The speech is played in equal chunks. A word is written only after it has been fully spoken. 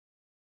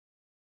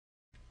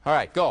All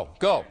right, go.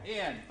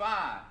 In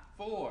 5,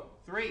 4,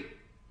 3.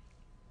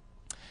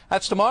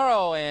 That's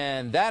tomorrow,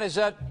 and that is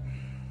it.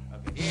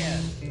 Okay.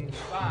 In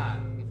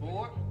 5,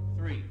 4,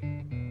 3.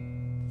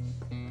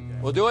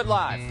 We'll do it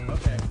live.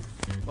 Okay.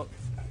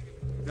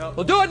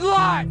 We'll do it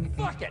live.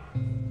 Fuck it.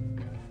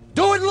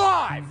 Do it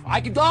live.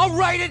 I'll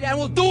write it, and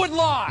we'll do it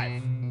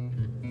live.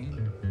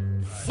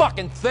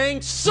 Fucking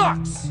thing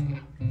sucks.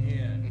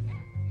 In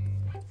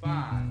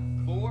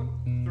 5, 4,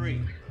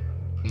 3.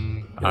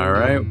 All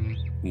right.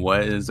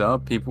 What is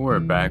up, people? We're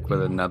back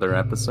with another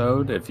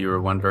episode. If you were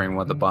wondering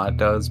what the bot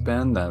does,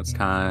 Ben, that's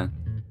kind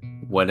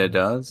of what it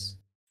does.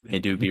 They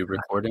do be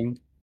recording.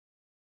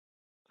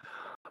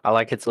 I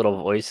like its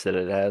little voice that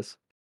it has.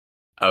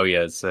 Oh,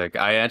 yeah, it's sick.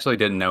 I actually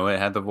didn't know it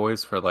had the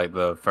voice for like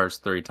the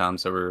first 3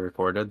 times that we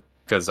recorded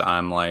because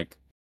I'm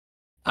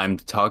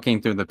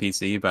talking through the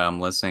PC, but I'm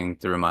listening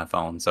through my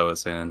phone. So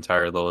it's an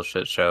entire little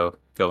shit show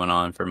going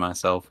on for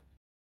myself.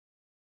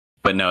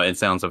 But no, it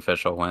sounds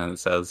official when it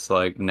says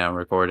like now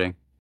recording.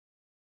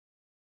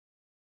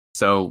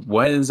 So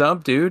what is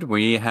up, dude?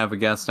 We have a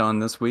guest on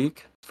this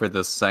week for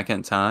the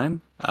second time.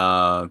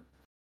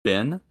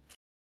 Ben,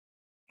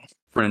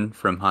 friend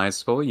from high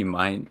school. You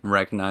might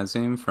recognize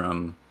him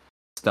from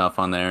stuff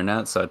on the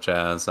internet, such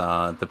as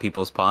the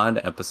People's Pod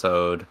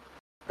episode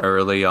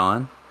early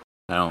on.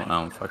 I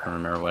don't fucking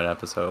remember what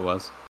episode it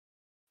was.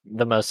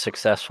 The most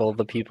successful of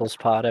the People's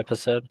Pod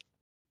episode.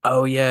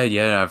 Oh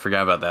yeah, I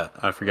forgot about that.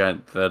 I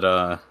forgot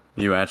that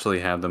you actually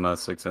have the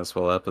most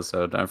successful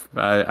episode.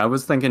 I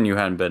was thinking you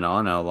hadn't been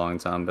on in a long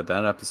time, but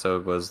that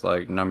episode was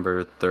like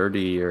number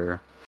 30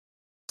 or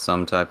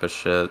some type of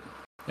shit.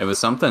 It was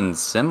something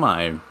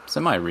semi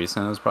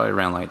recent. It was probably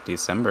around like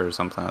December or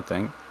something, I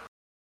think.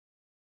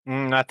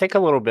 I think a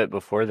little bit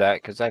before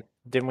that, because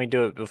didn't we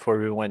do it before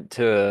we went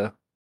to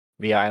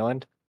the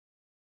island?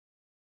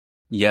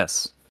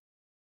 Yes,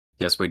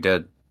 we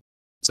did.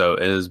 So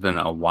it has been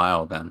a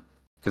while then,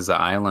 because the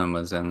island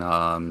was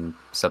in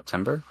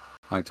September,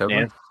 October.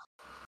 Yeah.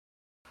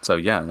 So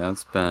yeah,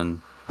 that's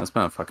been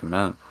a fucking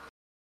minute.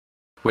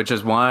 Which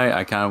is why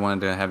I kind of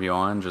wanted to have you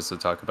on just to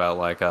talk about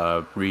like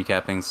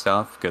recapping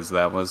stuff, because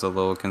that was a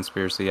little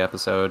conspiracy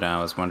episode, and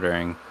I was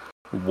wondering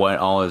what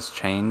all has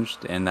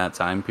changed in that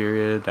time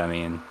period. I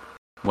mean,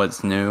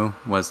 what's new,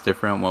 what's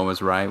different, what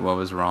was right, what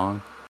was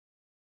wrong.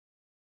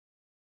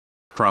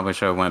 Probably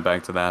should have went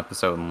back to that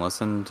episode and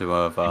listened to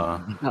have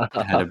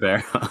had a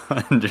better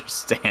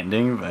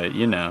understanding, but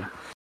you know,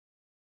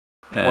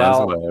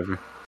 Well, whatever.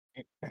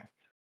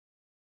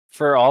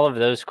 For all of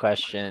those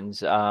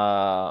questions,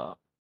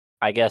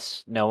 I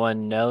guess no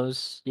one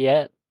knows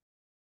yet,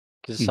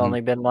 because it's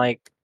only been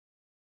like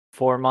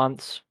 4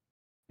 months.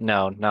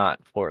 No, not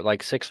 4,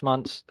 like 6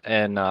 months,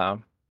 and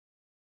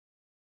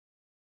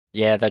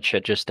yeah, that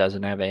shit just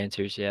doesn't have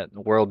answers yet.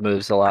 The world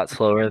moves a lot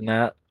slower than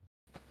that.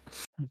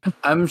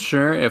 I'm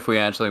sure if we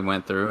actually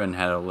went through and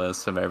had a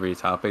list of every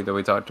topic that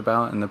we talked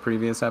about in the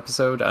previous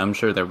episode, I'm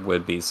sure there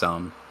would be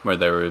some where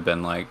there would have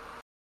been like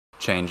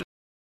changes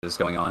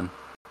going on.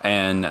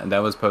 And that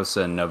was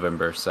posted in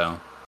November, so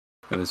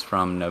it was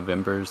from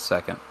November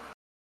 2nd.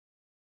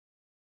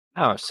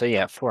 Oh, so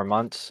yeah, 4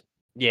 months.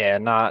 Yeah,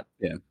 not.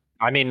 Yeah.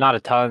 I mean, not a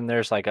ton.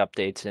 There's like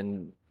updates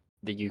in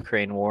the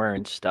Ukraine war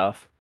and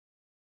stuff.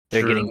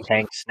 They're getting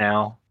tanks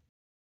now.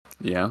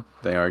 Yeah,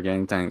 they are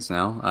getting tanks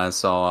now. I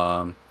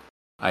saw,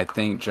 I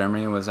think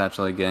Germany was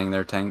actually getting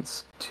their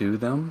tanks to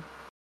them,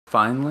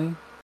 finally.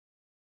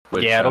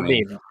 Which, Yeah, it'll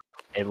be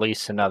at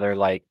least another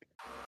like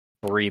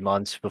 3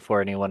 months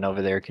before anyone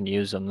over there can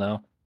use them, though.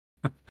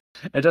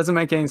 It doesn't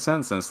make any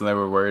sense since they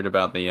were worried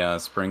about the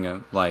spring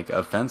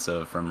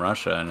offensive from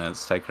Russia, and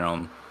it's taken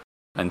them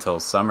until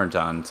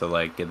summertime to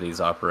like get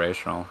these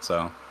operational.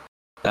 So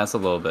that's a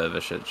little bit of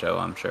a shit show,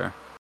 I'm sure.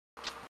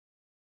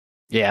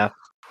 Yeah.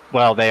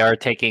 Well, they are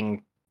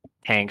taking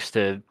tanks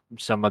to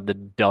some of the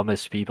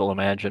dumbest people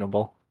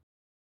imaginable.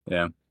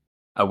 Yeah.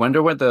 I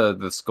wonder what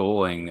the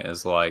schooling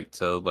is like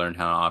to learn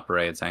how to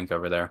operate a tank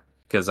over there.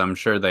 Because I'm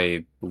sure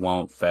they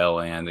won't fail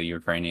and the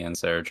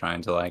Ukrainians that are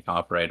trying to like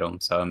operate them.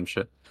 So I'm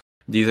sure.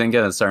 Do you think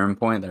at a certain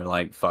point they're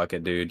like, fuck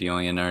it, dude, you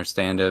don't even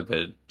understand it,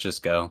 but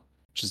just go.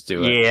 Just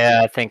do it.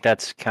 Yeah, I think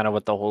that's kind of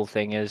what the whole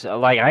thing is.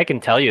 Like, I can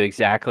tell you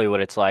exactly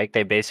what it's like.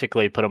 They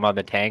basically put them on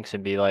the tanks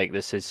and be like,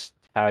 this is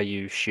how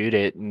you shoot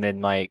it. And then,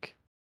 like,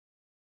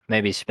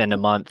 maybe spend a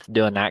month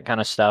doing that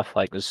kind of stuff.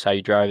 Like, this is how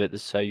you drive it.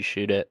 This is how you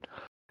shoot it.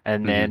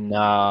 And then,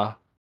 yeah,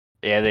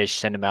 they just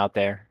send them out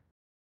there.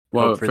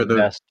 Well, Hope for the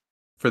best.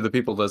 For the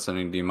people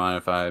listening, do you mind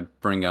if I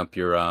bring up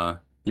your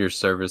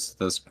service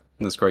to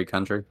this great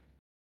country?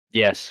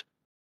 Yes.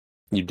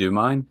 You do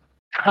mind?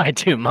 I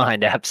do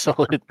mind,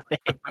 absolutely.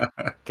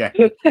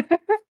 Okay.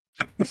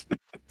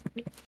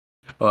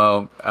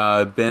 Well,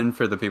 Ben,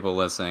 for the people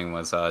listening,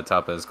 was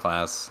top of his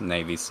class,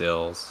 Navy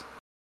SEALs.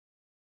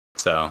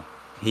 So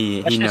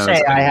he Let's knows. just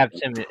say I have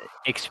some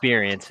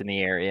experience in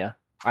the area.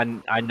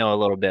 I know a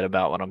little bit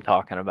about what I'm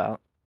talking about.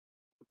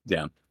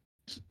 Yeah.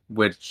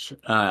 Which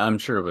I'm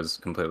sure was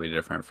completely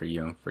different for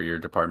you, for your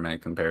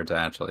department, compared to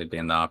actually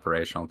being the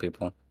operational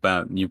people.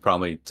 But you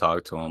probably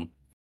talked to them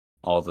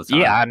all the time.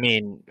 Yeah, I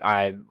mean,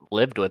 I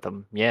lived with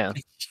them. Yeah.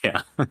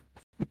 Yeah.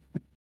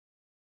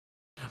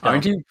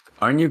 Aren't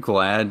you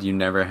glad you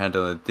never had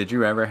to? Did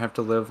you ever have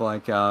to live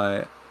like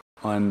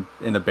in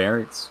the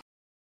barracks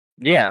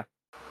Yeah.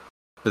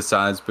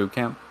 besides boot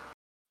camp?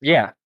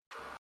 Yeah.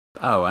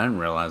 Oh, I didn't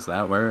realize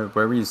that. Where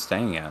were you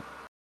staying at?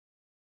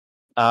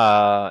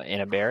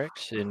 In a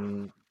barracks,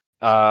 and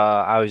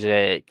I was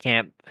at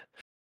Camp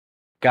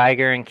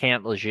Geiger and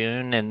Camp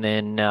Lejeune, and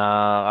then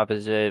I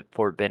was at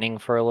Fort Benning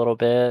for a little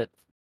bit.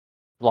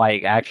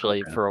 Like,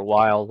 actually, Okay. for a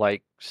while,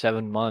 like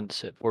 7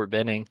 months at Fort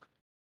Benning.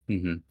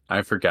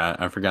 I forgot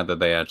that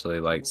they actually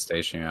like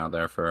station you out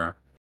there for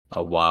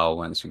a while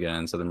once you get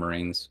into the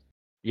Marines.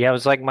 Yeah, it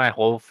was like my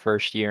whole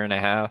first year and a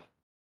half.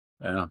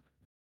 Yeah.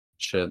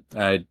 Shit.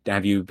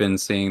 Have you been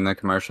seeing the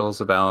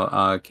commercials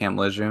about Camp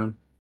Lejeune?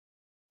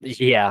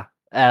 Yeah.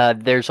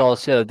 There's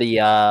also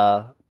the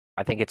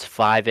I think it's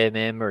 5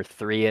 mm or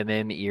 3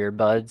 mm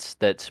earbuds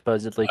that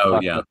supposedly Oh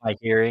fucked yeah. up my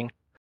hearing.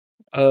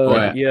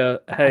 What? Yeah.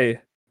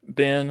 Hey,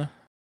 Ben,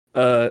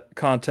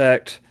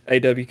 contact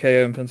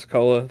AWKO in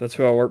Pensacola. That's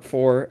who I work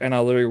for, and I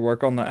literally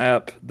work on the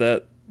app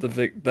that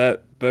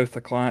that both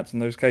the clients in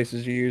those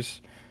cases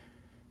use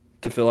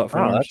to fill out Oh,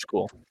 forms. that's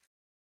cool.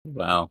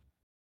 Wow.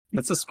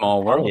 That's a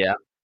small Hell world. yeah.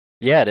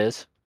 Yeah, it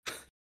is.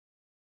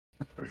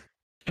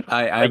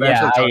 I've But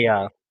yeah, actually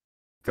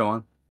go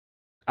on.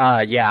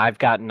 yeah, I've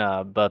gotten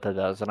both of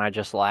those, and I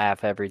just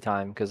laugh every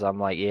time because I'm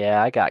like,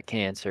 yeah, I got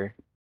cancer.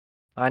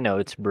 I know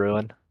it's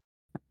brewing.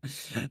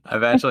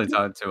 I've actually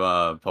talked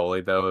to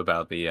Polly though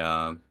about the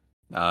M3,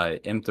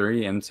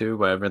 M2,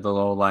 whatever the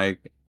little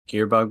like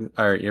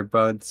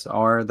earbuds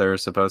are. They're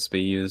supposed to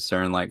be used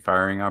during like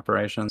firing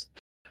operations,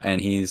 and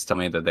he's told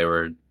me that they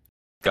were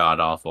god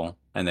awful,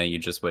 and that you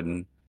just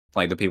wouldn't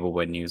like the people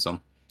wouldn't use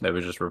them. They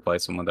would just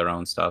replace them with their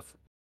own stuff.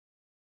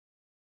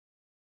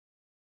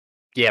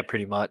 Yeah,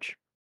 pretty much.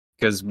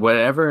 Because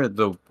whatever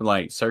the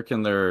like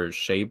circular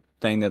shape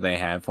thing that they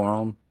had for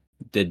them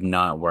did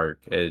not work.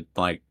 It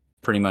like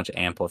pretty much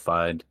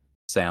amplified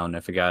sound.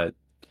 If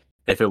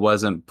it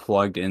wasn't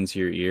plugged into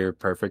your ear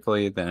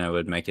perfectly, then it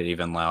would make it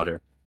even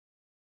louder,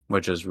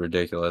 which is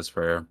ridiculous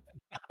for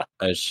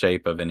a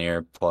shape of an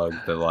ear plug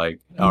that like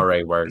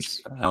already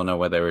works. I don't know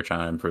what they were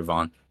trying to improve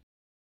on.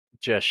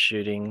 Just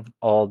shooting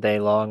all day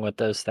long with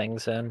those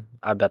things in.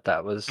 I bet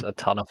that was a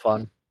ton of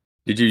fun.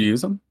 Did you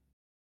use them?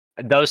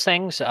 Those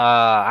things,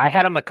 I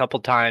had them a couple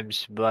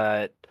times,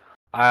 but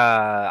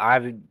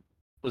I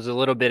was a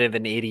little bit of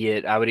an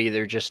idiot. I would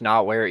either just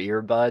not wear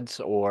earbuds,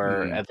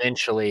 or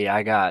eventually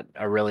I got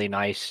a really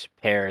nice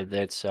pair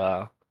that's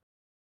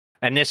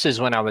and this is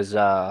when I was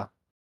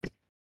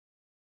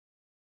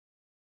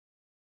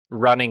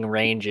running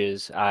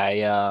ranges.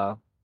 I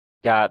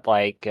got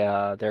like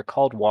they're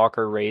called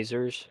Walker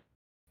Razors,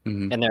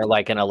 Mm-hmm. and they're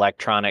like an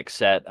electronic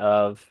set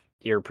of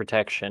ear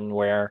protection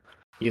where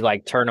you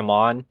like turn them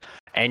on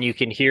and you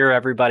can hear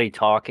everybody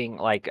talking.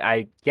 Like,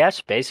 I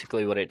guess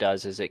basically what it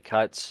does is it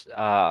cuts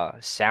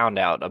sound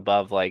out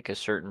above like a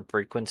certain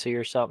frequency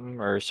or something,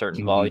 or a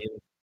certain volume,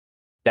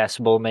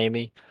 decibel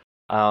maybe.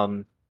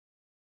 And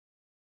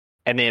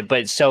then,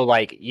 but so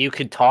like you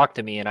could talk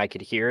to me and I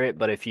could hear it,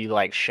 but if you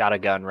like shot a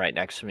gun right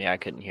next to me, I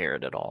couldn't hear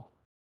it at all.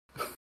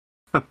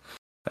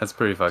 That's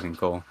pretty fucking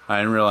cool. I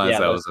didn't realize Yeah,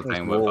 that those was the things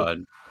thing with rule.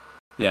 HUD.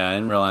 Yeah, I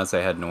didn't realize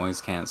they had noise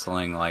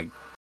canceling like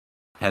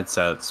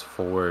headsets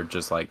for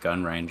just like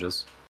gun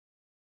ranges.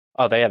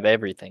 Oh, they have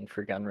everything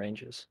for gun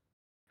ranges.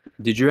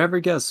 Did you ever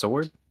get a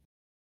sword?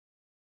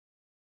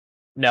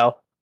 No,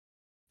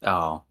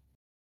 Oh,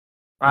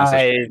 that's a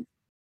shame.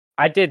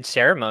 I did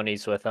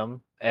ceremonies with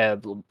them,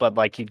 but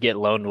like you'd get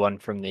loaned one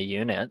from the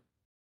unit.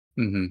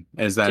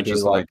 Is to that do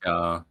just like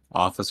like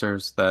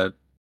officers that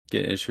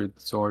get issued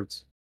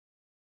swords?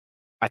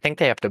 I think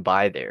they have to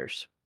buy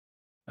theirs.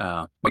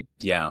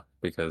 Yeah,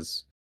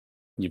 because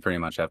you pretty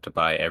much have to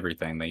buy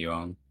everything that you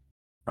own,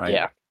 right?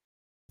 Yeah.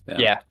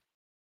 Yeah.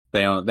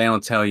 They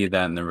don't tell you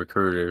that in the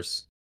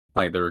recruiters,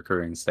 like the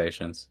recruiting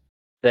stations.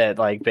 That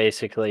like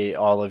basically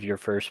all of your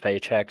first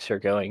paychecks are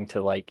going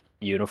to like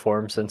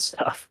uniforms and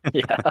stuff.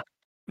 Yeah.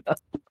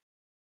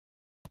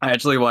 I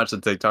actually watched a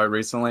TikTok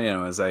recently, and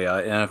it was a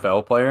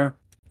NFL player,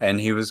 and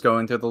he was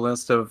going through the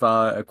list of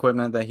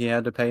equipment that he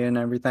had to pay and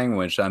everything.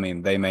 Which I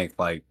mean, they make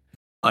like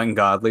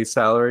ungodly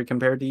salary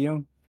compared to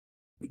you,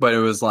 but it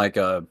was like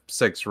a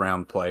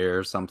 6-round player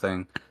or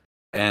something.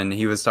 And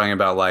he was talking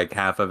about like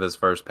half of his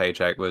first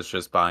paycheck was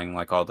just buying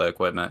like all the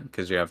equipment,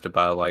 because you have to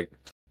buy like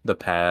the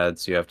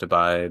pads, you have to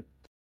buy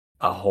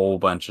a whole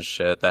bunch of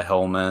shit, the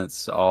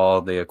helmets,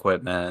 all the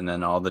equipment, and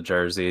then all the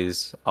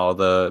jerseys, all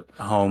the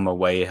home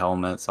away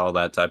helmets, all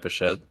that type of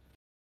shit.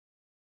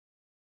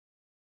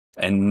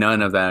 And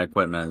none of that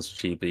equipment is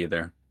cheap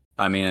either.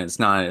 I mean, it's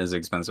not as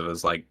expensive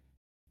as like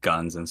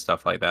guns and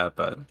stuff like that,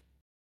 but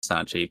it's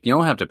not cheap. You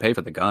don't have to pay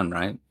for the gun,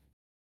 right?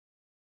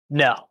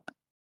 No.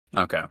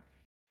 Okay.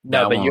 No,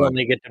 That but one you would-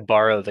 only get to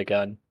borrow the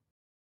gun.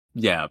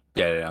 Yeah.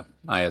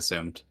 I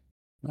assumed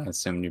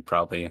you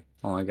probably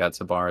only got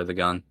to borrow the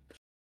gun.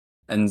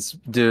 And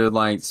do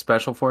like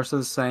special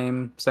forces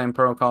same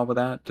protocol with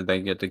that? Do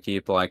they get to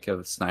keep like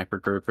a sniper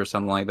group or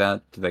something like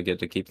that? Do they get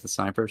to keep the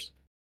snipers?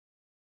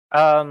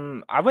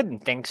 I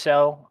wouldn't think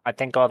so. I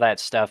think all that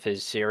stuff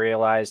is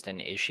serialized and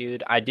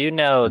issued. I do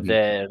know Mhm.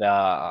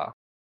 that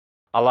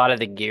a lot of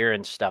the gear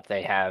and stuff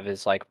they have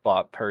is like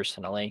bought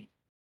personally.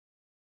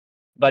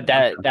 But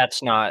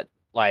that's not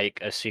like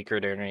a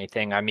secret or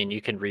anything. I mean,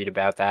 you can read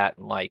about that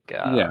in like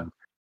Yeah. Yeah.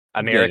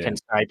 American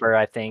Sniper,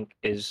 I think,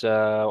 is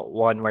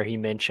one where he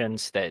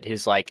mentions that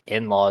his like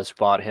in-laws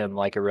bought him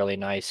like a really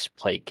nice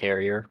plate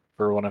carrier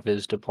for one of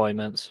his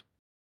deployments.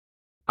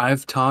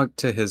 I've talked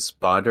to his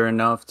spotter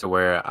enough to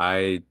where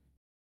I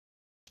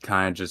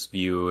kind of just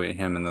view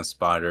him and the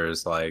spotter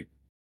as like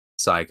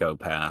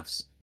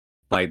psychopaths.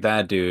 Like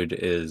that dude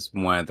is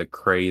one of the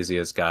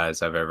craziest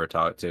guys I've ever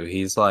talked to.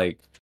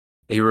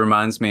 He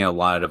reminds me a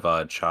lot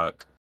of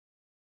Chuck.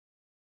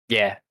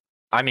 Yeah.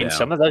 I mean, Yeah.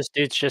 some of those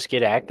dudes just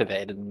get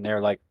activated and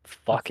they're like,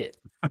 fuck it.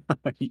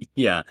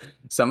 Yeah.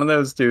 Some of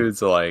those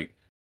dudes like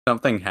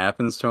something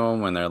happens to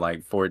them when they're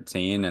like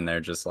 14 and they're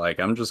just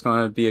like, I'm just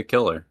going to be a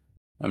killer.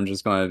 I'm going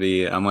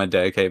to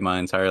dedicate my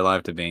entire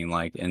life to being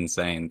like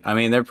insane. I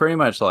mean, they're pretty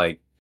much like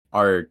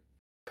our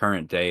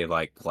current day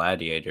like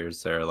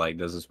gladiators. They're like,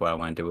 this is what I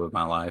want to do with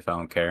my life. I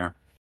don't care.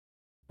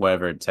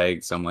 Whatever it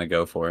takes, I'm going to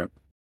go for it.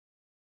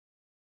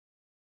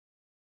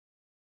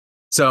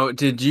 So,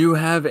 did you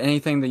have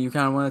anything that you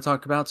kind of want to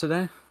talk about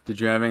today? Did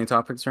you have any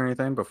topics or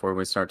anything before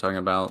we start talking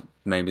about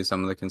maybe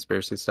some of the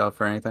conspiracy stuff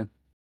or anything?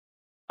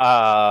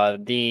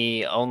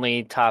 The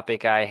only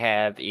topic I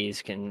have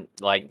is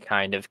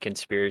kind of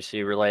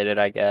conspiracy related,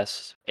 I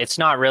guess. It's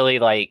not really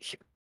like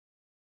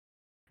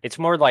it's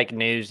more like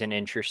news and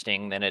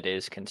interesting than it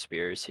is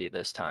conspiracy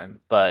this time.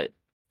 But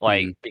Hmm.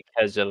 like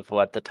because of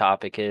what the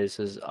topic is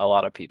a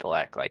lot of people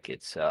act like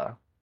it's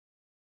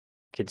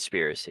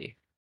conspiracy.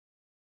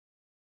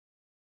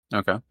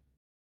 Okay.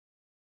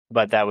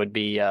 But that would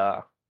be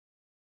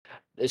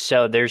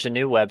so there's a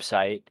new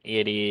website.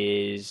 It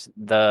is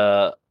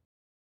the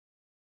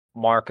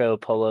Marco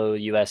Polo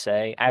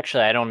USA.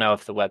 Actually, I don't know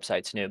if the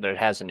website's new, but it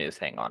has a new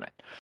thing on it.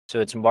 So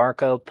it's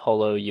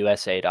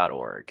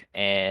marcopolousa.org,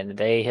 and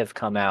they have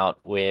come out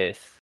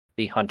with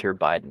the Hunter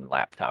Biden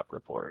laptop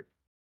report.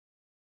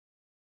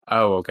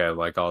 Oh, okay.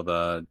 Like all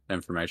the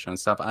information and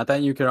stuff. I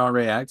thought you could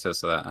already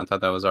access that. I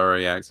thought that was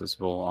already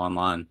accessible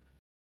online.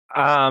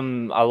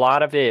 A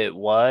lot of it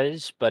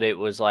was, but it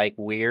was like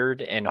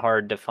weird and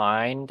hard to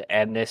find.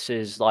 And this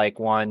is like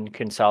one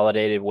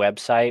consolidated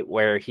website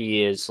where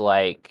he is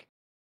like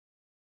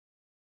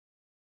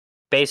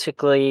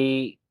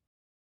basically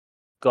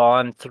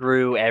gone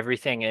through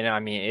everything. And I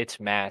mean, it's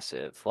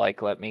massive.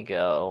 Like, let me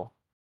go.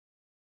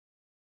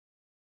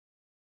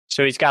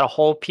 So he's got a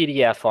whole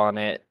PDF on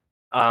it.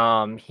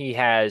 He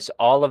has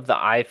all of the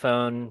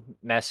iPhone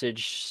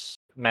messages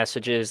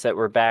that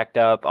were backed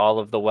up, all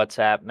of the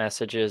WhatsApp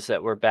messages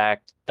that were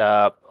backed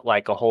up,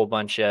 like a whole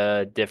bunch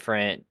of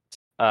different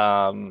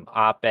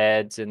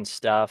op-eds and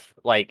stuff.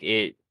 Like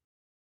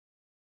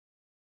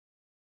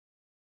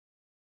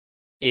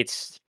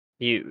it's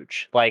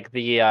huge. Like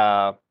the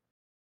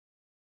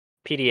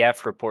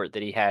PDF report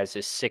that he has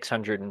is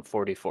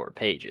 644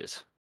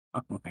 pages.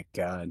 Oh my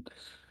God.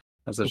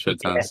 That's a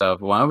shit ton of stuff.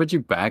 Why would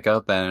you back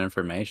up that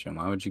information?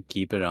 Why would you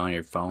keep it on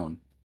your phone?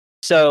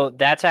 So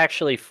that's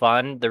actually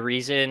fun. The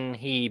reason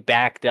he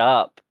backed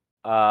up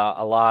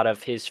a lot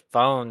of his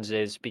phones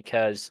is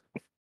because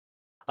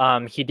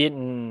he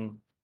didn't.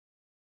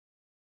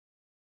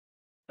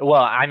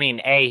 Well, I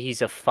mean,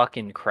 he's a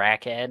fucking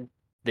crackhead.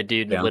 The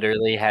dude Yeah.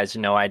 literally has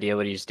no idea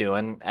what he's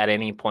doing at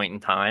any point in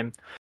time.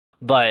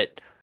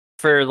 But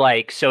for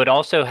like, so it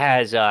also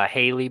has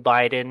Haley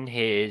Biden,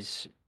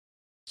 his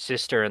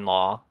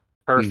sister-in-law,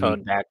 her Hmm.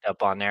 phone backed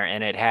up on there,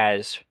 and it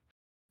has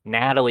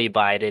Natalie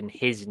Biden,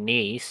 his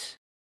niece,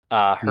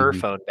 her Hmm.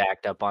 phone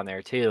backed up on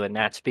there too, and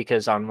that's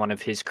because on one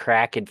of his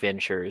crack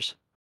adventures,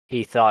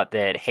 he thought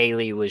that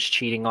Haley was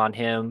cheating on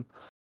him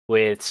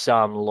with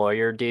some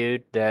lawyer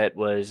dude that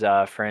was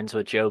friends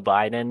with Joe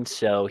Biden.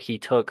 So he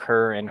took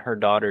her and her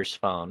daughter's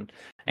phone You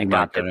and might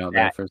got cut them out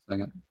there back. for a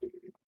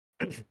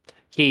second.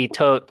 He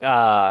took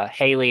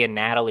Haley and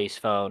Natalie's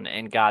phone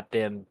and got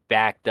them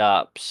backed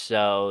up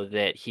so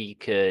that he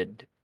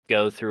could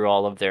go through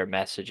all of their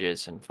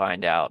messages and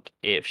find out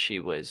if she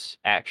was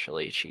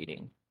actually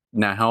cheating.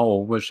 Now, how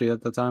old was she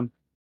at the time?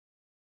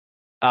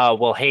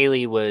 Well,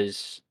 Haley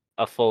was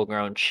a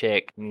full-grown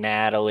chick.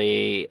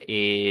 Natalie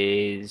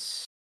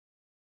is,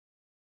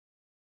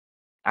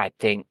 I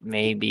think,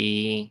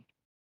 maybe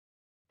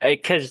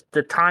because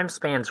the time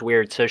span's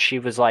weird. So she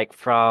was like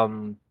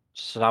from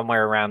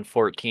somewhere around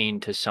 14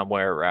 to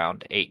somewhere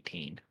around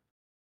 18.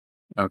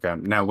 Okay.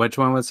 Now, which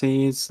one was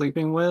he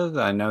sleeping with?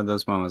 I know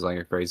this one was like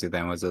a crazy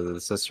thing. Was it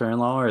the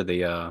sister-in-law or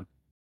the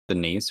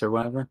niece or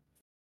whatever?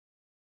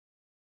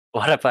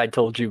 What if I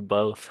told you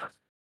both?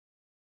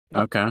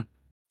 Okay.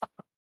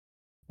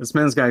 This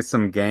man's got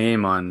some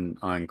game on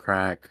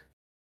crack.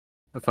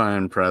 I find it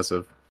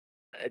impressive.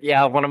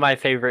 Yeah, one of my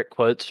favorite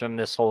quotes from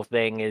this whole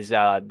thing is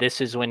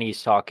this is when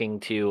he's talking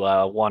to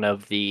one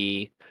of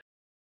the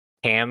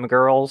cam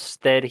girls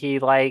that he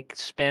like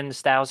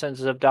spends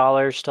thousands of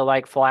dollars to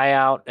like fly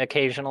out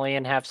occasionally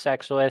and have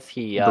sex with.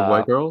 He The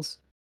what girls?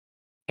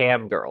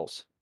 cam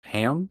girls.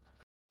 Ham?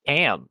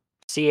 Cam.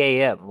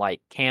 CAM, like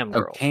cam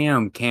Oh, girls.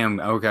 Cam.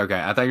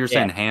 Okay. I thought you were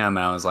saying Yeah. ham,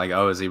 and I was like,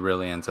 oh, is he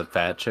really into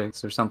fat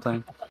chicks or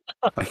something?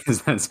 Like,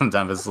 is that some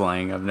type of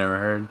slang I've never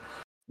heard?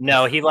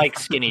 No, he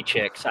likes skinny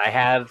chicks. I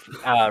have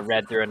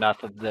read through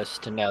enough of this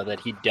to know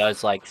that he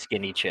does like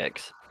skinny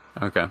chicks.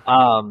 Okay.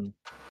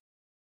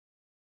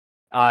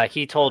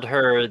 He told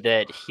her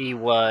that he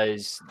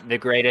was the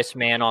greatest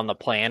man on the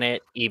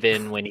planet,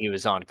 even when he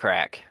was on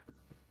crack.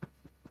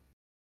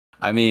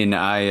 I mean,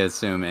 I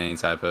assume any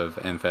type of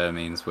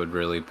amphetamines would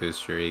really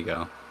boost your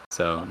ego.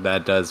 So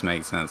that does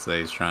make sense that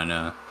he's trying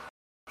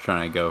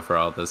to go for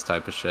all this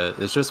type of shit.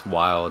 It's just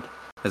wild.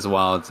 It's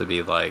wild to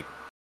be like,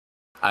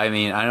 I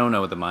mean, I don't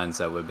know what the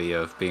mindset would be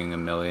of being a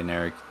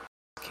millionaire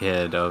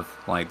kid of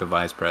like the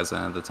vice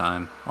president at the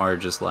time, or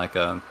just like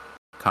a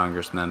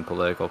congressman,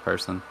 political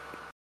person.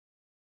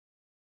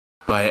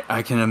 But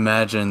I can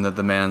imagine that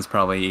the man's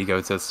probably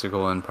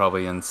egotistical and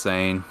probably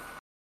insane.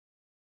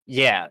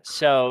 Yeah,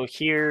 so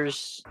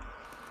here's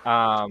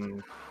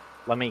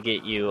let me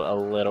get you a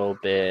little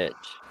bit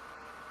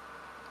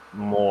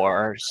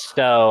more.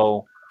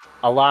 So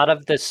a lot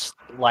of this,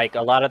 like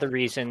a lot of the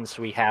reasons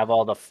we have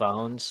all the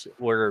phones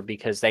were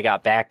because they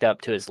got backed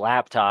up to his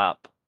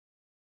laptop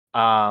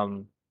by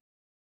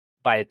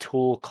a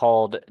tool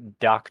called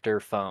Dr.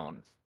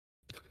 Phone.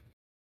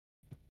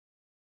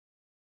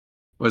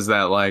 Was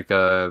that like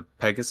a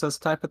Pegasus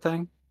type of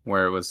thing,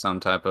 where it was some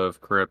type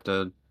of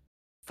corrupted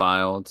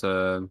file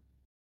to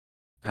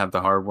have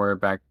the hardware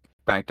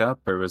backed up,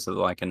 or was it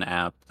like an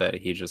app that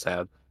he just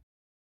had?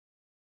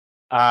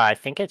 I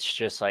think it's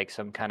just like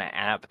some kind of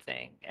app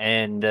thing.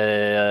 And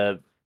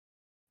the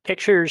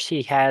pictures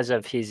he has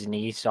of his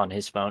niece on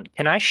his phone.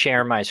 Can I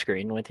share my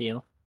screen with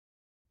you?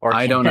 Or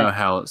I don't know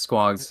how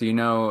Squags. Do you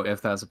know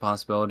if that's a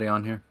possibility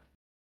on here?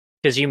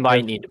 Because you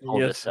might need to pull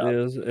Yes, this it up.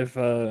 is.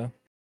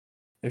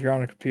 If you're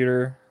on a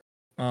computer,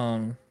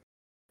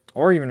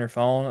 or even your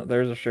phone,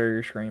 there's a share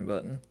your screen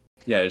button.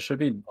 Yeah, it should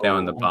be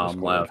down the on bottom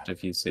Discord. left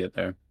if you see it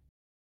there.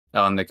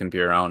 On the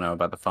computer, I don't know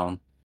about the phone.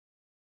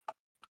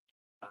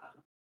 I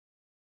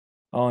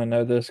only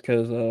know this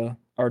because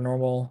our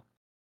normal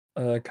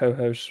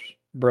co-host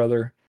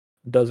brother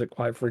does it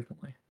quite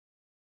frequently.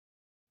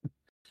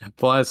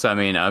 Plus, I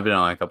mean, I've been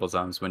on a couple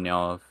times when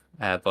y'all have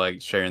had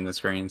like sharing the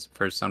screens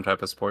for some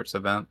type of sports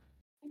event.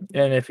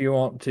 And if you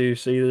want to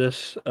see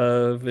this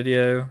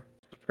video,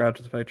 subscribe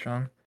to the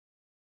Patreon.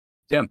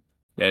 Yeah.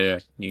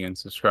 You can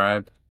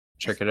subscribe,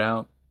 check it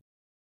out.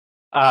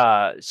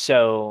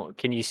 So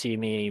can you see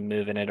me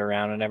moving it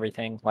around and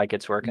everything like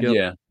it's working?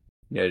 Yeah.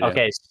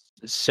 Okay,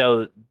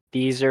 so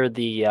these are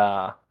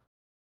the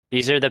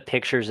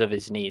pictures of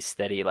his niece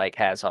that he like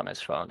has on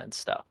his phone and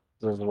stuff.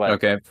 This is what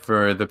Okay,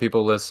 for the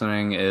people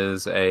listening,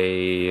 is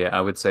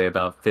I would say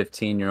about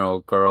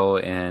 15-year-old girl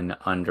in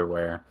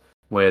underwear.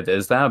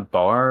 Is that a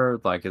bar?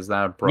 Like, is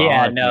that a bra?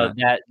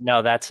 Yeah,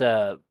 that's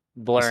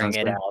blurring it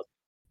Sensor? out.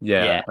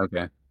 Yeah,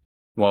 okay.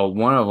 Well,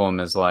 one of them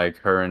is like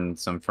her and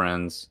some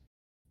friends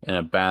in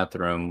a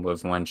bathroom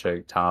with one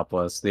chick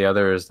topless. The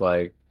other is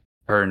like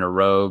her in a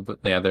robe.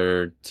 The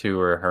other two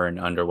are her in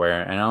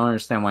underwear. And I don't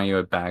understand why you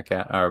would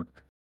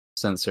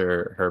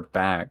censor her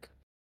back.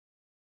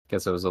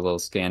 Guess it was a little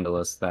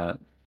scandalous that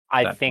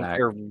I think back.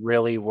 they're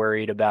really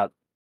worried about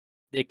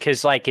it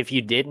because, like, if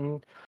you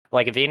didn't,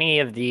 like, if any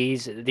of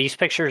these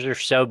pictures are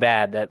so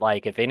bad that,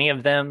 like, if any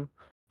of them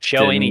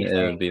show anything,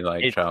 it would be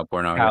like it's child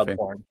pornography. child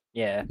porn.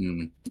 Yeah.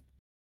 Mm.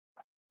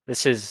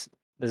 This is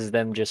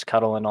them just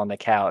cuddling on the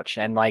couch,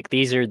 and like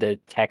these are the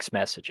text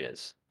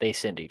messages they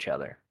send each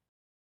other.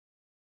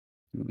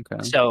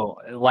 Okay. So,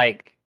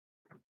 like,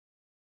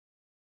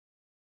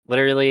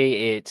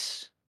 literally,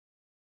 it's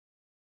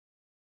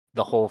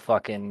the whole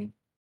fucking.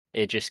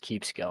 It just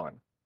keeps going.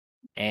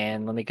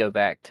 And let me go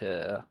back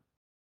to.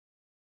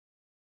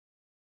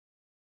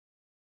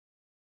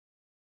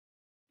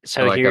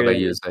 So I like here, how they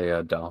use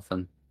a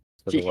dolphin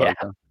for the yeah.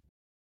 logo.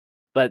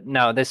 But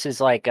no, this is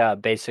like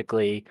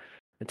basically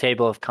the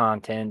table of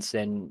contents,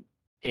 and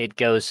it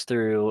goes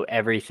through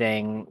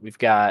everything. We've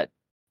got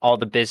all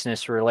the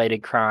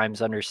business-related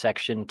crimes under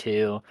Section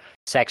 2,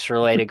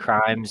 sex-related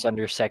crimes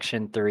under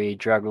Section 3,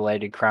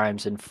 drug-related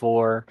crimes in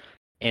 4,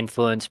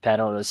 influence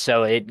penalties.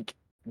 So it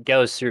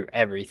goes through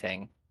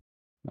everything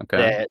Okay.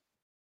 that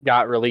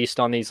got released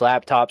on these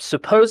laptops.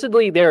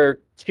 Supposedly there are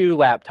 2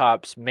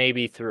 laptops,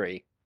 maybe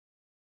 3,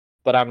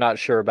 but I'm not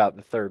sure about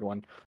the third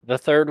one. The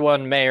third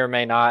one may or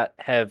may not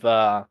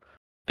have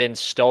been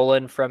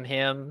stolen from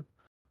him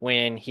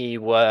when he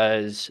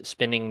was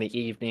spending the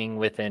evening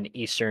with an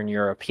Eastern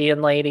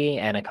European lady,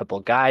 and a couple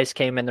guys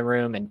came in the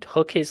room and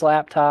took his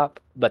laptop,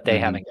 but they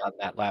haven't gotten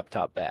that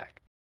laptop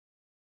back.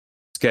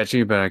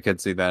 Sketchy, but I could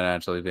see that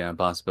actually being a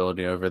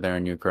possibility over there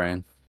in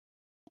Ukraine.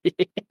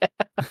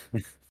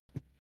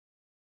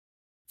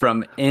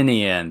 From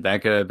any end,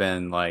 that could have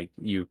been like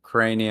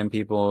Ukrainian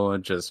people,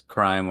 just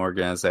crime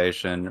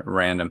organization,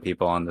 random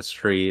people on the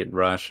street,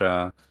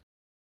 Russia.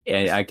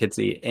 I could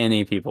see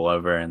any people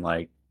over in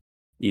like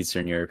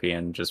Eastern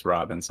European just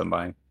robbing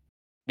somebody.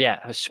 Yeah,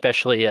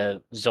 especially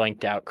a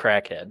zoinked out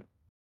crackhead.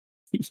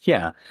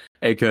 Yeah,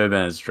 it could have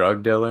been his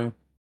drug dealer.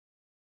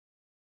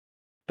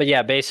 But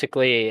yeah,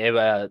 basically,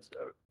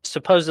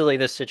 supposedly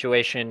the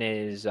situation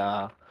is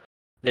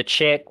the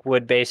chick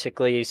would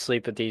basically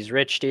sleep with these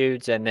rich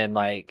dudes and then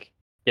like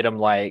get them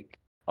like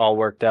all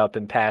worked up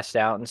and passed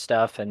out and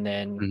stuff, and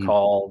then Mhm.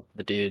 call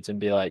the dudes and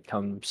be like,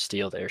 "Come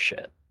steal their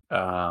shit."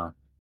 Uh,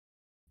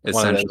 One of those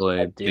essentially,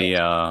 type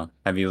deals.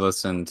 have you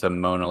listened to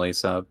Mona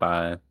Lisa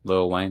by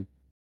Lil Wayne?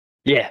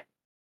 Yeah,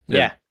 It's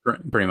yeah,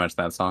 pretty much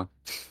that song.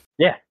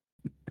 yeah.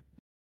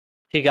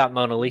 He got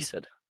Mona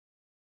Lisa.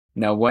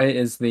 Now, what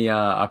is the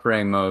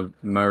operating mode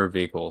motor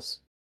vehicles?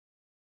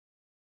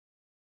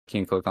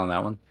 Can you click on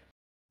that one?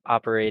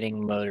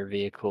 Operating motor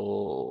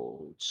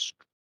vehicles.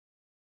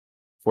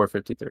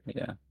 453,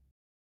 yeah.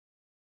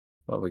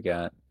 What we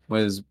got?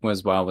 Was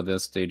wild with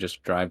this? Do you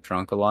just drive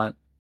drunk a lot?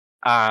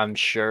 I'm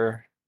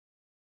sure.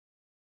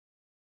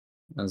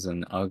 There's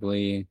an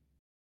ugly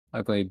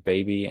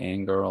baby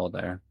and girl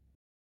there.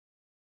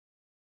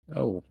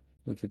 Oh,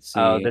 we could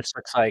Oh, see. this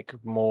looks like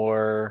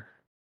more.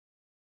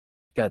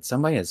 God,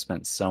 somebody has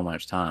spent so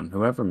much time.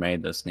 Whoever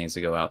made this needs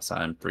to go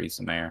outside and breathe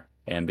some air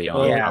and be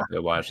on Yeah.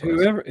 the watch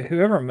list.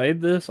 Whoever made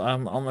this,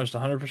 I'm almost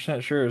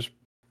 100% sure it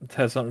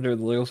has something to do with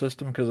the legal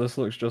system because this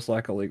looks just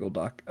like a legal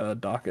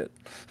docket.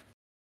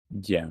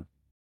 Yeah.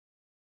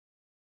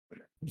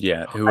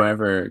 Yeah,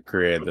 whoever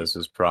created this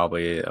was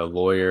probably a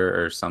lawyer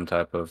or some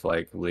type of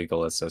like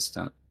legal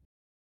assistant.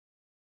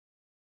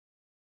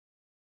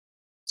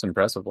 It's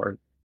impressive work.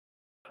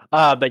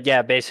 But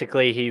yeah,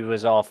 basically he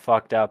was all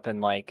fucked up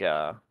and like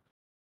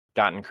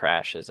gotten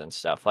crashes and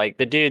stuff. Like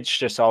the dude's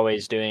just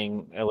always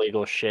doing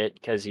illegal shit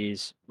because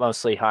he's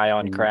mostly high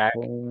on crack.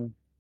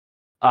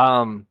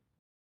 Um,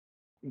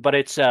 but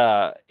it's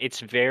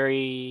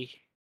very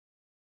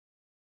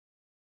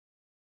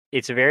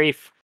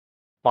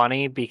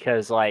funny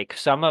because like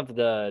some of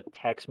the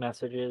text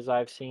messages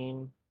I've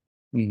seen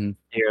Mm-hmm.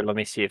 here, let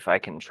me see if I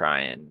can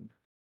try and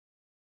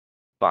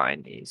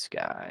find these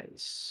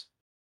guys.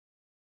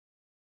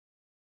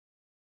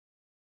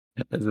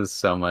 This is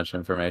so much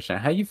information.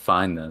 How you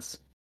find this?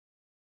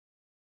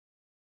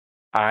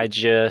 I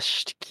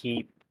just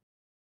keep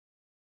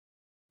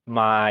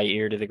my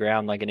ear to the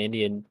ground like an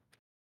Indian,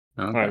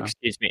 or Okay.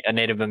 excuse me, a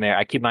Native American.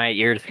 I keep my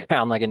ear to the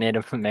ground like a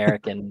Native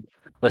American.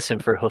 Listen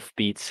for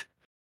hoofbeats.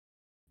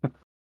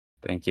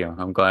 Thank you.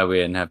 I'm glad we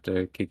didn't have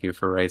to kick you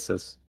for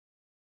racist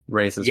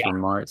Yeah.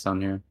 remarks on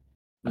here.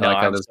 I No, like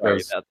how I'm this sorry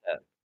goes about that.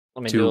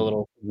 Let me do a to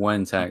little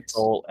one text.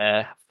 Control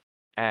F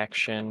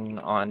action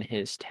on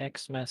his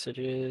text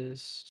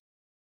messages.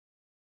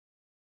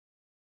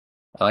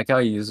 I like how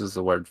he uses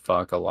the word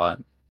fuck a lot.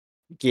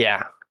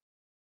 Yeah.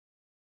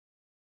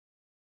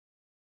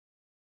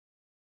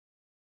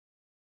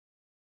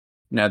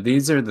 Now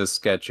these are the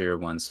sketchier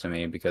ones to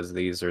me because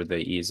these are the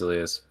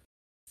easiest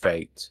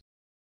faked.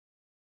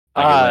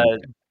 Like, it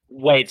wouldn't-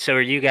 Wait, so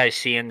are you guys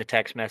seeing the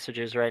text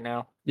messages right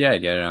now? yeah,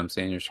 I'm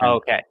seeing your screen.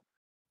 Okay.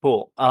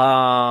 Cool.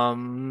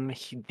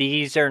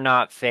 These are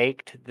not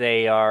faked.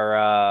 They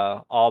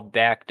are all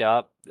backed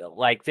up.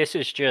 Like this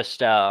is just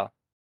so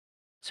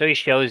he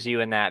shows you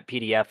in that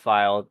PDF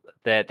file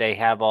that they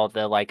have all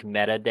the like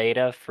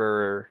metadata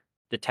for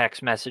the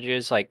text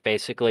messages. Like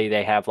basically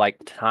they have like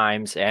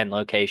times and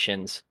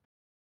locations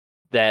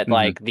that Mhm.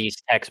 like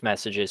these text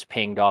messages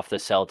pinged off the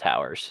cell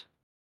towers.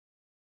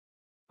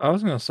 I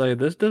was gonna say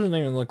this doesn't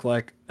even look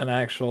like an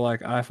actual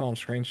like iPhone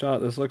screenshot.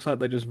 This looks like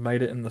they just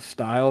made it in the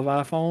style of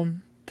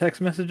iPhone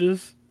text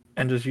messages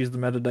and just used the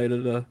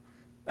metadata to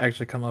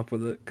actually come up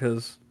with it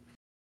because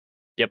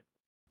Yep.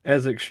 it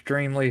has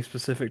extremely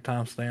specific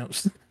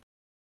timestamps.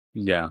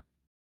 Yeah.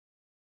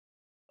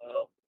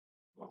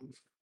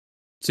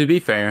 To be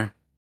fair,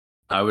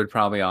 I would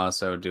probably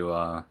also do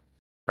a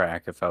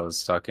crack if I was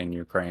stuck in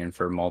Ukraine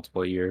for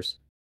multiple years.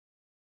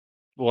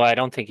 Well, I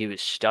don't think he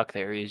was stuck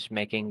there. He was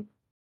making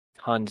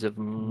tons of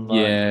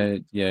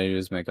money. Yeah, he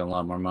was making a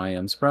lot more money.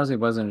 I'm surprised he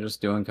wasn't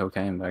just doing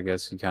cocaine, but I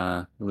guess you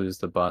kind of lose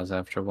the buzz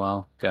after a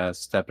while. Gotta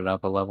step it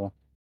up a level.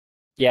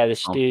 Yeah,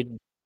 this Oh. dude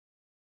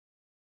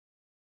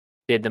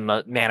did the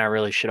man. I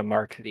really should have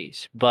marked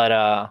these,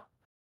 but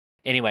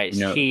anyways,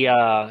 You know-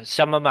 he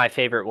some of my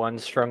favorite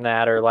ones from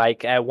that are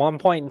like at one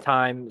point in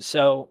time.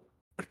 So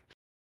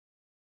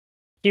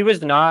he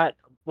was not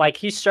like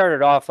he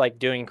started off like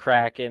doing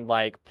crack and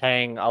like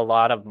paying a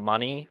lot of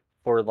money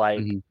for like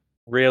Mhm.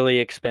 really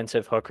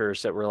expensive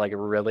hookers that were like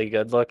really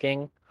good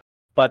looking.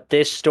 But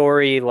this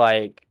story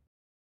like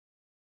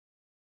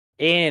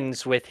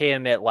ends with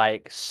him at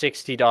like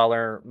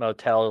 $60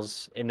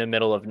 motels in the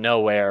middle of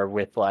nowhere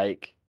with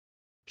like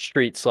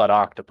street slut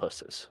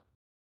octopuses.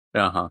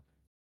 Uh-huh.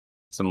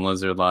 Some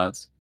lizard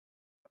lots.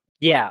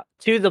 Yeah,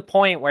 to the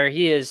point where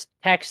he is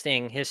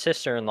texting his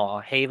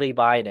sister-in-law, Haley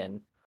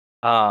Biden,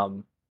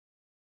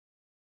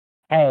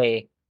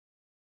 hey,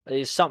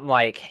 it's something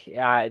like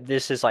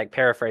this is like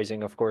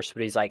paraphrasing, of course,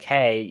 but he's like,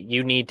 hey,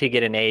 you need to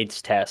get an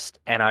AIDS test,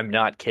 and I'm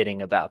not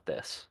kidding about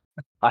this.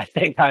 I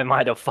think I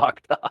might have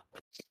fucked up.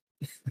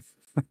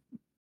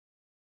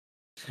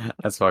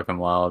 That's fucking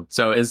wild.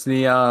 So is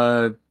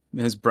the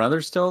his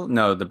brother still?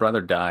 No, the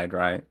brother died,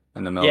 right?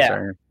 In the Yeah.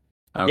 military.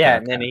 Okay. Yeah,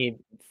 and then he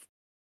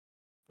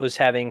was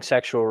having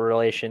sexual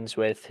relations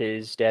with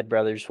his dead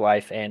brother's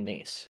wife and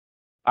niece.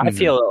 I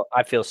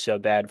Mhm. feel so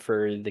bad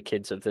for the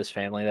kids of this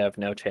family that have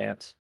no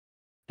chance.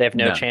 They have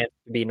no No. chance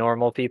to be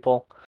normal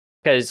people.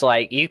 Because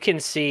like you can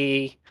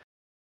see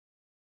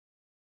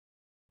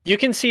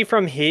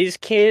from his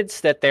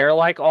kids that they're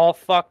like all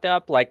fucked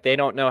up, like they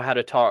don't know how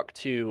to talk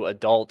to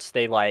adults.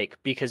 They like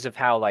because of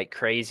how like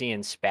crazy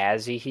and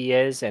spazzy he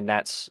is, and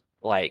that's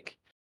like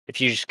if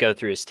you just go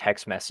through his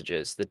text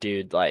messages, the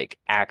dude like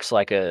acts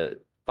like a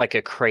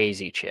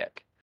crazy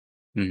chick.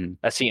 Mhm.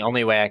 That's the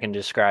only way I can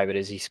describe it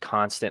is he's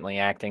constantly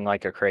acting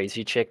like a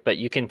crazy chick, but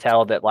you can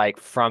tell that like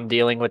from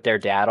dealing with their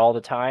dad all the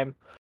time,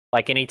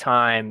 like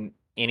anytime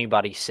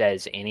anybody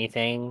says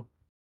anything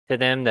to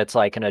them that's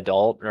like an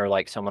adult or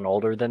like someone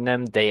older than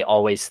them, they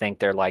always think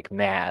they're like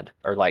mad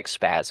or like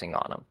spazzing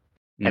on them.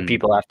 And Mm.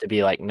 people have to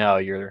be like, "No,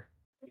 you're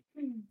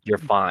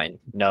fine.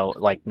 No,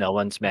 like no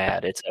one's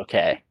mad. It's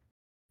okay."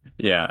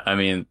 Yeah, I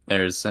mean,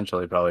 they're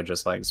essentially probably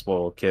just like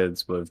spoiled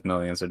kids with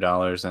millions of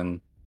dollars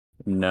and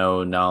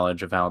no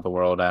knowledge of how the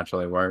world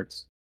actually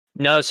works.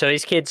 No, so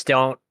these kids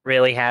don't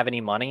really have any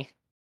money.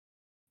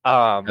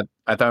 I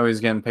thought he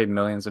was getting paid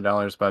millions of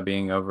dollars by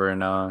being over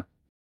in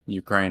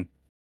Ukraine.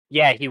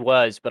 Yeah, he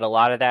was, but a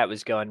lot of that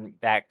was going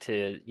back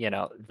to,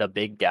 the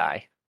big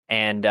guy.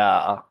 And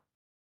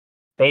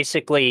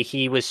basically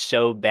he was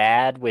so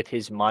bad with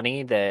his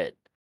money that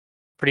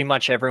pretty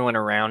much everyone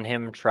around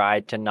him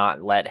tried to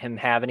not let him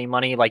have any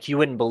money. Like you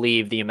wouldn't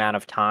believe the amount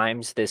of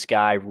times this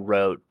guy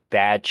wrote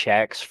bad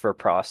checks for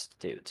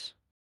prostitutes.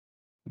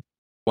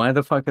 Why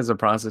the fuck is a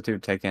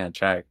prostitute taking a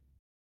check?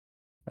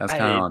 That's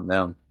kind of I on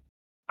them.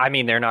 I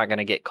mean, they're not going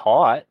to get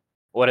caught.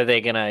 What are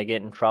they going to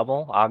get in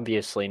trouble?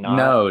 Obviously not.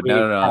 No, no,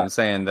 no, no. I'm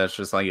saying that's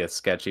just like a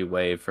sketchy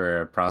way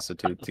for a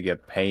prostitute to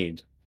get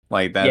paid.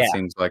 Like that Yeah.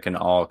 seems like an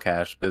all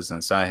cash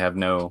business. I have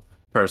no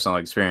personal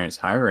experience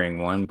hiring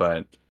one,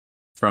 but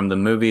from the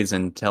movies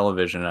and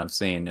television I've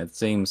seen, it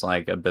seems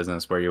like a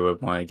business where you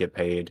would want to get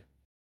paid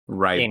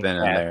right In then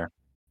and cash. there.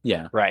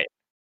 Yeah. Right.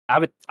 I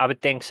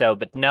would think so,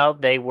 but no,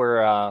 they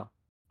were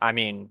I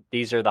mean,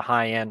 these are the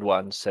high-end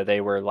ones, so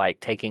they were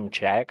like taking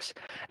checks.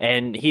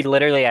 And he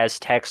literally has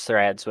text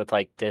threads with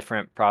like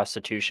different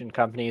prostitution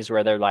companies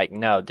where they're like,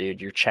 "No,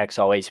 dude, your checks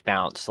always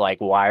bounce.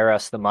 Like wire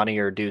us the money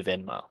or do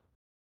Venmo."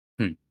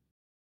 Hmm.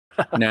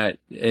 Now,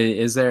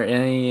 is there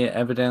any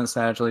evidence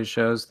that actually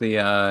shows the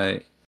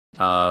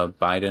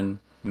Biden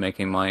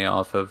making money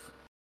off of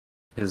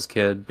his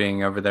kid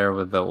being over there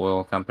with the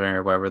oil company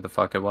or whatever the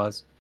fuck it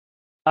was?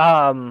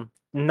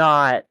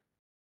 Not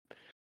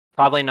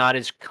probably not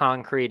as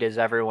concrete as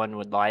everyone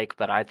would like,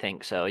 but I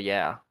think so,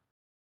 yeah.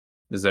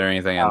 Is there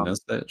anything in Um, this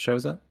that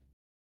shows it?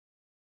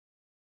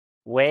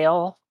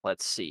 well,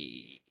 let's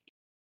see.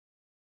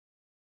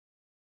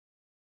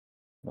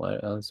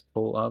 Let us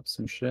pull up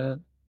some shit.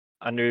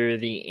 Under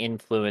the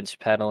influence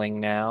peddling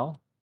now.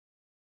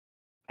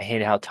 I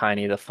hate how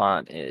tiny the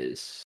font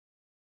is.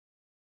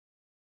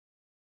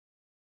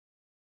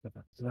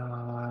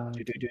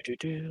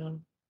 Do-do-do-do-do.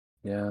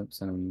 Yeah,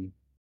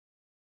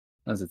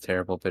 that's a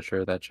terrible picture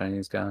of that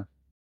Chinese guy.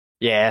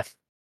 Yeah.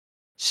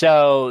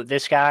 So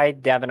this guy,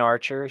 Devin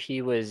Archer,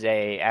 he was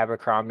a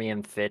Abercrombie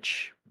and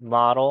Fitch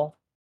model,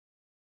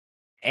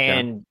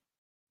 and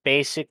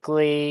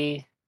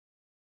basically,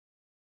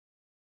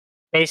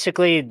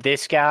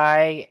 this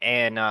guy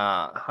and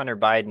Hunter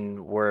Biden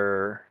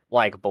were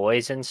like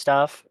boys and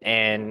stuff,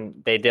 and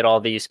they did all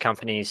these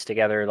companies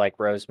together, like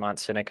Rosemont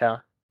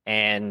Seneca,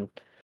 and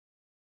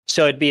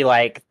so it'd be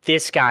like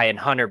this guy and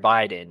Hunter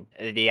Biden,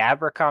 the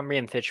Abercrombie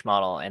and Fitch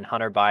model, and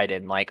Hunter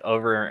Biden, like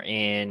over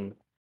in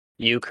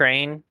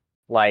Ukraine,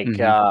 like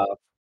Mhm.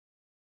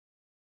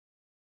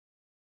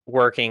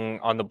 working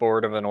on the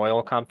board of an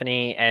oil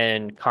company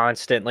and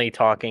constantly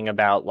talking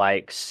about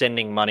like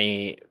sending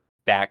money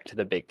back to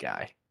the big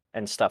guy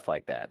and stuff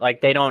like that.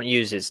 Like they don't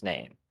use his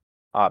name,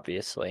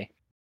 obviously.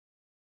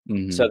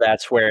 Mhm. So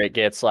that's where it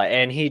gets like,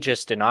 and he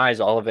just denies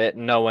all of it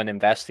and no one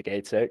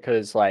investigates it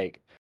because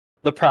like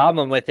the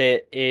problem with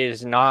it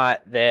is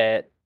not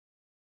that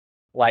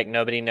like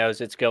nobody knows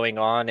it's going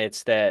on.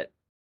 It's that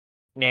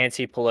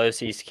Nancy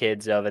Pelosi's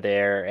kids over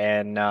there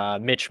and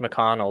Mitch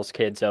McConnell's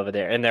kids over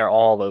there, and they're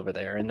all over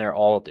there and they're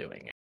all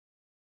doing it.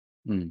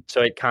 Mm.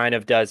 So it kind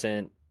of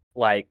doesn't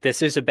like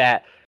this is a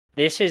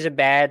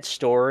bad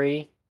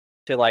story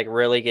to like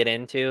really get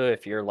into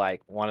if you're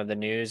like one of the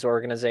news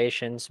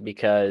organizations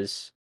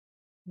because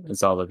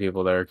It's all the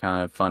people that are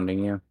kind of funding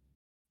you.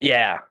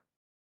 yeah,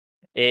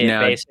 it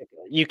Now, basically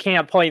you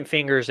can't point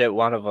fingers at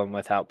one of them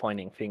without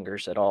pointing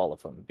fingers at all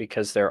of them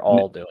because they're n-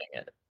 all doing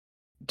it.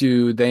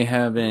 do they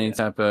have any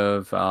type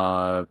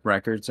of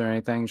records or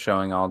anything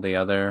showing all the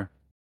other,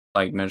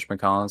 like Mitch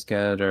McConnell's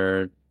kid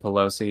or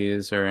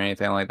Pelosi's or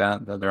anything like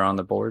that they're on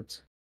the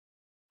boards?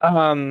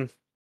 Um,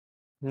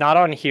 Not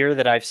on here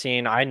that I've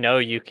seen. I know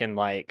you can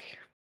like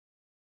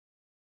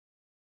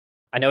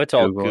I know it's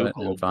all Google it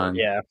Google, and but find.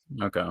 yeah.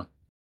 Okay.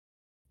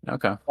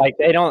 Okay. Like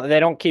they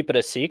don't keep it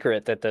a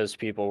secret that those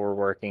people were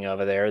working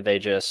over there. They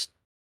just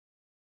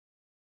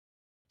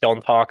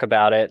don't talk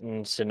about it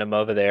and send them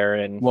over there.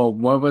 And Well,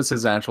 what was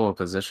his actual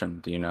position?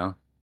 Do you know?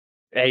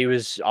 he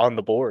was on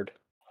the board,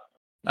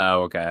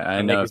 Oh, okay. I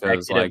an know if it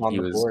was executive like on he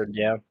the was. board.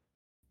 Yeah.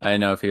 I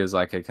know if he was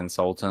like a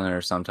consultant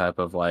or some type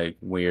of like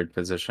weird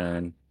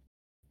position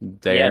Yeah.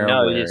 there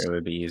No, where it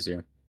would be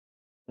easier.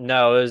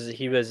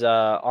 he was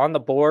on the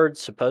board,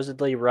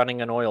 supposedly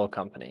running an oil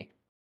company.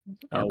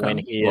 Okay. When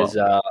he Well, is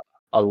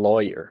a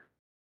lawyer.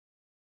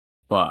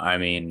 well, I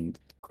mean,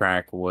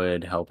 crack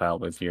would help out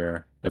with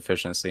your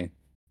efficiency.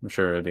 I'm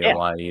sure it'd be a Yeah.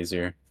 lot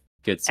easier.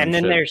 Get some And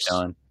then shit there's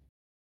done.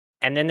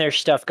 And then there's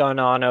stuff going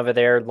on over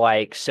there,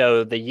 like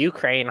so the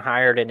Ukraine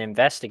hired an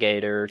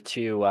investigator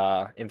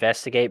to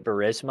investigate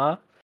Burisma,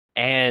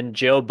 and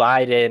Joe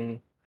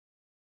Biden.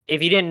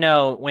 If you didn't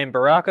know, when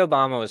Barack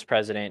Obama was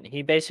president,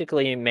 he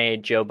basically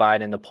made Joe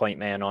Biden the point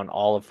man on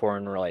all of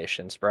foreign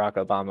relations. Barack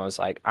Obama was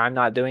like, "I'm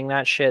not doing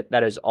that shit.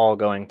 That is all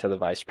going to the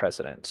vice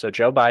president." So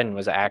Joe Biden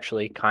was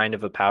actually kind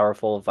of a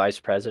powerful vice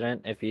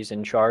president if he's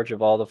in charge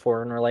of all the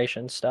foreign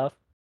relations stuff.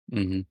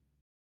 Mm-hmm.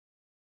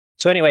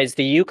 So, anyways,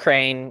 the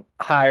Ukraine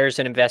hires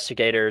an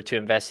investigator to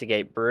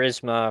investigate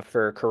Burisma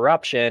for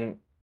corruption,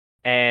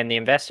 and the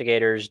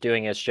investigator is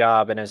doing his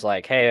job and is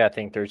like, "Hey, I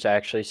think there's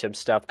actually some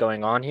stuff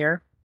going on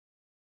here."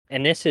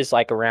 And this is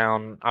like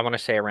around, I want to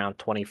say around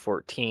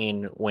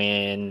 2014,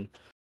 when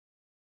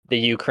the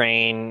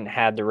Ukraine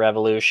had the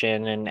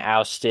revolution and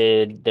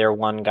ousted their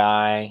one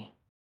guy.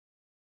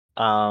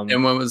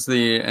 And what was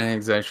the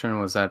annexation?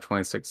 Was that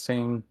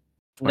 2016?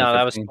 No,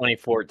 that was 2015?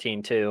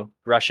 2014 too.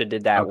 Russia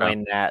did that Okay.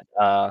 when that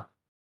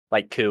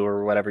like coup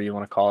or whatever you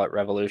want to call it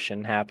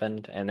revolution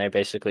happened, and they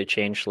basically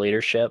changed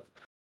leadership.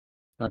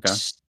 Okay.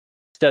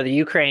 So the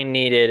Ukraine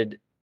needed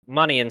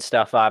money and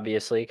stuff,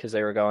 obviously, because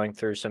they were going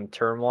through some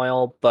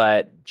turmoil.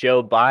 But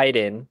Joe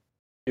Biden,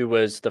 who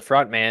was the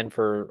front man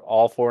for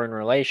all foreign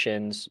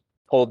relations,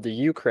 told the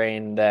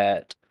Ukraine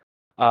that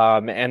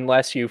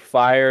unless you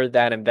fire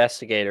that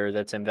investigator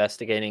that's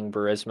investigating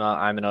Burisma,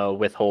 I'm going to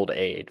withhold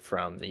aid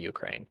from the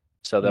Ukraine.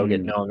 So they'll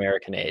get no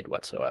American aid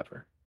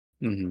whatsoever.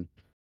 Mm-hmm.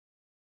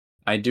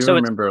 I do So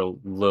remember a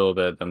little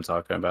bit them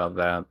talking about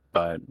that,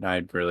 but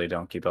I really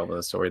don't keep up with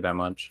the story that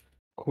much.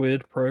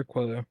 Quid pro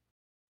quo.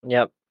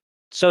 Yep.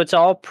 So it's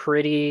all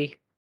pretty.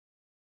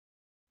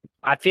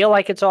 I feel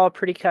like it's all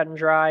pretty cut and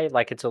dry.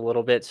 Like it's a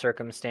little bit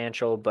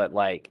circumstantial, but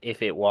like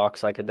if it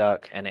walks like a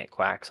duck and it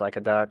quacks like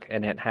a duck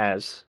and it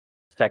has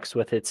sex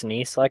with its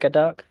niece like a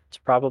duck, it's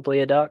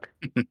probably a duck.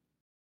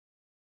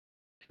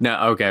 No,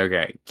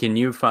 okay. Can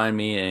you find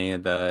me any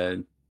of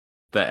the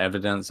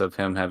evidence of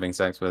him having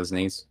sex with his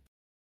niece?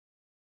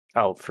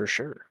 Oh, for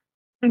sure.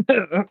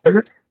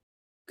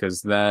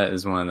 Because that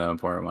is one of the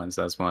important ones.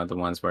 That's one of the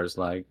ones where it's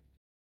like,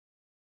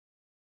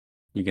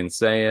 you can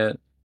say it,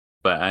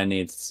 but I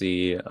need to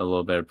see a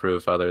little bit of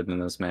proof other than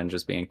this man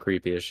just being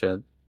creepy as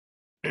shit.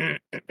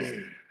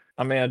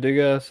 I mean, I do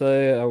gotta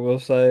say, I will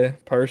say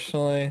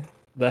personally,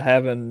 that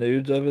having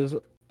nudes of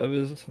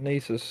his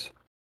niece is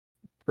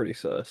pretty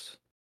sus.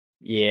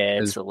 Yeah,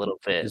 it's Is a little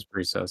bit. is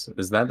pretty sus.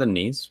 Is that the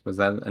niece? Was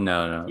that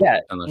no? Yeah,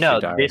 Unless she no,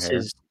 dyed her this hair.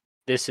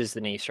 is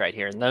the niece right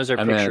here, and those are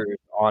I meant pictures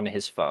on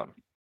his phone.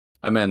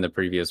 I meant the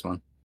previous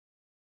one,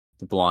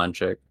 the blonde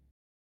chick.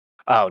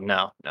 Oh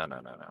no.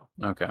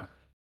 Okay,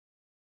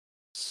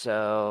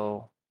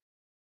 So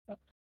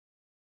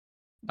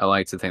I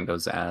like to think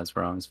those ads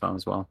were on his phone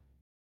as well.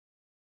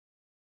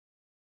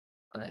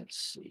 let's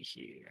see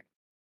here.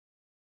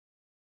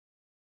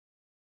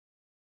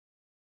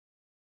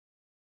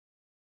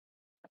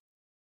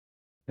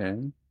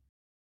 Okay.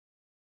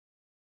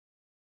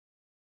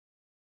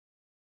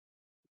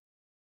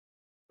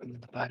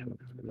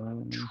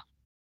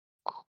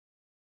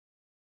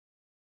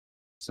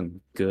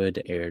 Some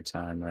good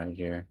airtime right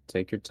here.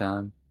 Take your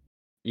time.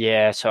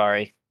 Yeah,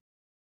 sorry.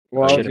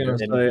 Well, I was Should've gonna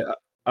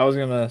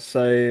been-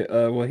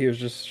 say, what he was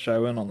just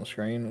showing on the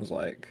screen was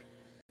like,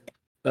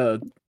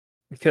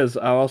 because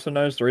I also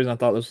noticed the reason I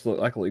thought this looked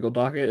like a legal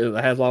docket is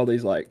it has all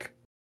these like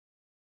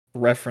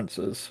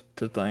references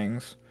to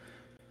things,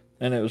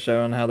 and it was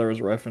showing how there was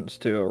a reference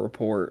to a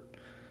report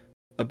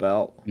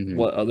about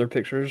what other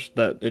pictures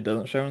that it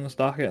doesn't show in this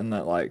docket, and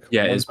that like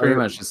Yeah, it's pretty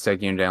much just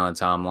taking you down a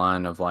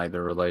timeline of like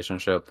the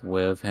relationship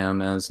with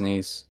him and his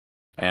niece,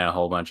 and a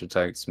whole bunch of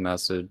text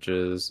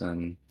messages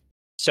and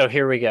So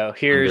here we go.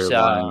 Here's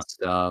underlying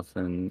stuff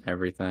and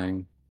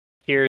everything.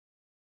 here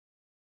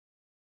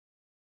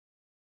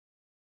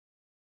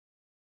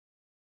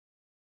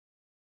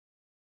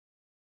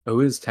Who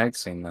is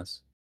texting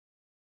this?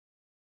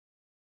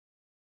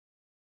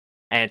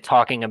 and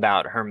talking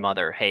about her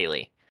mother,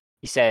 Haley.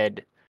 He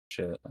said,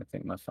 Shit, I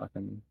think my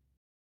fucking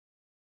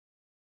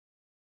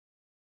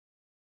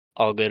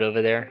 "All good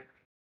over there."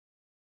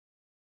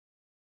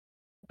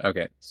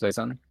 okay. Say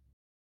something.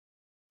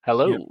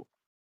 Hello. Yep.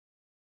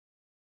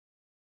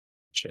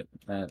 Shit,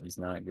 that is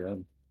not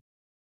good.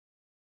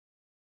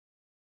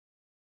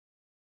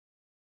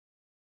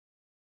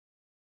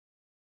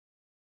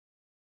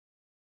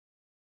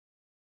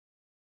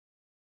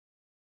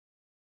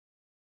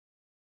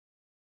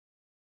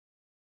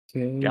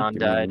 Okay, John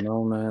give me a died.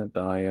 moment. The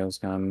audio's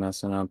kind of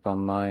messing up on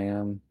my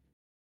end.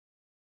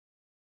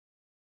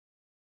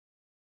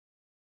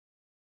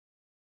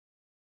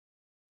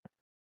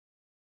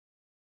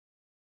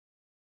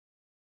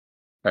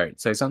 All right,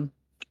 say something.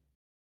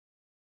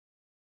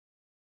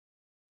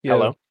 Yo,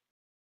 Hello.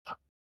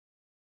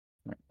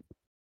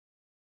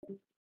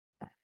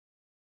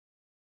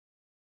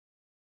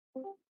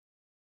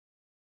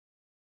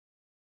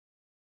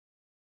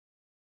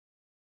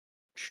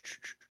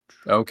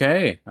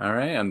 Okay, all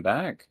right, I'm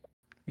back.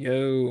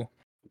 yo.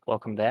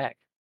 Welcome back.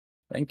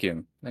 Thank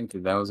you. Thank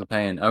you. That was a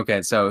pain.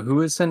 Okay, so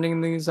who is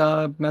sending these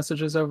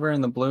messages over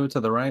in the blue to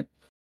the right?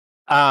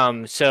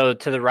 So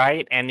to the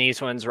right, and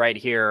these ones right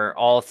here, are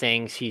all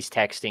things he's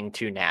texting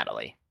to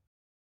Natalie.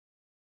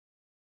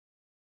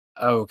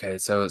 Okay,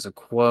 so it's a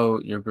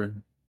quote. Your Yeah,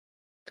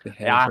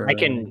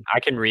 behavior. I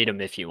can read them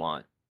if you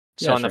want.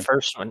 So Yeah, on the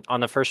sure.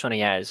 first one he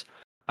has,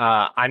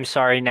 I'm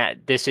sorry,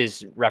 Nat. This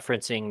is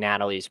referencing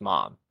Natalie's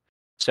mom.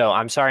 So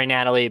I'm sorry,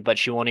 Natalie, but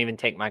she won't even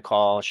take my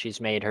call.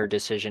 She's made her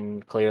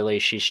decision clearly.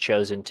 She's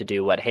chosen to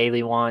do what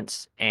Haley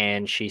wants,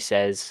 and she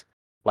says,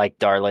 like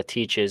Darla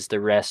teaches, the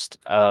rest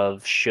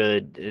of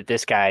should.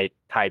 This guy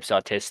types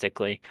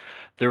autistically.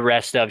 The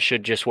rest of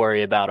should just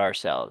worry about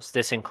ourselves.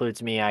 This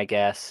includes me, I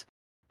guess,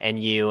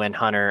 and you and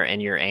Hunter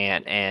and your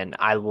aunt. And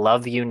I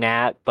love you,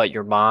 Nat, but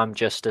your mom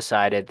just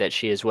decided that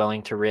she is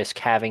willing to risk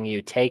having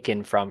you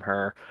taken from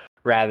her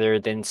rather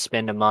than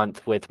spend a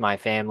month with my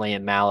family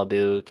in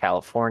Malibu,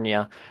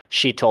 California.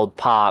 She told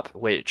Pop,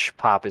 which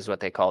Pop is what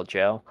they call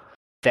Joe,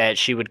 that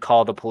she would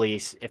call the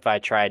police if I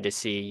tried to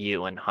see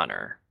you and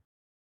Hunter.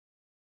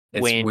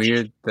 It's When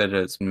weird that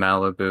it's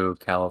Malibu,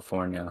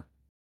 California,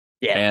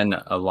 yeah.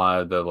 and a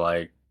lot of the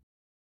like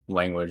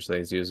language that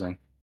he's using.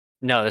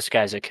 No, this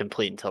guy's a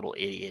complete and total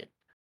idiot.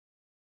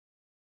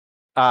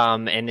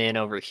 And then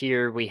over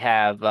here we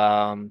have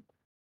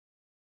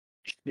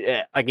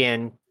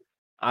again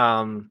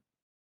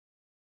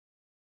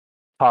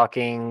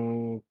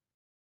talking.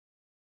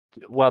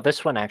 Well,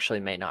 this one actually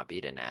may not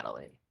be to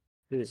Natalie.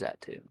 Who is that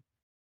to?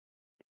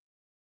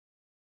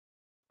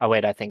 Oh,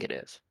 wait, I think it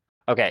is.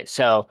 Okay,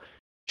 so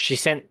she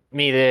sent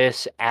me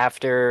this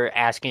after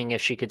asking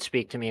if she could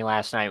speak to me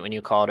last night when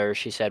you called her.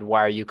 She said,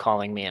 "Why are you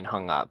calling me?" and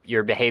hung up.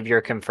 Your behavior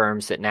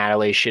confirms that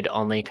Natalie should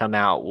only come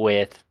out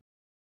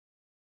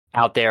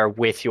there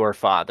with your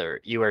father.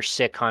 You are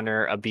sick,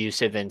 Hunter,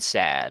 abusive, and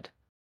sad.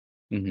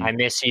 Mhm. I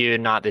miss you,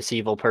 not this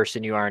evil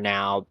person you are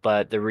now,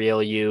 but the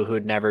real you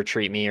who'd never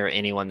treat me or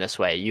anyone this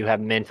way. You have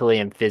mentally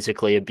and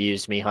physically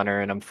abused me,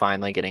 Hunter, and I'm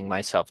finally getting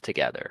myself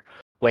together.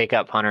 Wake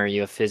up, Hunter.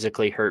 You have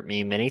physically hurt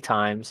me many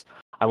times.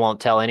 I won't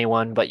tell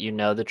anyone, but you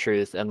know the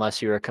truth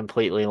unless you are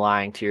completely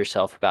lying to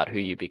yourself about who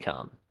you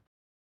become.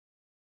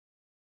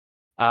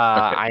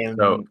 Okay, I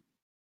am.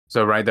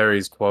 so right there,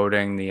 he's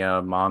quoting the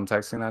mom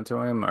texting that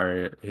to him,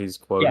 or he's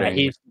Yeah,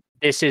 quoting.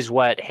 this is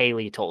what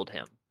Haley told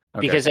him.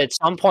 Okay, Because at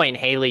some point,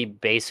 Haley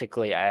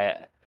basically,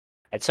 at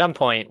some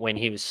point when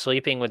he was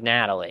sleeping with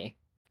Natalie,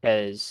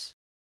 because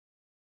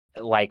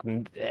like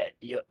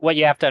what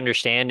you have to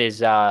understand is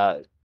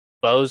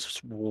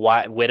Bo's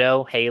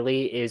widow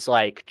Haley is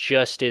like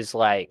just as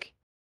like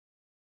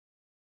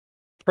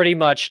pretty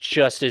much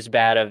just as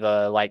bad of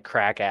a like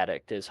crack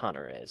addict as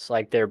Hunter is.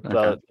 Like they're okay,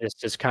 both. This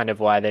is kind of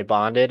why they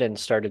bonded and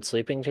started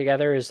sleeping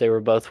together, is they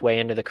were both way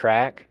into the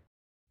crack.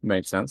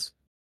 makes sense.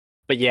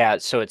 But yeah,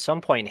 so at some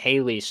point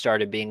Haley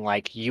started being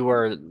like, "You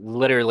are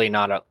literally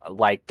not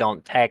like,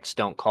 don't text,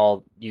 don't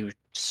call. You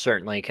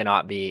certainly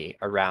cannot be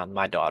around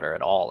my daughter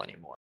at all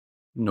anymore."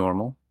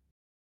 Normal,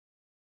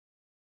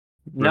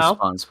 No.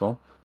 responsible.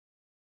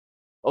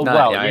 Oh, Not,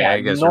 well, yeah, yeah,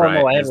 I guess you're right.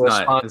 normal and It's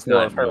responsible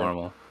not of her.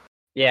 normal.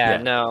 Yeah,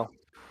 Yeah, no.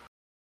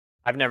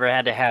 I've never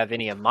had to have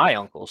any of my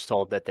uncles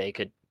told that they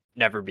could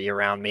never be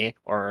around me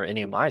or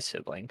any of my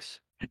siblings.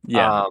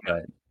 yeah, Um,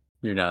 but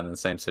you're not in the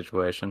same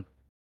situation.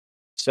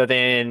 so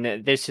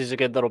then this is a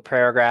good little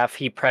paragraph.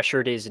 He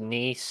pressured his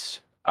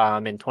niece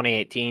in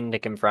 2018 to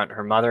confront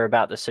her mother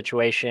about the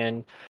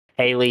situation.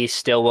 Haley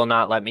still will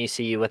not let me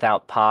see you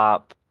without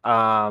Pop.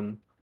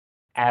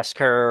 Ask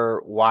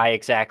her why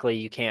exactly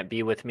you can't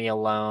be with me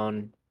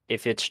alone.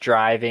 If it's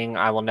driving,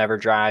 I will never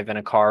drive in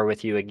a car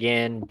with you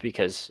again,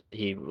 because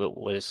he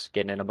was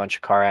getting in a bunch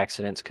of car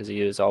accidents because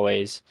he was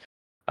always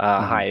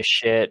high as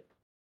shit.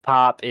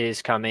 Pop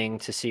is coming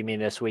to see me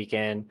this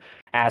weekend.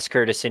 Ask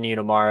her to send you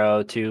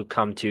tomorrow to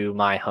come to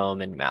my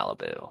home in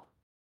Malibu.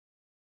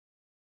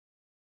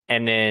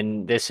 And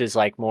then this is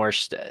like more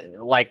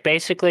like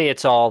basically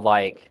it's all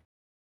like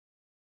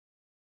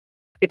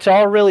it's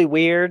all really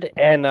weird.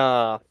 And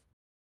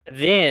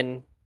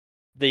then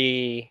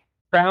the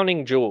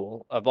crowning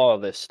jewel of all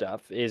of this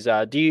stuff is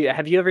have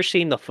you ever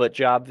seen the foot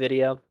job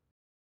video?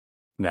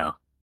 No,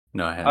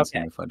 no, I hadn't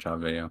seen Okay. the foot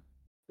job video.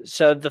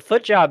 So the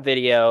foot job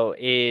video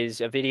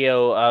is a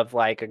video of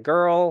like a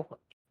girl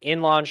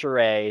in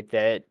lingerie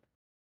that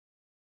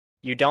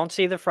you don't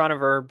see the front of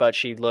her, but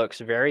she looks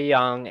very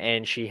young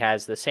and she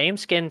has the same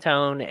skin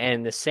tone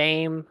and the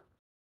same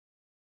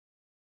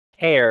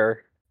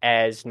hair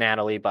as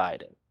Natalie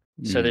Biden.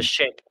 So this Mm,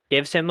 chick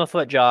gives him a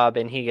foot job,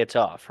 and he gets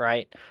off,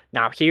 right?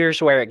 Now,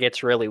 here's where it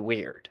gets really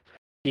weird.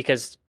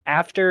 Because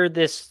after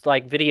this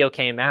like video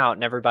came out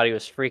and everybody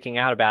was freaking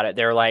out about it,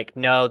 they're like,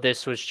 no,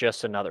 this was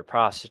just another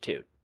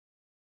prostitute.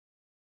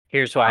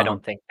 Here's why I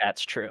don't think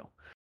that's true.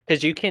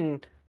 Because you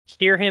can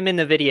hear him in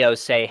the video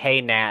say,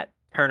 hey, Nat,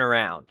 turn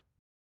around.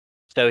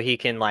 So he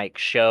can like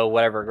show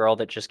whatever girl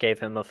that just gave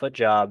him a foot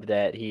job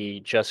that he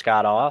just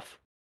got off.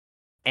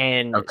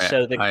 And Okay,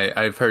 so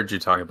I've heard you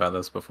talk about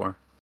this before,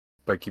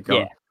 but keep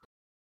going.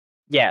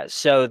 Yeah,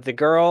 so the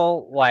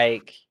girl,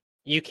 like,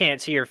 you can't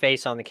see her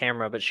face on the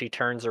camera, but she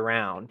turns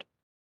around.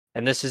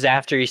 And this is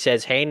after he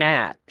says, hey,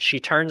 Nat. She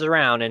turns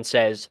around and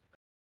says,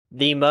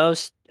 the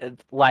most,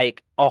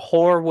 like, a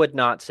whore would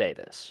not say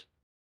this.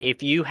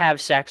 If you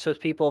have sex with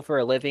people for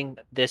a living,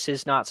 this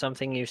is not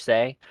something you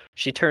say.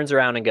 She turns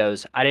around and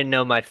goes, I didn't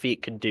know my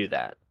feet could do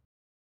that.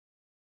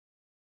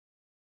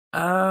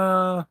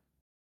 I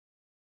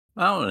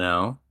don't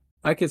know.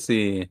 I could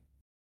see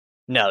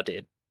No,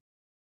 dude.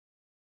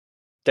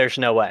 There's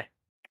no way.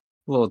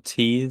 a little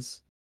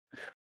tease.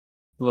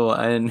 A little,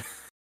 I didn't,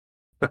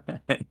 I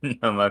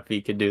didn't know my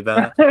feet could do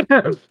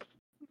that.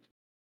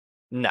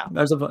 No.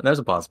 There's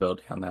a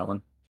possibility on that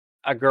one.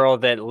 A girl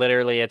that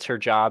literally it's her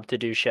job to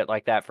do shit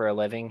like that for a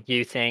living.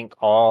 You think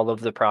all of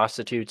the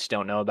prostitutes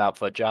don't know about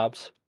foot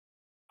jobs?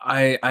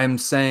 I'm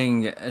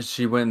saying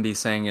she wouldn't be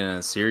saying it in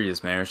a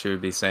serious manner. She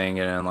would be saying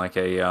it in like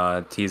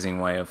a teasing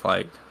way of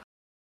like,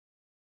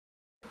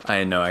 I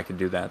didn't know I could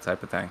do that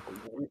type of thing.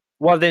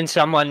 Well, then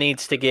someone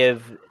needs to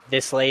give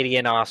this lady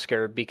an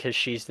Oscar because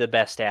she's the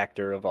best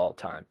actor of all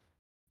time.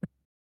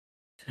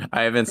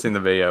 I haven't seen the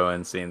video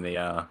and seen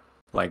the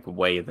like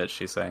way that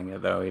she's saying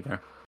it though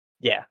either.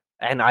 Yeah,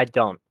 and I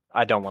don't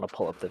want to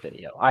pull up the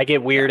video. I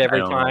get weird I every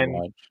don't wanna time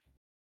watch.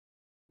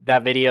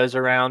 that video's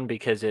around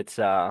because it's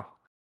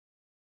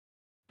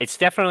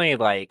definitely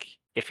like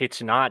if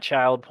it's not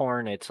child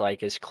porn, it's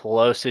like as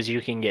close as you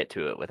can get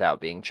to it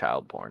without being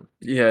child porn.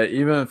 Yeah,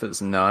 even if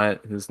it's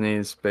not his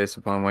niece, based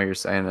upon what you're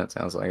saying, it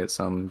sounds like it's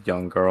some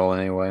young girl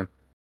anyway.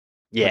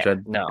 Yeah,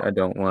 Which no. I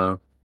don't want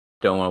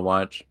to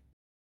watch.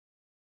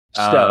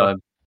 So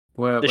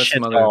What this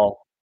shit's some other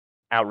all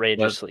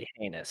outrageously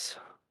heinous.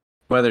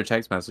 what other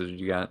text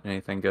messages you got?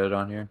 Anything good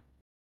on here?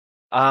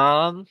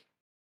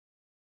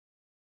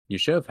 You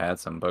should have had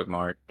some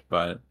bookmarked,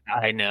 but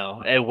I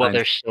know. And well, I-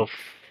 there's so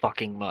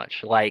fucking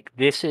much. Like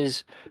this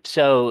is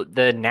so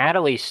the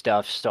Natalie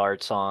stuff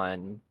starts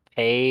on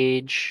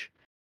page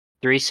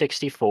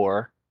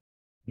 364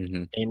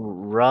 Mhm.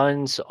 and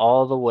runs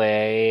all the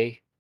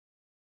way.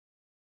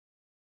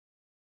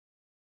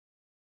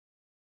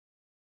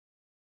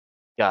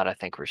 God, I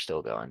think we're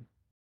still going.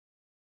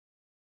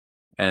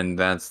 And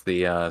that's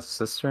the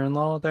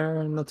sister-in-law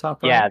there in the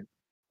top Yeah, right.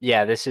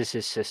 yeah. This is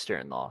his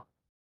sister-in-law.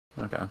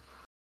 Okay. Oh,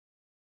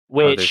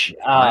 Which,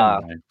 there's a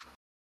timeline.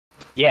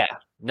 yeah,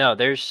 no,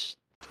 there's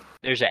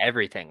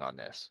everything on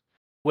this.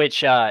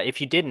 Which,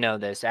 if you didn't know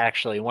this,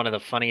 actually, one of the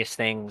funniest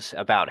things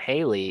about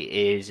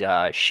Haley is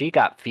she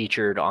got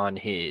featured on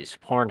his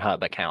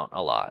Pornhub account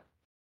a lot.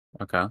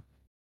 Okay.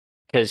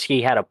 Because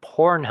he had a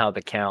Pornhub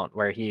account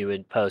where he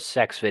would post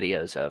sex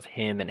videos of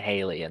him and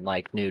Haley and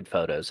like nude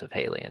photos of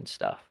Haley and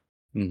stuff.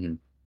 Mm-hmm.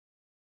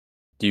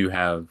 Do you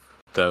have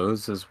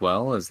those as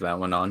well? Is that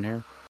one on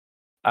here?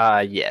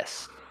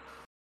 Yes.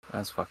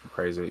 That's fucking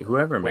crazy.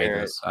 Whoever made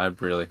Where- this, I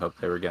really hope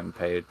they were getting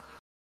paid.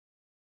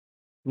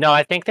 No,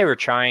 I think they were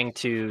trying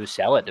to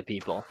sell it to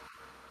people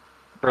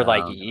for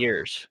like Oh.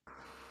 years.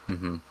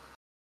 Mm-hmm.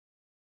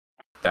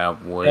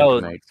 That would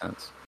So- make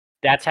sense.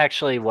 That's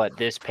actually what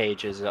this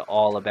page is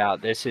all about.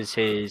 This is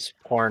his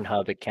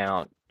Pornhub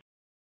account.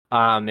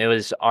 It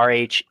was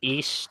RH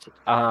East.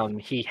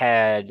 He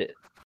had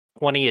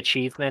 20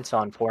 achievements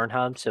on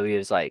Pornhub, so he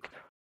was like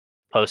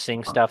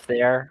posting stuff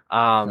there.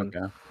 Okay.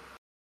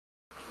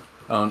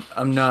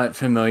 I'm not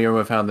familiar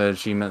with how the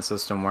achievement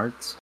system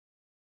works.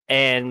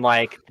 And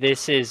like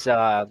this is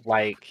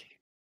like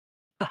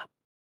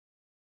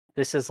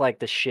this is like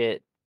the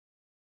shit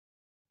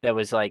that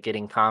was like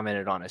getting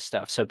commented on his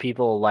stuff. So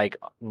people like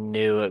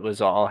knew it was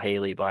all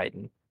Haley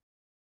Biden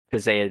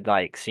because they had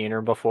like seen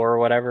her before or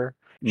whatever.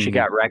 She Mhm.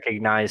 got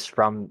recognized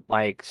from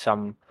like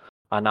some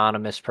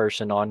anonymous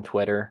person on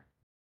Twitter.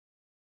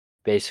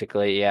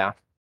 Basically, yeah.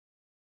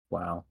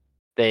 Wow.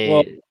 They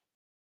Well,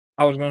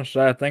 I was going to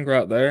say, I think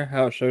right there,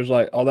 how it shows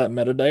like all that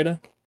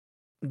metadata,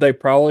 they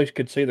probably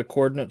could see the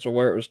coordinates of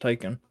where it was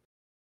taken.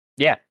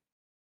 yeah.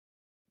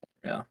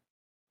 Yeah.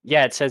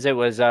 Yeah, it says it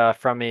was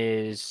from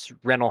his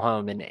rental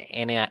home in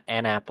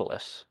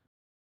Annapolis,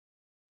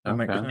 That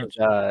makes Okay.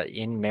 sense.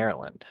 in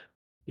Maryland.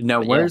 Now,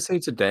 But where yeah. is he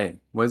today?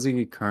 What is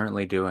he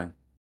currently doing?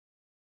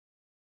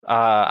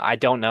 I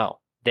don't know.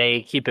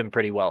 They keep him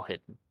pretty well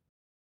hidden.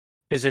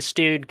 Because this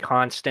dude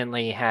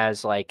constantly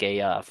has like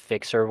a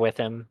fixer with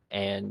him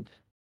and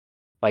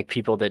like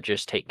people that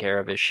just take care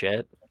of his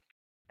shit.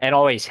 And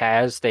always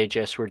has. They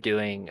just were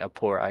doing a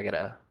poor. I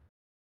gotta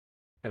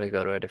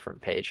go to a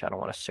different page. I don't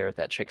want to stare at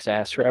that chick's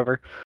ass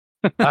forever.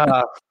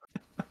 That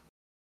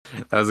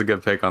was a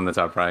good pick on the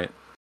top right.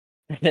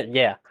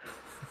 Yeah.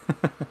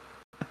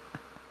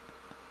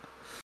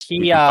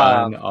 You He can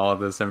find all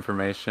this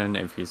information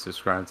if you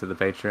subscribe to the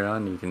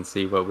Patreon. You can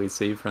see what we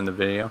see from the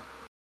video.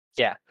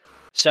 yeah.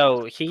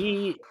 So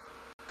he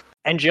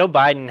and Joe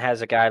Biden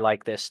has a guy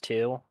like this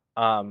too.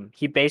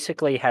 He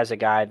basically has a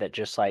guy that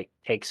just like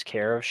takes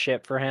care of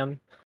shit for him.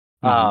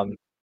 Mhm.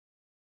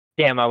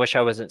 Damn, I wish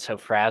I wasn't so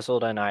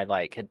frazzled and I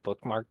like had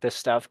bookmarked this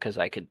stuff because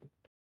I could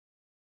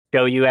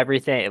show you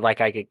everything.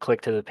 Like I could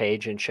click to the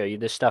page and show you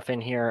this stuff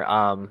in here.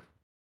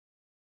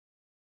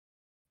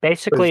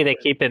 Basically they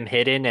keep him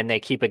hidden and they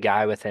keep a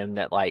guy with him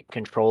that like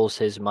controls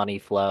his money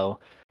flow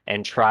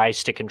and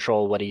tries to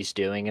control what he's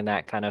doing and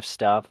that kind of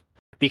stuff.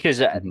 Because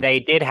Mhm. they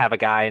did have a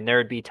guy and there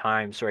would be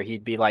times where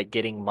he'd be like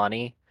getting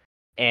money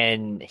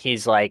and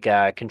he's like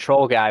a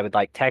control guy would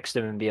like text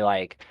him and be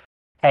like,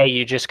 "Hey,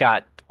 you just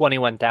got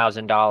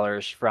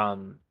 $21,000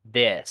 from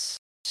this.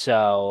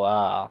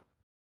 So,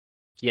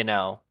 you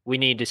know, we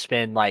need to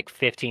spend like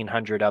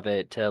 1,500 of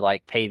it to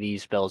like pay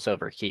these bills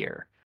over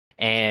here."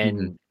 Mhm.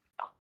 And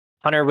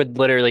Hunter would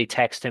literally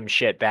text him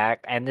shit back.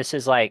 And this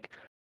is like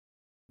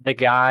the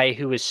guy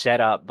who was set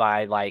up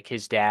by like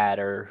his dad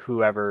or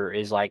whoever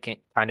is like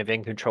kind of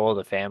in control of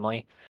the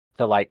family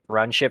to like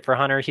run shit for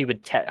Hunter.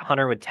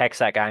 Hunter would text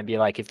that guy and be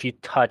like, "If you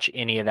touch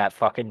any of that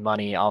fucking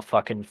money, I'll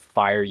fucking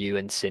fire you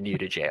and send you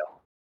to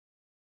jail."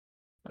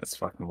 That's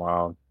fucking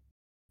wild.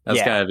 That's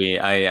Yeah. gotta be.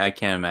 I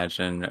can't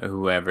imagine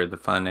whoever the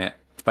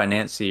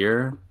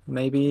financier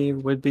maybe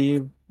would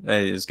be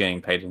is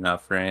getting paid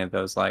enough for any of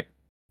those like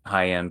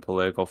high end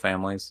political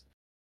families.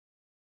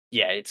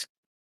 Yeah, it's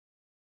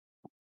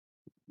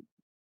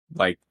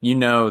Like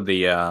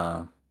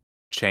the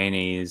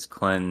Cheneys,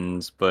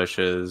 Clintons,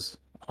 Bushes,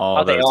 all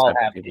oh, they those all type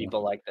of have people.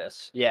 people like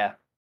this. Yeah.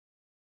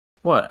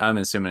 What I'm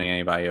assuming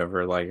anybody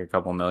over like a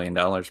couple $1 million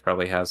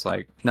probably has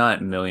like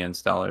not millions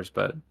of dollars,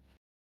 but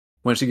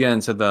once you get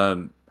into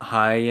the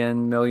high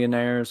end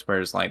millionaires, where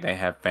it's like they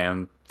have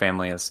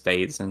family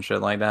estates and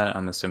shit like that,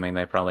 I'm assuming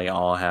they probably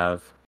all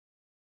have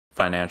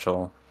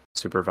financial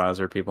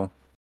supervisor people.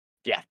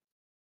 Yeah,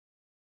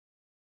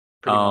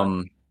 pretty much.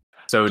 Um,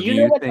 so Do do you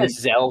know you what the think?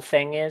 Zelle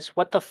thing is?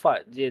 What the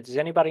fuck? Does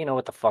anybody know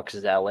what the fuck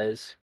Zelle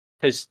is?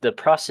 Because the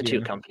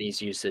prostitute Yeah.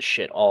 companies use this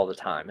shit all the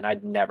time, and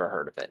I'd never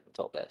heard of it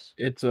until this.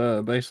 It's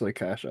basically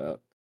Cash App.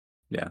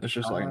 Yeah. It's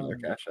just like another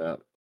Cash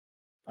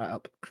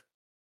app.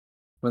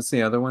 What's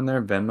the other one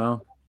there?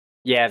 Venmo,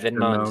 Yeah,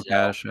 Venmo and Venmo, Zelle.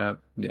 Cash App.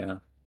 Yeah,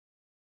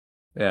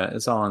 yeah,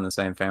 it's all in the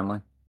same family.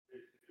 And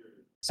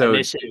So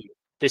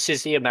this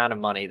is the amount of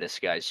money this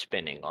guy's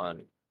spending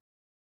on.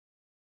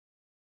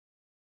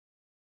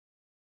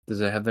 does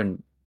it have their?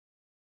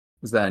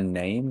 Is that a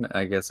name?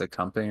 I guess a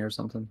company or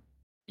something.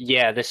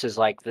 Yeah, this is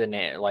like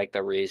like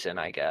the reason,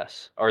 I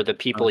guess, or the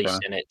people he Okay.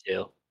 sent it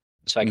to.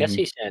 So I guess hmm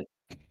he sent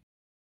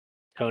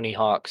Tony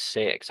Hawk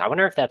 6. I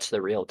wonder if that's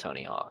the real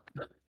Tony Hawk.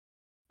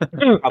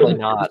 Probably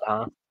not,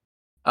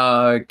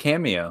 huh?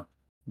 Cameo.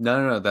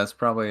 No. That's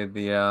probably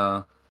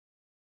the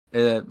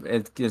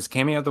is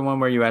Cameo the one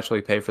where you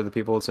actually pay for the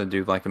people to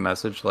do like a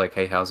message like,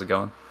 "Hey, how's it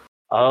going?"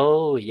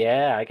 Oh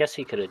yeah, I guess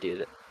he could have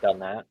done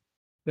that.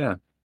 Yeah,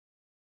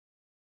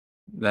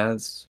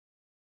 that's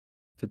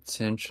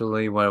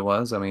potentially what it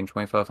was. I mean,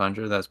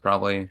 2,500. That's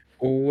probably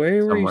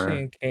Where were you somewhere.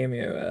 seeing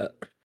Cameo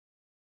at?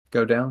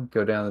 Go down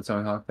the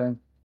Tony Hawk thing.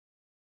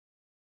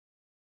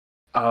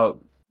 Oh,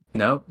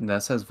 no,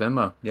 that says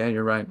Venmo. Yeah,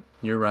 you're right.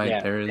 You're right.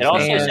 Yeah. There It is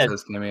also that And says,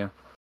 says Cameo.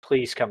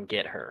 "Please come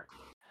get her."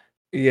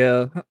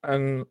 yeah,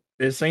 and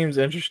it seems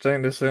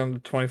interesting to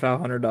send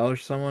 $2,500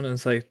 to someone and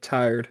say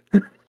tired.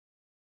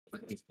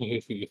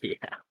 Yeah.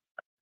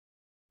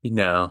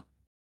 No.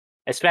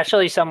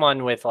 Especially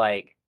someone with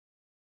like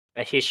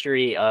a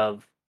history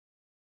of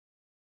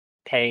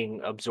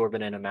paying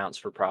exorbitant amounts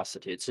for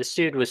prostitutes. This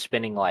dude was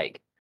spending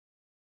like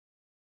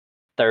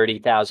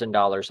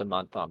 $30,000 a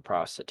month on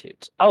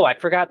prostitutes. Oh, I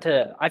forgot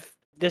to.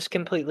 This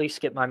completely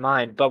skipped my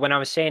mind. But when I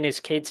was saying his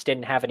kids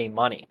didn't have any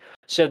money,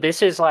 so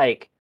this is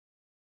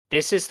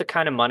the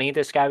kind of money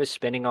this guy was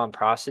spending on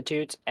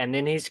prostitutes, and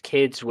then his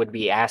kids would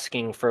be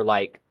asking for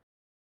like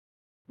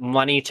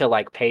money to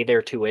like pay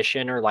their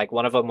tuition, or like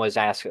one of them was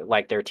asking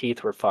like their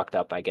teeth were fucked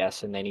up, I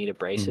guess, and they needed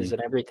braces Mhm.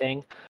 and everything.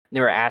 And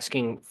they were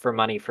asking for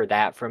money for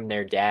that from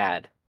their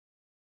dad,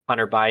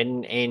 Hunter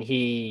Biden, and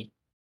he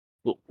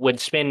would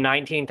spend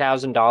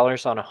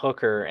 $19,000 on a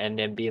hooker and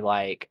then be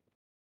like,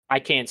 "I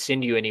can't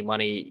send you any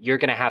money. You're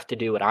gonna have to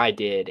do what I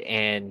did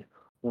and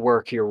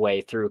work your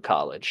way through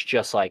college,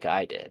 just like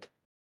I did,"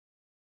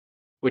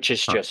 which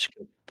is Huh. just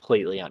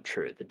completely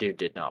untrue. The dude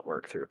did not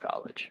work through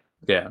college.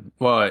 Yeah.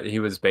 Well, he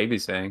was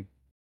babysitting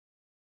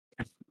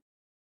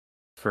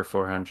for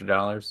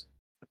 $400.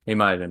 He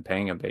might have been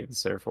paying a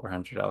babysitter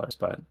 $400,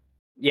 but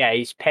Yeah,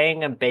 he's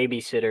paying a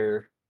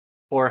babysitter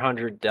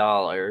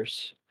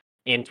 $400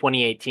 in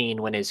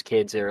 2018 when his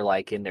kids are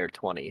like in their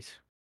 20s.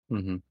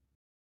 hmm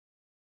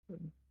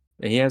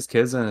he has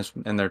kids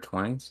in their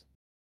 20s.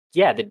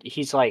 Yeah,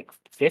 he's like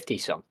 50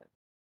 something.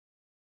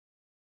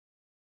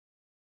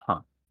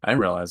 Huh. I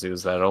didn't realize he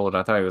was that old.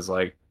 I thought he was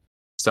like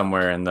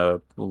somewhere in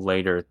the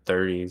later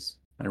 30s.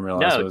 I didn't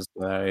realize it No, was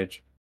that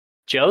age.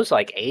 Joe's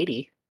like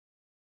 80.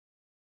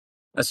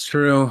 That's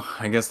true.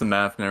 I guess the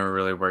math never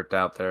really worked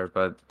out there,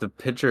 but the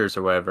pictures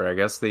or whatever, I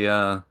guess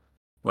the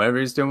whatever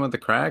he's doing with the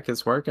crack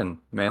is working.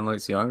 Man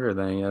looks younger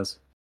than he is.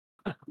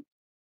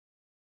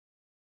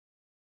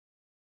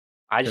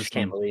 I just Just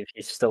can't believe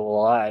he's still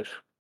alive.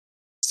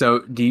 So,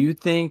 do you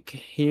think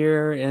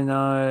here in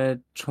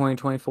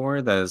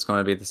 2024 that it's going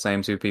to be the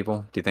same two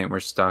people? Do you think we're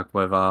stuck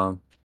with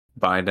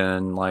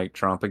Biden like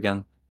Trump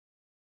again?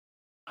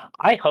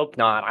 I hope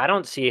not. I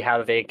don't see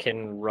how they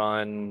can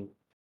run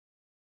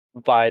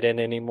Biden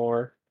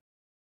anymore.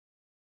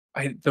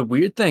 The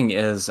weird thing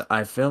is,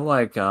 I feel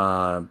like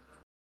I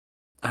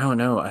don't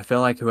know. I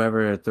feel like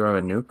whoever throw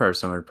a new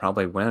person would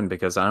probably win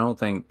because I don't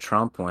think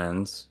Trump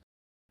wins,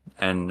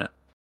 and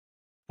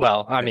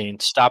Well, I mean,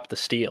 stop the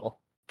steal,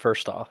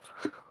 first off.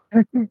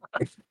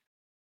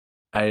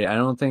 I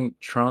don't think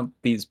Trump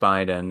beats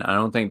Biden. I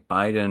don't think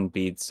Biden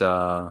beats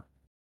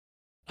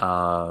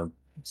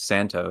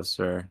Santos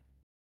or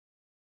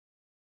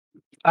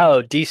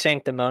Oh,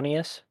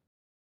 DeSanctimonious?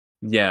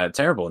 yeah,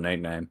 terrible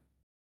nickname.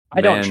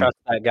 I don't Man, trust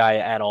that guy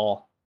at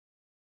all.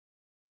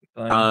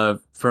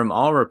 from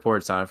all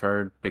reports I've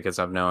heard, because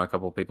I've known a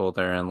couple people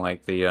there in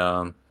like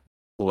the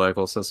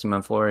political system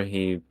in Florida,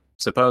 he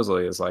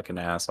supposedly is like an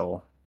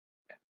asshole.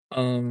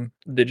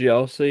 Did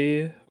y'all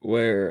see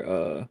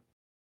where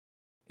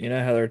you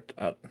know how they're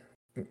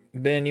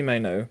Ben, you may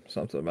know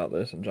something about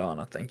this, and John,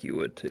 I think you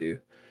would too,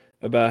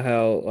 about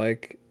how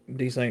like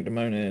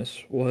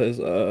DeSanctimonious was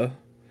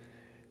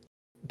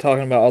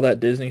talking about all that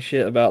Disney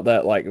shit about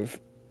that like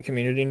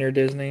community near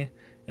Disney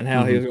and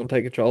how he was going to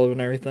take control of it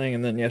and everything.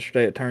 And then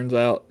yesterday it turns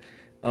out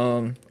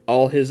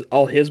all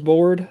his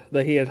board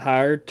that he had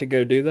hired to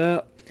go do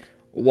that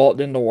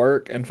walked into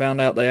work and found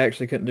out they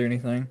actually couldn't do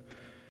anything.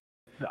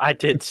 I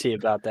did see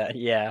about that.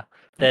 Yeah,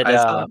 that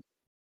I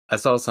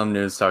saw some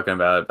news talking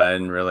about it, but I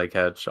didn't really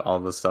catch all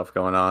the stuff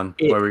going on.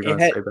 What were we going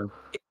to say, Ben?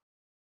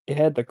 It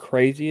had the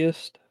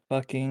craziest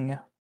fucking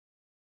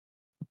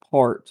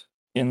part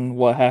in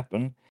what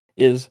happened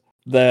is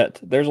that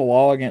there's a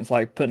law against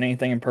like putting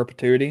anything in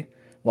perpetuity,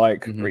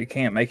 like where you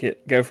can't make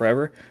it go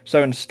forever.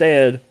 So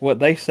instead, what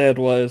they said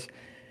was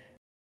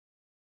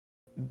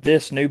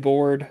this new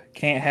board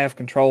can't have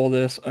control of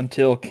this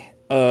until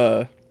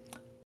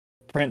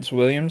Prince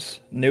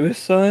William's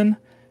newest son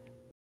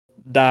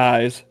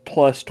dies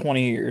plus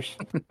 20 years.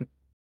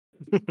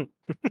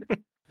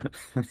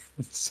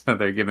 So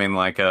they're giving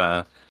like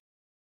a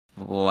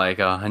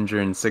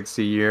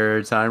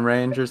 160-year time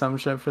range or some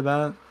shit for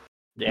that.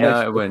 yeah,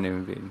 No, it wouldn't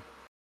even be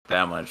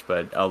that much,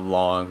 but a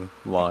long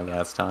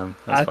ass time.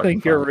 That's I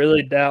think you're fun.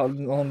 really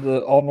doubting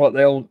on what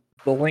the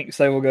links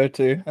they will go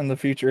to in the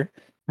future.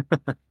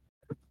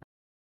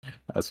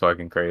 That's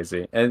fucking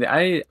crazy. And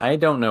I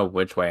don't know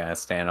which way I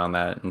stand on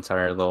that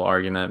entire little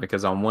argument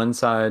because on one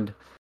side,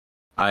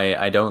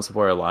 I don't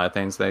support a lot of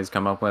things that he's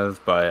come up with,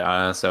 but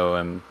I also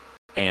am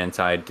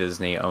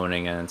anti-Disney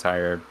owning an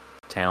entire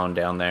town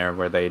down there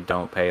where they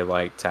don't pay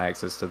like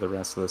taxes to the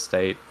rest of the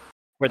state.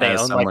 where they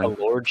own like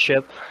a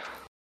lordship.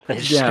 They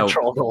just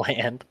control the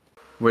land.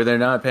 Where they're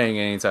not paying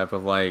any type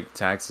of like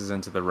taxes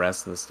into the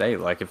rest of the state.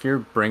 Like if you're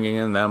bringing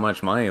in that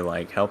much money,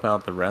 like help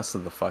out the rest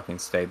of the fucking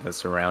state that's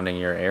surrounding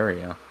your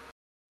area.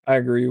 I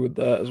agree with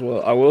that as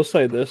well. I will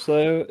say this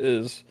though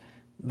is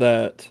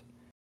that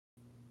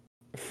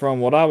from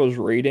what I was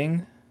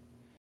reading,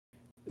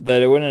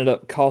 that it would end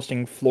up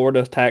costing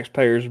Florida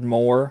taxpayers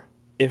more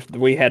if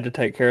we had to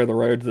take care of the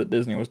roads that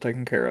Disney was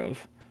taking care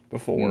of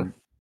before.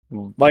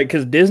 Like,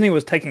 because Disney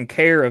was taking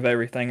care of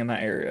everything in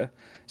that area.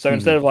 So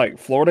instead of like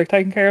Florida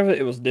taking care of it,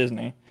 it was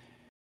Disney.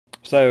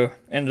 So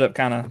ended up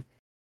kind of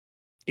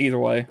either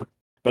way.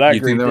 But I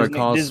agree. You think that would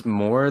cost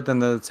more than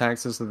the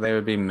taxes that they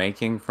would be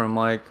making from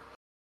like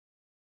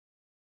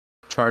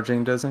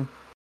charging Disney?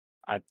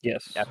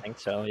 Yes, I think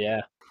so.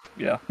 Yeah.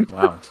 Yeah.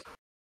 Wow.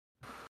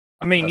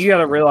 I mean, you got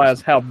to realize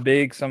how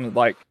big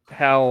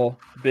how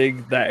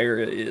big that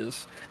area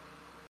is.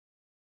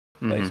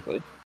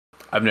 Basically.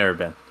 I've never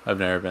been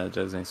at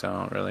Disney, so I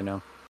don't really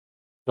know.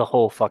 The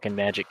whole fucking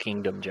Magic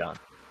Kingdom, John.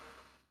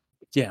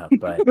 Yeah,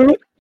 but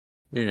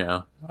you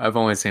know, I've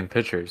only seen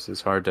pictures.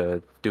 It's hard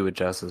to do it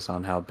justice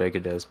on how big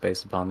it is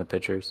based upon the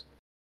pictures.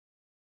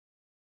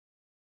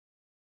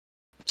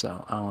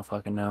 So I don't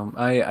fucking know.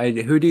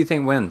 Who do you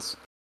think wins?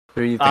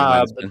 Who do you think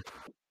wins?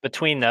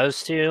 Between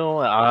those two,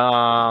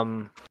 I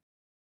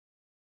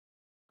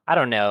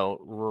don't know,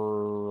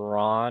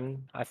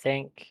 Ron, I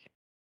think.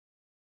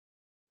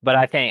 But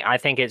I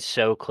think it's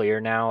so clear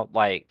now.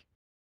 Like,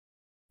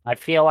 I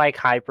feel like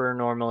hyper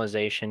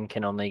normalization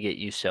can only get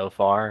you so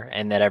far,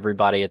 and that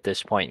everybody at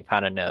this point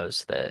kind of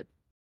knows that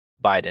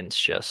Biden's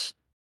just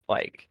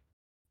like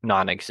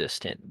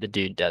non-existent. The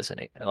dude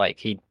doesn't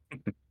like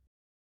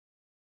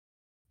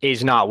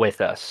he's not with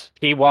us.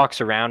 He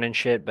walks around and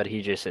shit, but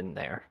he just isn't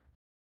there.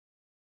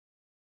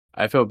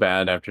 I feel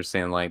bad after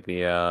seeing like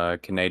the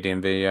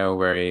Canadian video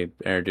where he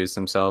introduced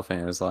himself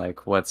and he was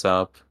like, "What's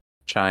up,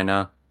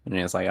 China?" And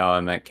he was like, "Oh,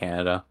 I meant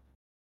Canada."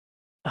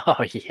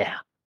 Oh yeah.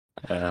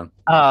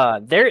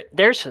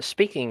 There's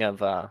speaking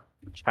of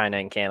China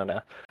and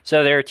Canada.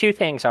 So there are two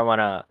things I want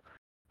to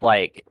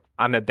like.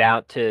 I'm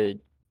about to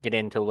get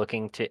into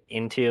looking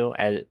into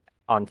as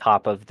on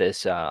top of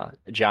this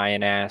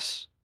giant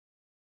ass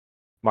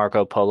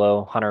Marco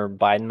Polo Hunter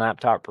Biden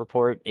laptop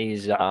report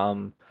is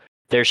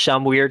there's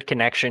some weird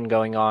connection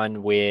going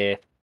on with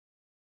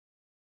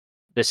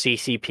the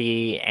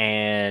CCP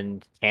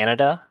and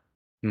Canada,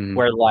 Mhm.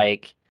 where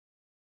like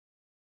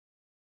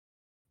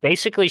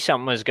basically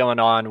something was going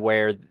on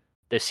where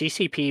the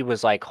CCP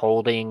was like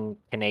holding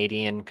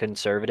Canadian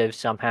conservatives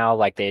somehow,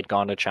 like they had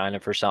gone to China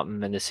for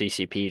something, and the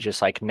CCP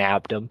just like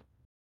nabbed them,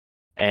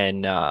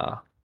 and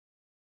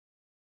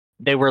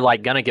they were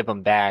like gonna give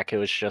them back. It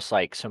was just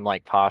like some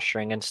like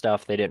posturing and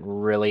stuff. They didn't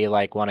really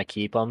like want to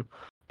keep them,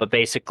 but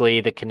basically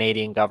the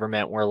Canadian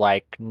government were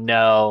like,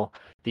 no,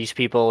 these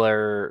people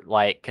are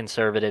like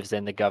conservatives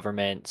in the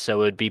government, so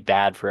it would be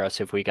bad for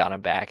us if we got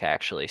them back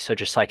actually. So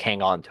just like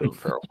hang on to them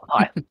for a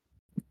while,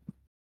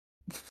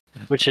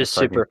 which is That's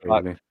fucking super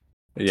fucked.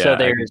 crazy. So Yeah,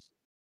 there's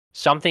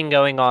something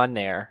going on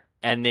there,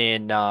 and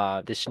then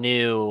this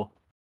new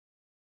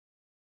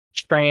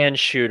trans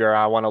shooter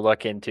I want to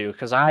look into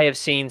because I have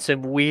seen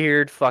some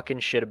weird fucking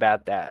shit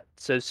about that.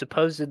 So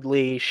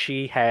supposedly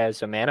she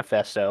has a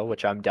manifesto,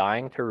 which I'm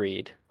dying to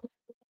read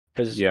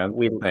because yeah,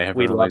 they haven't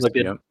we love a released it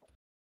good yet.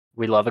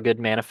 we love a good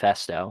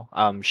manifesto.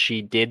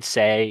 She did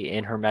say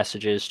in her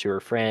messages to her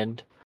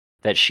friend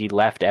that she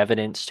left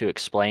evidence to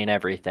explain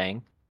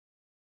everything.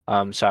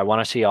 So I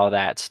want to see all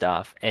that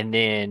stuff, and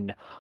then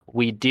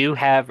we do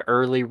have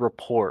early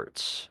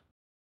reports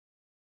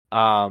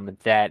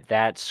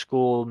that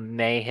school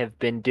may have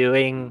been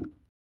doing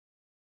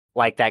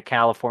like that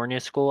California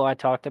school I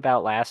talked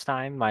about last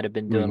time might have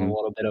been doing a Mhm.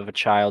 little bit of a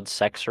child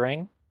sex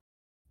ring.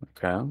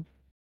 Okay.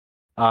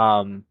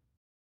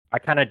 I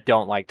kind of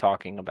don't like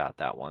talking about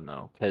that one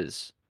though,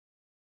 because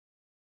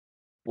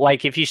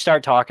like if you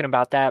start talking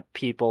about that,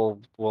 people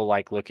will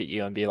like look at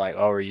you and be like,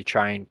 "Oh, are you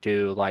trying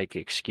to like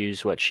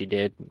excuse what she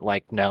did?"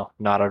 Like, no,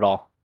 not at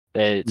all.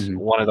 It's Mhm.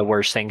 one of the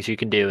worst things you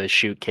can do is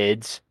shoot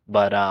kids,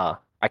 but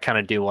I kind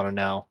of do want to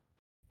know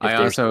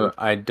if there's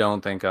I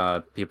don't think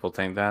people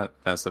think that.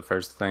 That's the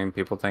first thing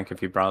people think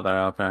if you brought that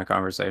up in a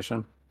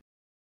conversation.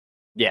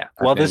 yeah.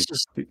 I Well, this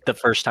think. is the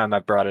first time I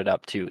brought it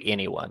up to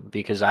anyone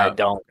because I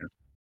don't Okay.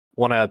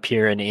 want to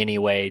appear in any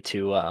way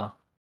to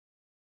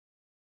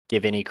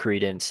give any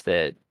credence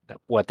that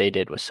what they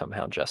did was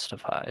somehow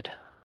justified.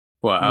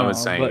 Well, I was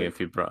No, saying but if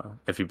you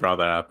brought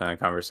that up in a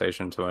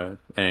conversation to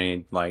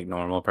any like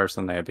normal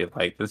person, they'd be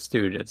like, "This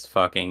dude is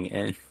fucking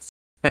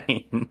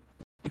insane."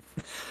 I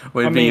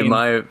Would be mean,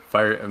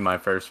 my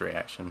first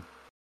reaction.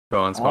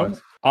 Go on,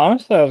 Sparks.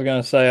 honestly, I was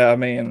gonna say, I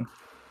mean,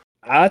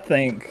 I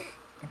think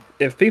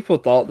if people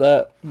thought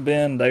that,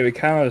 Ben, they would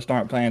kind of just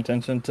aren't paying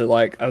attention to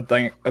like I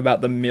think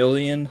about the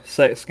million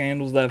sex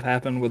scandals that have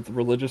happened with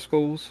religious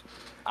schools,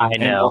 I and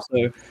know.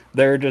 also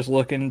they're just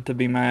looking to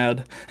be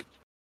mad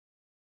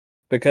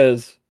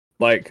because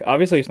like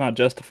obviously it's not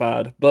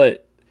justified,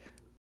 but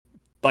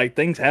like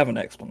things have an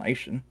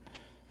explanation,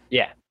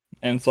 Yeah.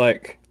 and it's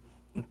like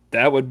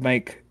that would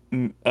make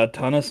a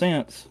ton of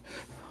sense.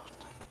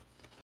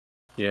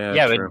 Yeah,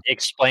 Yeah, it would true.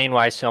 explain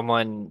why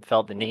someone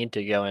felt the need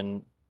to go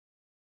and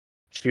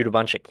shoot a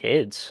bunch of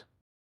kids.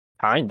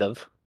 Kind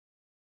of.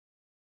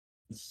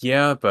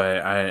 Yeah,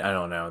 but I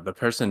don't know. The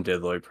person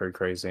did look pretty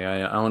crazy.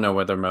 I don't know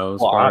what their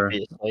motives Well, were.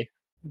 obviously.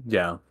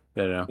 Yeah,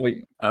 yeah.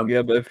 Wait, Um,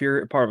 yeah, but if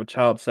you're part of a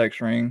child sex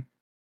ring,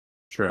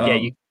 true. Yeah,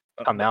 you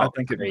um, come I out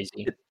think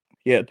crazy.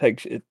 yeah, it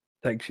takes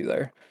you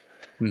there.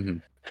 Hmm.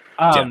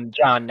 Yeah,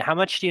 John, how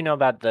much do you know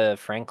about the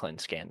Franklin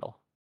scandal?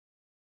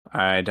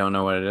 I don't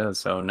know what it is,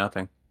 so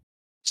nothing.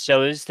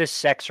 So is this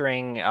sex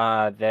ring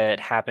that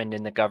happened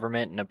in the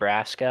government in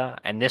Nebraska,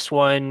 and this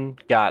one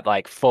got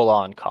like full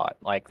on caught.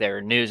 Like there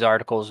are news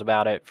articles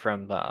about it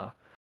from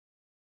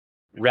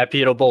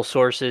reputable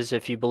sources,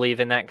 if you believe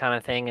in that kind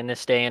of thing in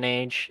this day and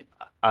age.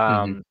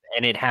 Hmm.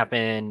 And it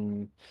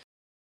happened,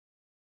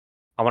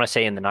 I want to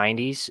say in the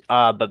 90s.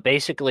 But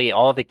basically,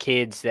 all the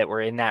kids that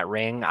were in that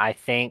ring, I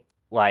think,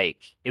 like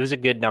it was a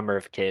good number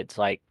of kids.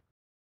 Like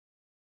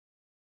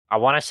I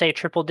want to say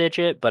triple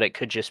digit, but it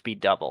could just be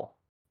double.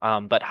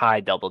 But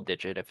high double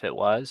digit if it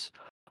was.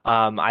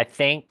 I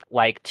think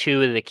like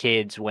two of the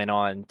kids went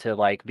on to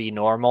like be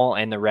normal,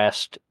 and the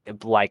rest,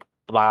 like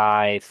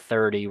by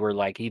 30, were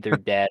like either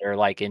dead or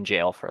like in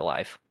jail for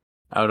life.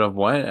 Out of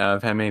what? Out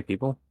of how many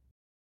people?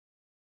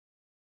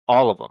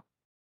 All of them.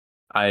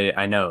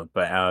 I know,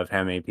 but out of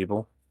how many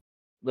people?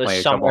 There's Like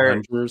a couple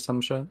hundred or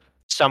some shit?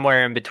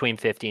 somewhere in between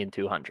 50 and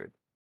 200.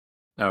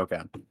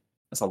 Okay.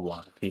 That's a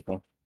lot of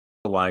people.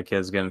 A lot of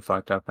kids getting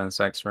fucked up in a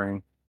sex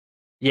ring.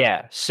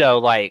 Yeah. So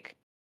like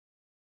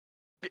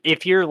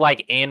if you're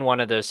like in one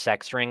of those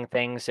sex ring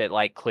things, it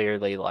like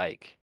clearly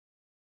like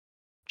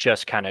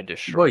just kind of Well,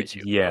 destroys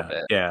you a little yeah,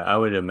 bit. yeah, I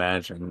would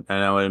imagine.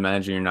 And I would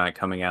imagine you're not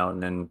coming out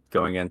and then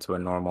going into a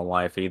normal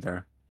life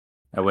either.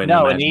 I wouldn't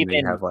No, and imagine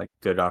they have like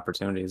good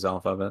opportunities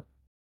off of it.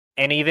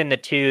 even the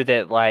two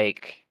that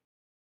like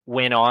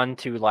went on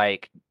to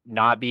like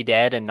not be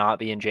dead and not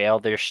be in jail,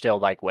 they're still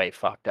like way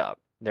fucked up.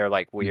 They're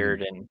like Mhm.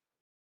 weird and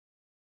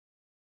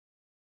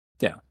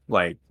Yeah,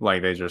 like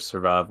they just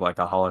survived like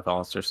a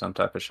Holocaust or some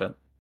type of shit.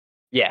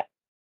 Yeah.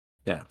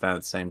 Yeah,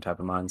 that same type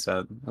of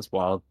mindset. That's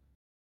wild.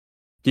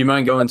 Do you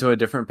mind going to a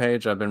different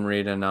page? I've been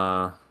reading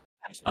Yeah.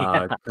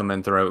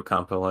 Coming Throat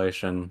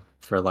compilation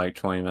for like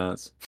 20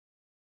 minutes.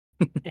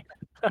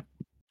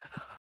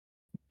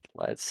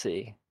 Let's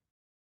see.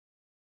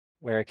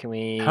 Where can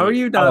we? How are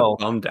you not Oh,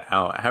 bummed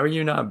out? How do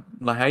you not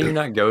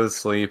go to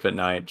sleep at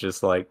night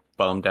just like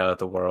bummed out at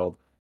the world?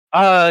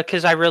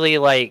 because I really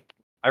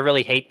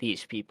hate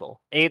these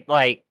people.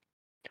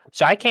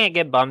 So I can't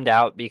get bummed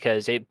out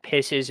because it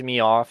pisses me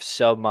off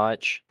so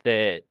much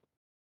that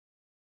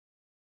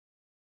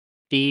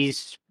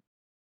these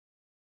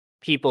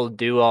people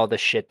do all the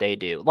shit they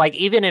do. Like,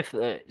 even if,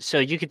 so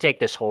you could take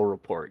this whole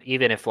report,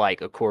 even if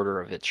like a quarter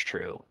of it's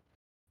true,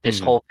 this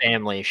Mhm. whole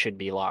family should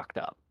be locked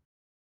up.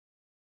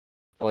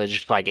 Well,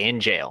 just like in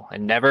jail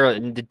and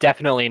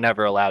definitely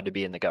never allowed to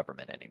be in the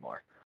government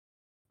anymore.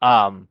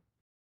 Um,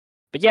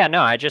 but yeah,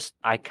 no,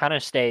 I kind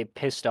of stay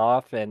pissed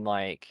off and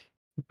like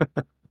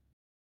That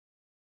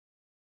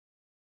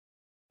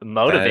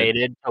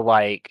motivated to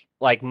like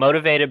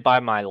motivated by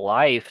my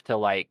life to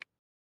like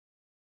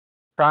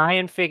try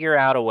and figure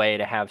out a way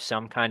to have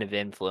some kind of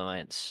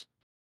influence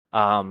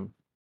um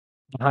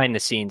behind the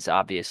scenes.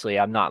 Obviously,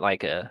 I'm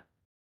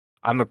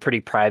a pretty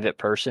private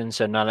person,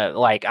 so none of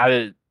like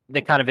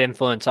the kind of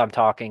influence I'm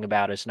talking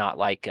about is not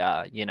like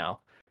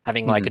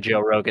having like a Mhm. Joe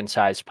Rogan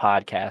sized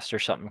podcast or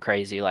something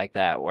crazy like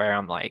that where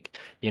I'm like,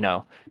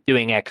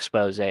 doing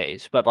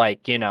exposés, but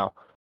like, Hey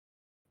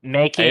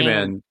making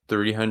man,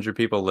 300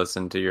 people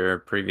listened to your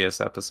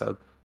previous episode.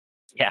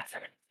 yeah,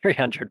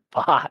 300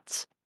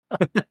 bots.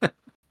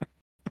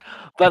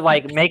 But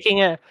like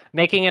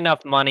making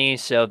enough money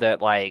so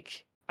that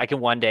like I can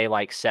one day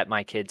like set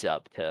my kids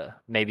up to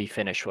maybe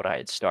finish what I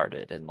had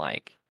started and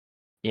like,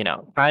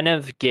 kind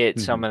of get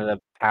some Mhm. of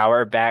the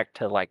power back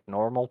to like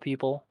normal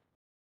people.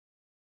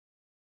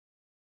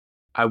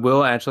 I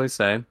will actually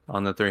say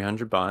on the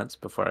 300 bots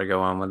before I go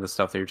on with the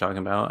stuff that you're talking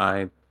about,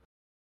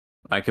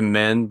 I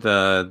commend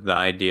the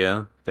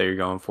idea that you're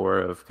going for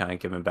of kind of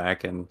giving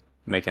back and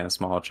making a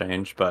small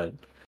change, but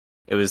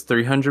it was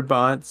 300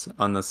 bots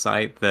on the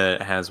site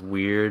that has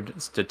weird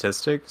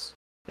statistics.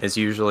 It's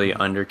usually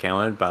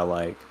undercounted by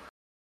like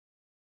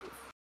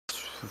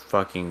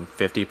fucking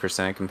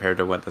 50% compared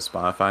to what the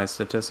Spotify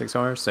statistics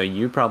are. So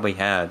you probably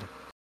had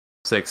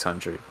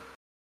 600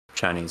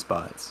 Chinese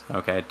bots.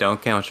 Okay,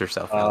 don't count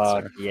yourself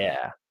out, sir.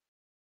 Yeah.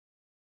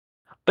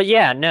 But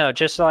yeah, no,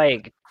 just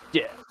like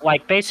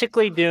like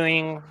basically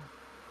doing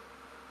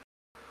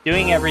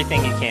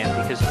everything you can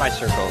because my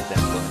circle of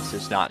influence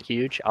is not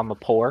huge. I'm a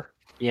poor,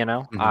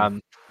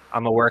 Mhm.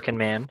 I'm a working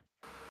man.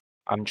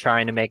 I'm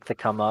trying to make the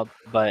come up,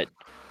 but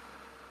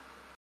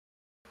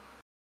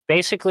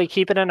basically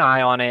keeping an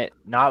eye on it,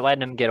 not letting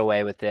them get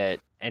away with it,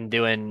 and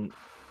doing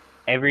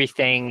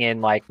everything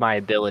in like my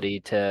ability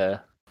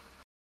to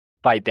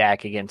fight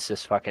back against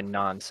this fucking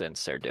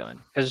nonsense they're doing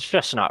because it's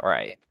just not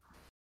right.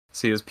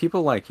 See, it's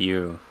people like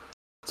you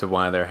to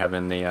why they're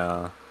having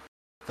the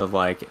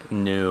like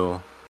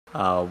new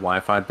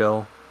Wi-Fi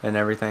bill and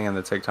everything and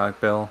the TikTok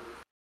bill.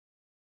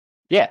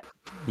 Yeah.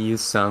 You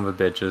son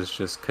of a bitches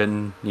just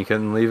couldn't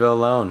leave it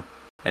alone.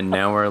 And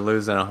now we're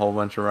losing a whole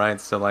bunch of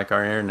rights to like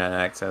our internet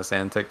access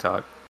and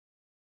TikTok.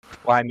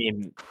 Well, I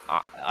mean,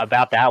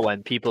 about that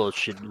one, people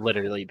should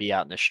literally be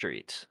out in the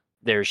streets.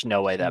 There's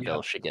no way that Yeah.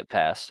 bill should get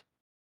passed.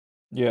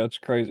 Yeah, it's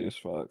crazy as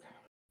fuck.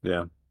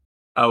 Yeah.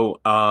 Oh,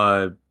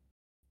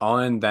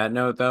 on that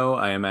note though,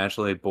 I am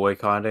actually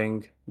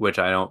boycotting, which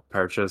I don't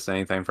purchase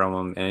anything from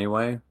them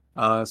anyway,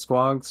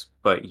 Squogs,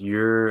 but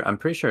I'm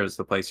pretty sure it's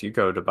the place you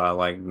go to buy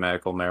like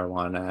medical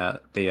marijuana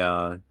at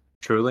the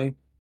Truly.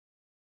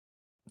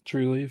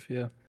 True Leaf,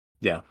 yeah.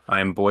 Yeah, I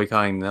am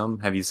boycotting them.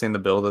 Have you seen the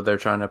bill that they're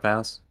trying to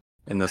pass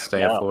in the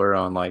state of No. Florida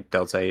on like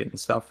Delta 8 and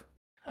stuff?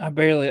 I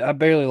barely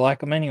like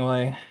them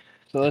anyway.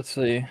 So let's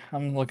see.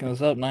 I'm looking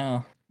this up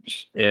now.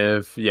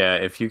 If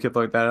you could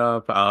look that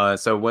up.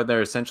 So what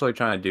they're essentially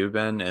trying to do,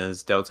 Ben,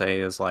 is Delta 8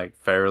 is like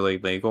fairly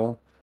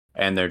legal,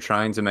 and they're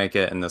trying to make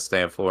it in the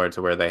state of Florida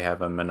to where they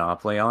have a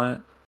monopoly on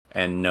it,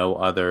 and no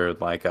other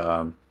like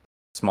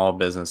small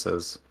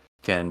businesses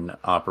can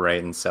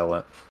operate and sell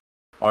it.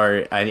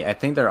 Or I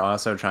think they're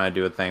also trying to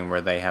do a thing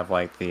where they have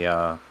like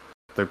the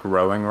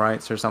growing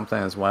rights or something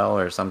as well,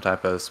 or some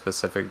type of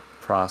specific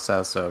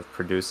process of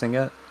producing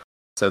it,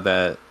 so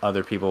that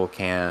other people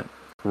can't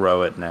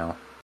grow it now.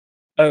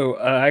 Oh,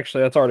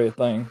 actually, that's already a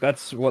thing.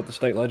 That's what the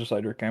state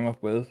legislature came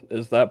up with,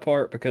 is that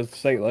part, because the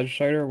state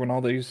legislature, when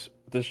all this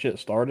shit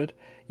started,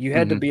 you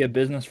had to Mhm. be a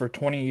business for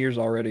 20 years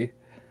already.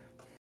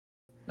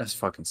 That's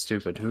fucking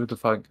stupid. Who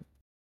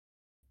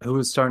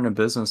was starting a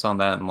business on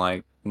that in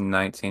like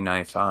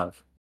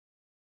 1995?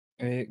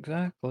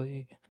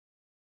 Exactly.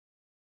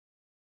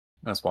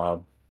 That's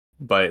wild.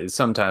 But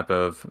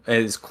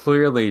it's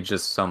clearly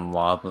just some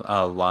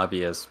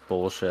lobbyist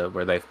bullshit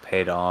where they've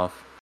paid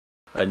off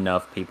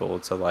enough people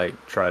to like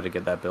try to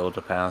get that bill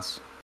to pass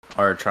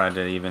or try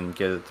to even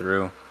get it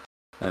through.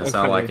 And it's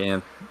not like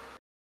Okay.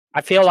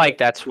 I feel like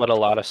that's what a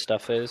lot of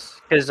stuff is.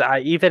 Because I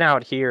even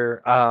out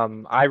here,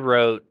 I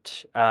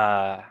wrote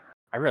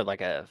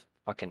like a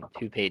fucking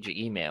 2-page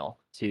email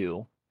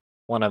to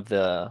one of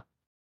the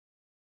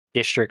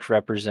district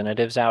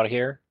representatives out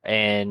here,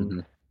 and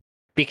Mhm.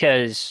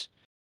 because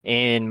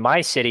in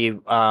my city,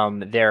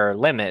 there are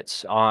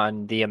limits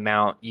on the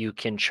amount you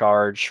can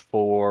charge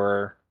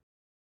for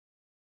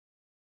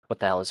what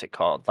the hell is it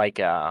called? Like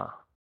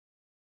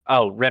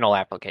rental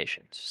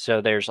applications. So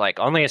there's like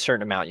only a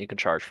certain amount you can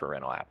charge for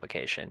rental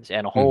applications.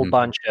 And a whole Mhm.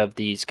 bunch of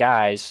these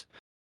guys,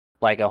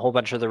 like a whole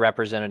bunch of the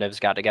representatives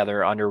got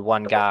together under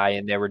one guy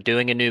and they were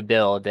doing a new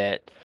bill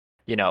that,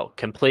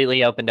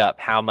 completely opened up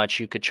how much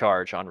you could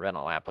charge on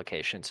rental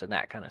applications and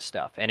that kind of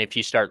stuff. And if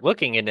you start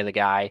looking into the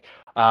guy,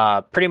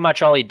 pretty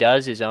much all he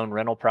does is own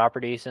rental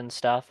properties and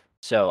stuff.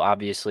 So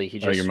obviously he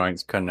Oh, your just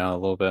mic's cutting out a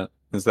little bit.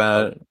 Is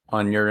that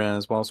on your end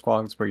as well,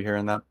 Squawks? Were you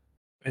hearing that?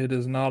 It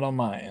is not on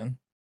my end.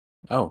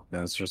 Oh,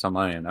 that's just on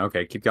my end.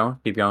 Okay, keep going.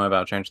 Keep going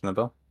about changing the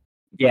bill.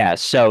 yeah,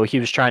 so he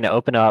was trying to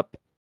open up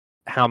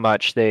how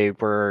much they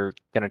were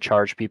going to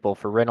charge people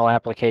for rental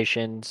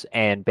applications,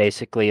 and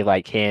basically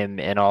like him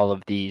and all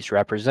of these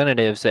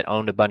representatives that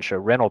owned a bunch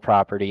of rental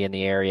property in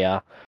the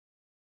area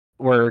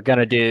were going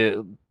to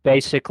do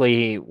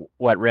basically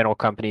what rental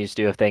companies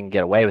do if they can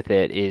get away with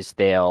it is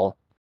they'll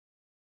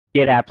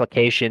get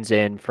applications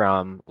in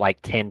from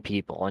like 10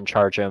 people and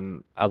charge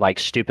them a like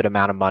stupid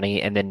amount of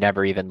money and then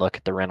never even look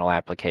at the rental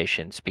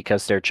applications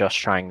because they're just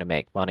trying to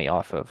make money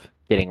off of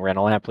getting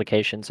rental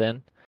applications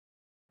in.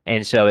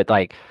 And so it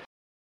like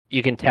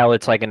you can tell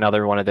it's like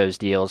another one of those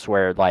deals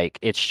where like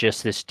it's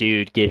just this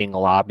dude getting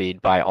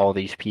lobbied by all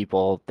these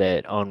people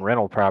that own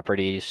rental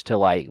properties to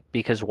like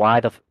because why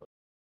the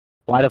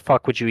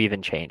fuck would you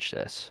even change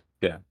this?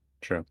 Yeah,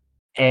 true.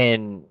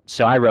 And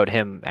so I wrote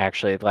him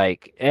actually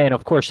like and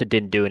of course it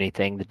didn't do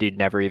anything. The dude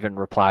never even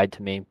replied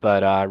to me,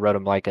 but I wrote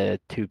him like a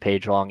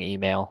 2-page long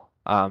email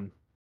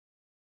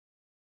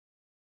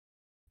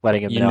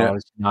letting him You know know, I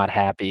was not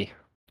happy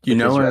you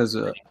with his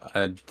know, as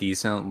a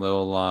decent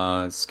little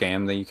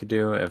scam that you could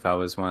do if I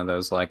was one of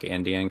those like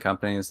Indian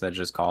companies that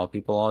just call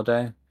people all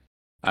day.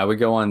 I would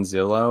go on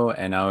Zillow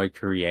and I would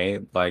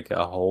create like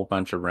a whole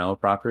bunch of rental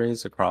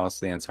properties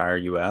across the entire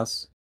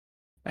US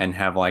and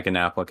have like an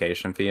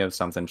application fee of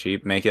something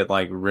cheap. Make it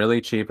like really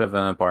cheap of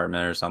an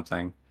apartment or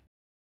something.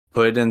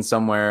 Put it in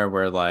somewhere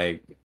where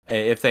like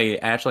if they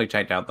actually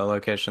checked out the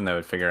location, they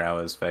would figure out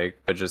it was fake,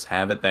 but just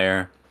have it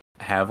there,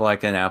 have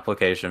like an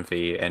application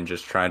fee and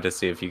just try to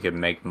see if you could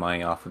make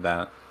money off of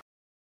that.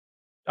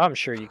 I'm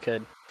sure you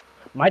could.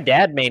 My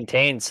dad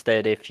maintains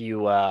that if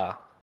you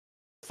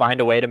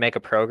find a way to make a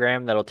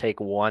program that'll take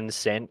 1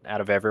 cent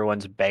out of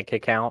everyone's bank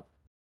account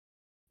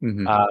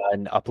Mm-hmm.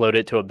 and upload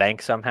it to a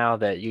bank somehow,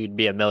 that you'd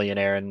be a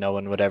millionaire and no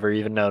one would ever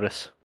even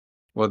notice.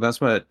 Well, that's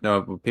what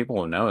no people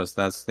will notice.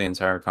 That's the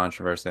entire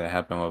controversy that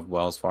happened with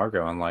Wells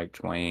Fargo in like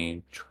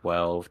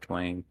 2012,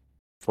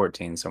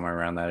 2014, somewhere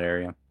around that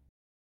area.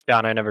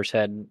 John, I never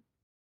said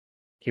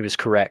he was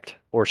correct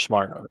or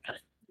smart.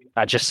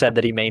 I just said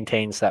that he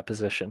maintains that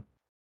position.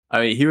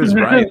 I mean, he was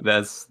right.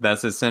 That's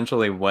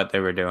essentially what they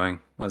were doing,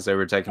 was they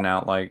were taking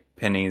out like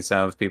pennies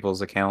out of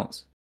people's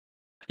accounts.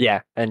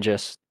 Yeah, and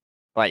just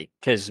like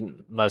because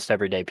most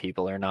everyday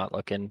people are not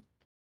looking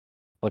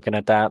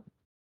at that.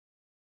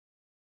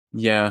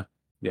 Yeah,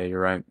 yeah, you're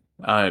right.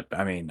 I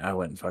mean, I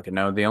wouldn't fucking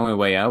know. The only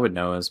way I would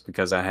know is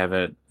because I have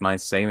it. My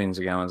savings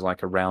account is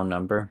like a round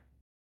number,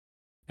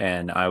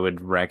 and I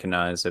would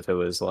recognize if it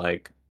was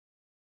like,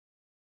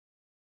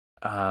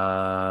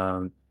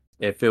 um,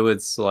 if it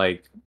was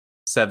like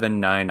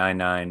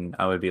 7999,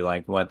 I would be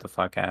like, what the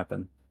fuck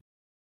happened?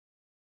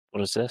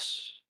 What is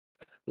this?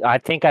 I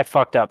think I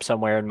fucked up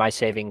somewhere, and my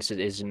savings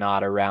is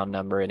not a round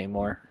number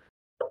anymore.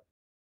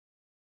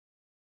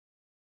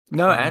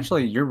 No,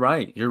 actually, you're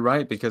right. You're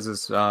right because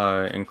it's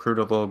accrued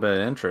a little bit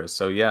of interest.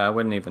 So yeah, I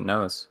wouldn't even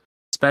notice.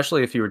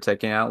 Especially if you were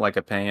taking out like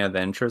a penny of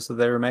the interest that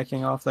they were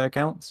making off the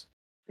accounts.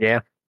 Yeah.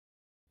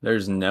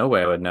 There's no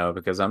way I would know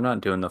because I'm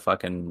not doing the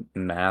fucking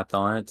math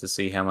on it to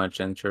see how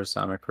much interest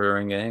I'm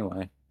accruing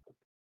anyway.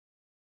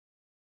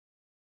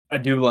 I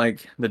do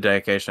like the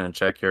dedication to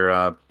check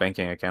your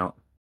banking account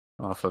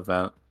off of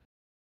that.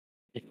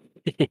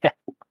 Yeah.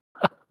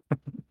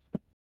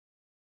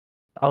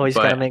 Always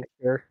gotta But make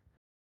sure.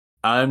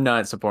 I'm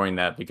not supporting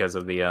that because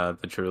of the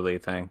Truly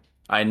thing.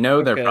 I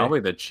know they're Okay. probably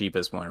the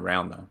cheapest one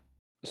around though.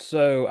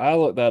 So I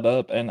looked that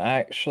up, and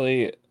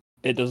actually,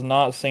 it does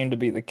not seem to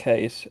be the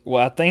case.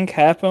 What I think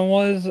happened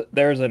was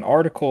there's an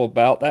article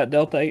about that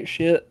Delta 8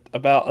 shit,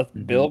 about a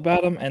bill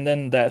about them, and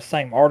then that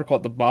same article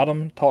at the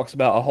bottom talks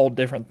about a whole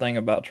different thing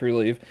about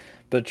TrueLeave.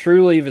 But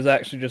TrueLeave is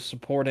actually just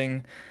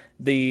supporting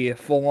the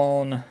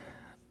full-on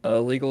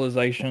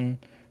legalization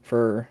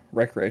for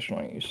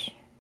recreational use.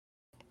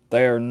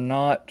 They are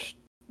not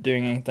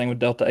doing anything with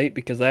Delta 8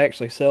 because they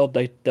actually sell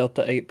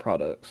Delta 8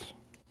 products.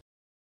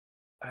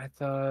 I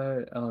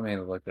thought, let me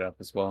look it up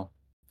as well.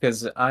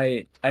 Because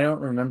I don't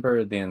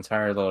remember the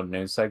entire little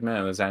news segment.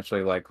 It was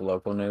actually like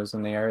local news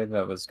in the area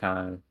that was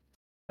kind of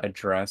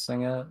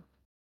addressing it.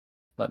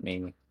 Let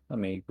me Let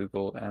me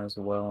Google as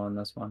well on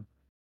this one.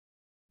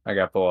 I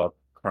got to pull up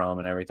Chrome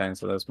and everything,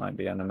 so this might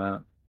be in a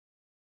minute.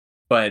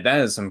 But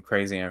that is some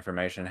crazy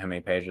information. How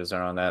many pages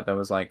are on that? That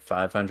was like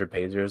 500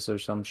 pages or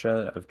some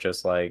shit of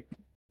just like,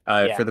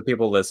 Yeah. for the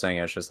people listening,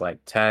 it's just like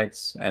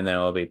text, and then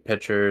it'll be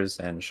pictures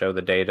and show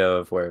the data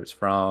of where it's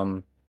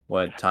from,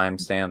 what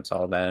timestamps,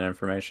 all that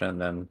information.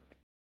 And then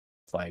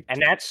it's like, And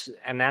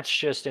that's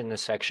just in the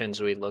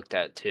sections we looked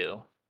at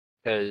too,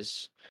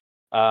 because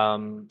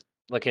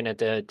looking at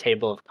the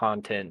table of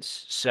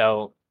contents.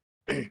 So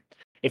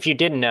if you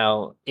didn't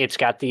know, it's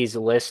got these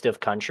list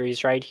of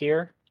countries right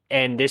here,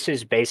 and this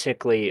is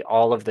basically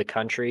all of the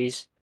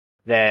countries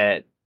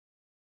that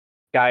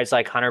guys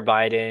like Hunter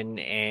Biden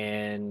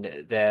and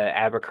the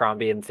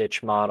Abercrombie and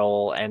Fitch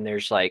model, and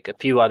there's like a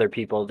few other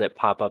people that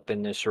pop up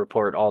in this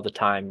report all the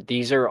time.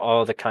 These are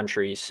all the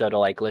countries. So to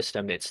like list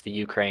them, it's the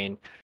Ukraine,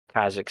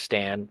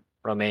 Kazakhstan,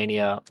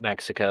 Romania,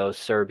 Mexico,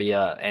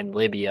 Serbia, and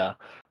Libya,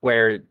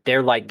 where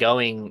they're like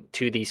going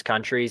to these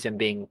countries and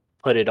being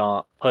put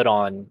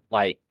on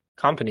like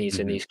companies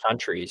in Mhm. these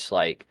countries,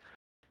 like,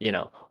 you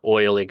know,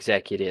 oil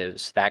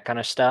executives, that kind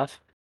of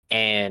stuff,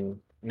 and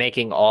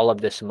making all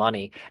of this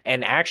money.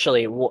 And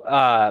actually,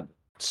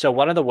 so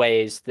one of the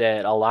ways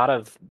that a lot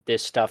of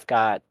this stuff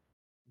got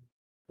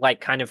like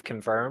kind of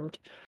confirmed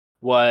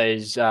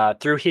was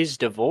through his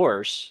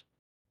divorce.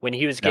 When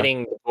he was Yeah.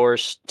 getting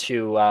divorced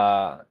to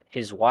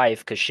his wife,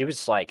 because she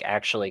was like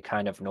actually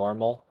kind of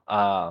normal.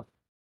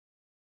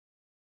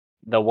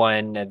 The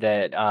one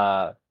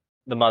that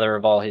the mother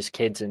of all his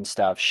kids and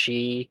stuff,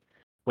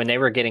 when they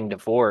were getting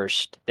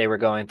divorced, they were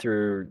going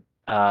through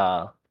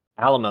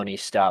alimony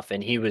stuff,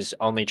 and he was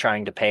only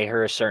trying to pay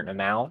her a certain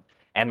amount.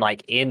 And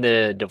like in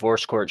the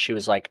divorce court, she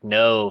was like,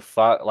 no,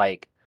 fuck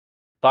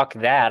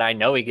that. I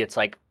know he gets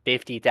like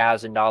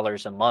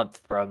 $50,000 a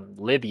month from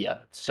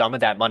Libya. Some of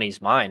that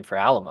money's mine for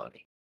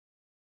alimony.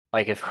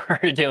 Like if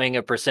we're doing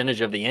a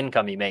percentage of the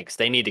income he makes,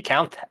 they need to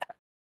count that.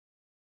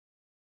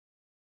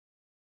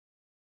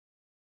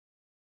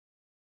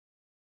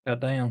 God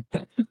damn.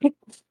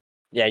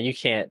 Yeah, you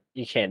can't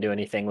do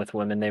anything with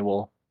women. They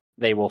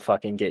will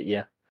fucking get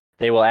you.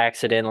 They will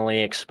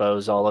accidentally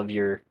expose all of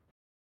your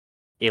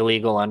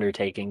illegal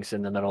undertakings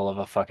in the middle of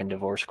a fucking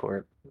divorce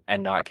court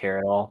and not care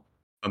at all.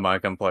 a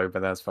mic unplugged,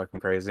 but that's fucking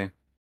crazy.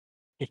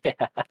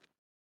 Yeah.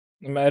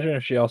 Imagine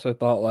if she also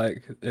thought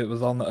like it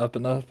was on the up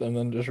and up, and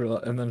then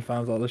and then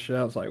finds all this shit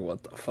out. It's like,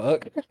 what the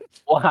fuck?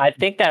 Well, I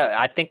think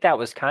that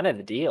was kind of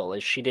the deal.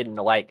 Is she didn't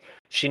like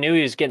she knew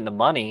he was getting the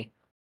money,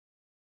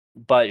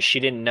 but she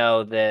didn't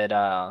know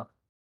that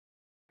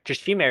because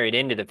she married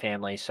into the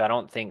family, so I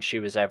don't think she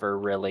was ever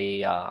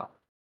really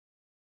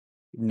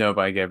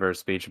Nobody gave her a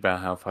speech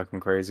about how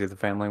fucking crazy the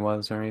family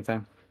was or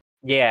anything.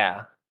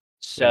 yeah.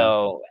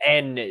 So,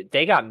 and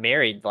they got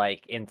married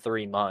like in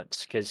 3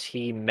 months because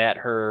he met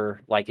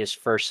her like his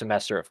first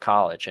semester of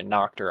college and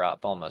knocked her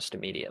up almost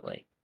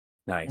immediately.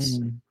 Nice.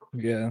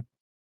 Yeah.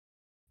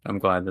 I'm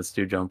glad this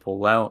dude don't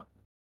pull out.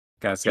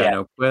 Guy's got Yeah.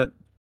 no quit.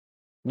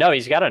 No,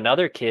 he's got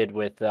another kid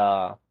with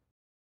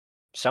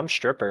some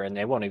stripper, and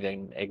they won't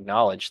even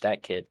acknowledge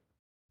that kid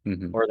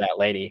Mhm. or that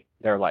lady.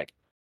 They're like,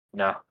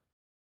 no.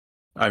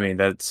 I mean,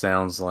 that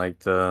sounds like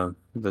the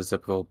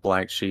typical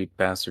black sheep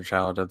bastard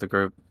child of the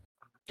group,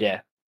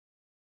 Yeah.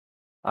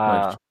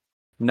 which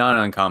not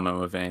uncommon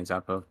with any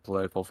type of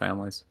political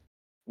families.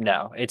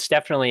 No, it's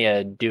definitely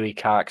a Dewey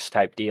Cox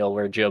type deal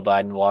where Joe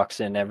Biden walks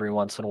in every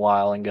once in a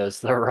while and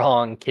goes, the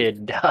wrong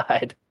kid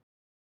died.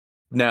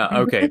 Now,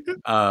 okay,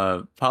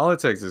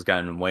 politics has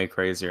gotten way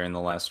crazier in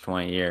the last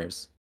 20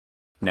 years.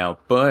 Now,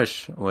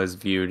 Bush was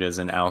viewed as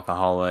an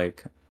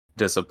alcoholic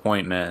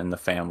disappointment in the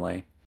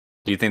family.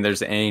 Do you think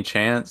there's any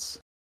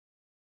chance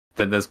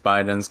that this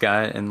Biden's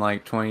got in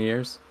like 20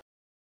 years?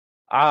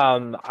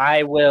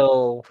 I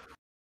will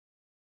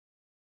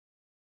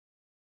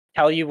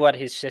tell you what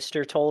his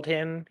sister told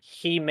him.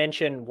 He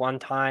mentioned one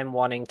time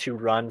wanting to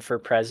run for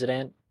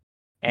president,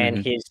 and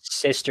Mhm. his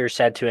sister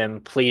said to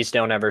him, please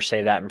don't ever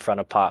say that in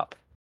front of Pop.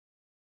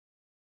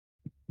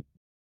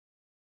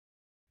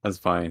 That's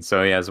fine.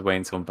 So he has to wait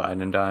until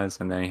Biden dies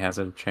and then he has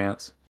a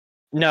chance.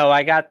 No,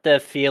 I got the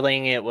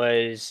feeling that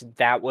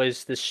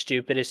was the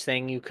stupidest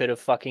thing you could have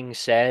fucking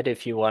said.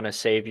 If you want to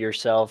save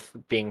yourself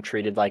being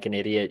treated like an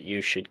idiot,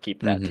 you should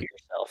keep that to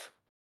yourself.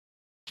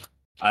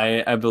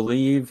 I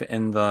believe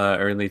in the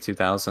early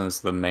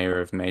 2000s, the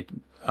mayor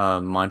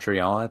of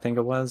Montreal, I think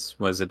it was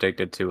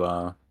addicted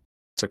to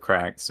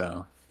crack.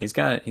 So he's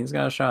got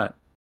a shot.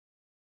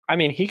 I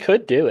mean, he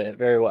could do it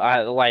very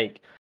well.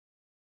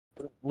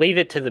 Leave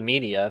it to the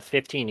media.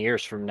 15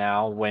 years from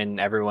now, when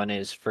everyone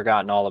is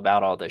forgotten all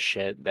about all this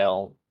shit,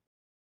 they'll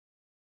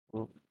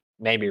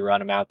maybe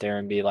run him out there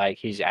and be like,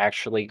 he's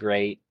actually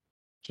great.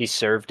 He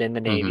served in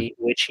the Navy,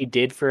 which he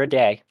did for a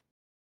day.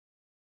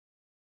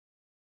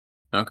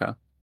 Okay.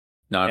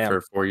 Not Yeah.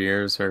 for 4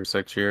 years or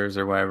 6 years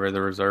or whatever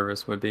the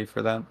reservist would be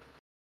for that.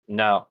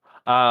 No.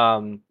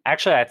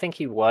 Actually, I think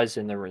he was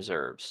in the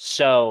reserves.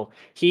 So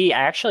he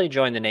actually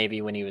joined the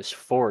Navy when he was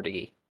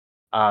 40.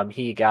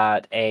 He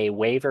got a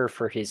waiver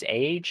for his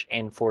age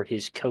and for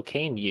his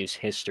cocaine use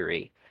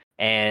history.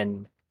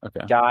 and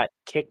Okay. got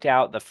kicked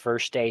out the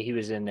first day he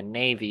was in the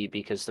Navy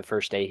because the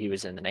first day he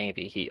was in the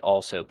Navy, he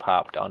also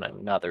popped on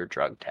another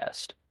drug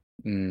test.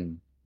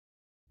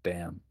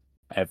 Damn.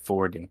 At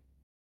 40. That's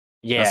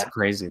Yeah. a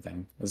crazy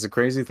thing. It's a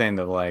crazy thing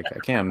that, like, I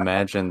can't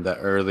imagine the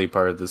early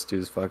part of this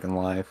dude's fucking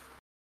life.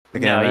 I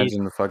can't No, he's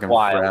imagine the fucking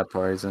wild. frat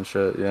parties and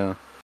shit, yeah.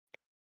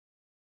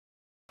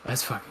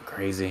 That's fucking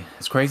crazy.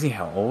 It's crazy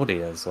how old he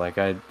is. Like,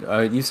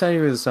 you said he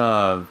was,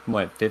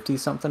 what, 50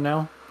 something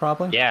now,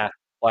 probably? Yeah,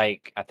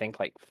 like I think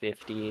like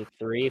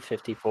 53,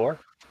 54.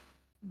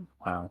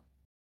 Wow.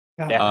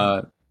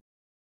 Yeah.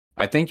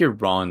 I think you're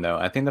wrong, though.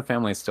 I think the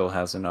family still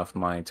has enough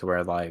money to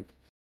where, like,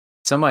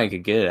 somebody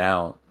could get it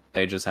out.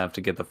 They just have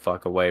to get the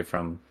fuck away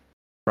from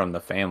the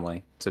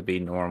family to be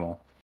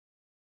normal.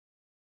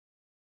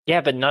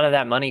 Yeah, but none of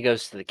that money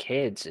goes to the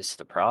kids is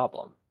the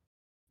problem.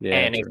 Yeah,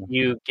 And if true.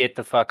 you get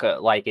the fuck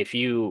up, like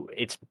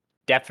it's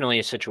definitely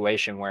a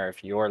situation where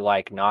if you're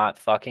like not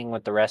fucking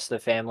with the rest of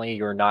the family,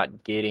 you're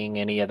not getting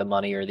any of the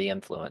money or the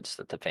influence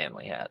that the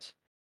family has.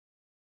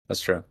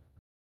 That's true.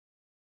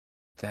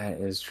 That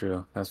is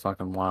true. That's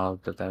fucking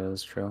wild that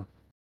is true.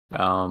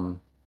 Um,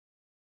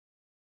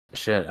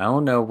 Shit, I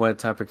don't know what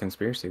type of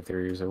conspiracy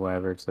theories or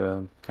whatever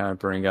to kind of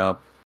bring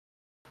up.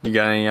 You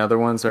got any other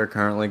ones that are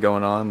currently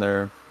going on?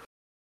 They're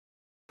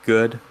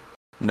good,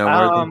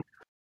 noteworthy.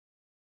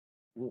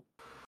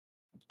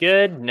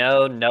 Good,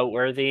 no,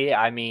 noteworthy.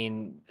 I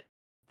mean,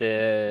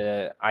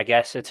 I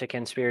guess it's a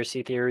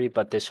conspiracy theory,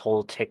 but this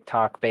whole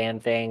TikTok ban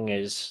thing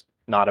is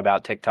not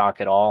about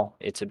TikTok at all.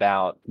 It's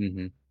about,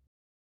 Mm-hmm.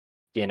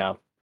 you know,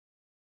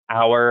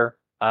 our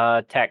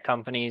tech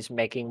companies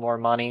making more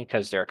money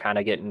because they're kind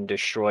of getting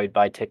destroyed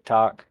by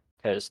TikTok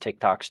because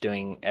TikTok's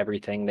doing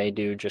everything they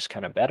do just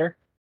kind of better.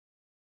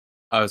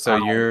 Oh, so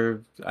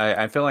Um,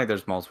 I feel like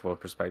there's multiple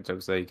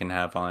perspectives that you can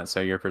have on it.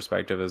 So your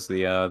perspective is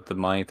the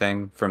money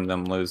thing from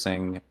them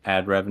losing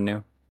ad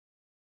revenue.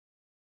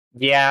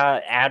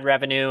 yeah, ad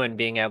revenue and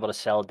being able to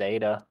sell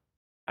data.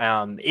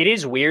 It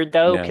is weird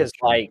though Yeah, because that's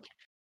true. like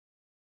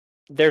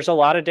there's a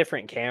lot of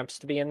different camps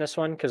to be in this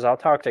one because I'll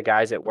talk to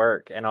guys at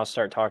work and I'll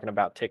start talking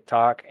about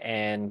TikTok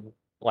and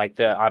like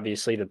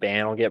obviously the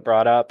ban will get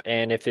brought up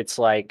and if it's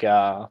like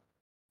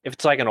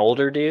an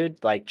older dude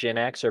like Gen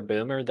X or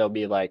Boomer, they'll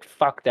be like,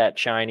 "Fuck that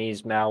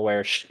Chinese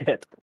malware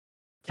shit."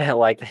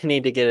 Like they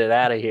need to get it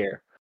out of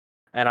here.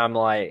 And I'm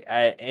like,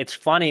 it's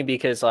funny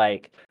because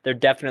like they're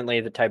definitely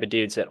the type of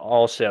dudes that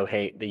also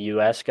hate the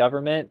U.S.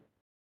 government.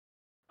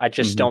 I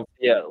just Mm-hmm. don't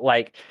feel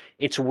like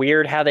it's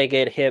weird how they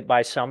get hit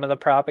by some of the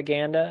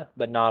propaganda,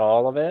 but not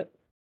all of it.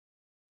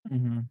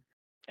 Mm-hmm.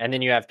 And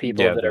then you have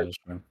people Yeah, that that are is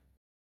true.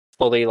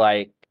 fully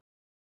like,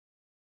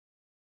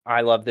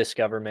 I love this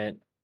government.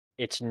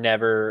 It's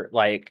never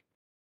like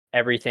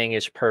everything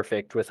is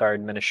perfect with our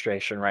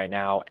administration right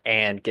now,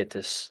 and get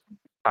this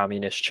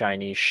communist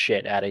Chinese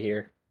shit out of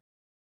here.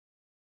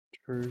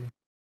 True.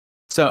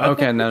 So I think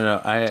okay,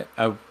 no, I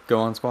go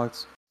on,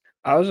 Squawks.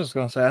 I was just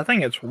gonna say I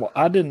think it's.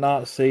 I did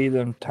not see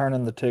them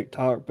turning the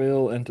TikTok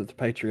bill into the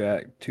Patriot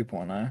Act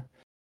 2.0. I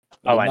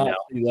Oh, did I not know.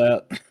 see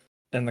that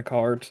in the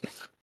cards.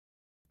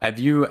 Have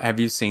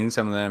you seen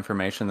some of the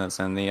information that's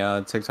in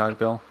the TikTok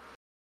bill?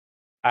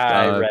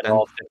 I read Ben?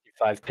 all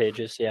 55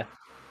 pages. Yeah.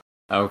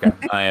 Okay,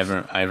 I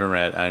haven't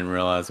read. I didn't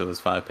realize it was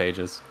 5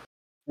 pages.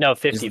 No, Is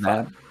 55.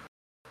 that?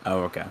 Oh,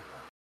 okay.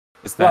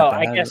 Is that Well,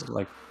 bad?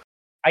 Like,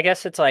 I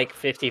guess it's like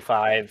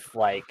 55,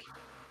 like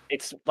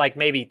it's like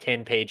maybe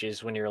 10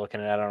 pages when you're looking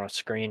at it on a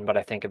screen, but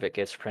I think if it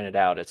gets printed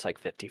out, it's like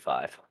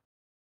 55.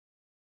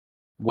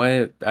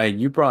 what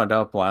you brought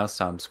up last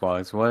time,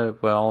 Squawks.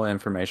 What all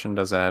information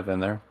does it have in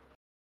there?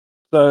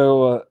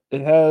 So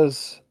it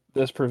has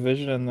this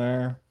provision in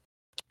there,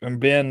 and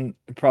Ben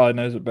probably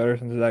knows it better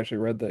since he's actually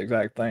read the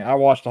exact thing. I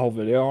watched the whole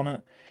video on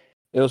it.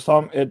 It was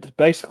some. It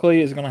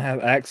basically is going to have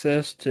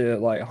access to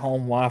like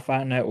home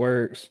Wi-Fi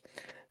networks,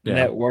 Yeah.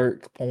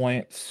 network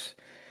points,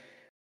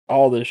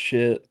 all this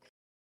shit,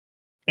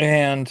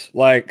 and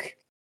like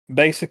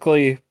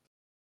basically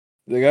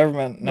the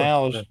government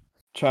now is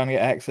trying to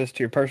get access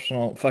to your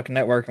personal fucking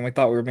network, and we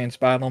thought we were being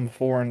spied on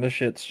before, and this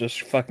shit's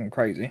just fucking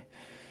crazy.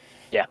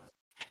 Yeah.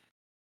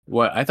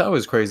 What I thought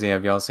was crazy.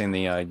 Have y'all seen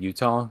the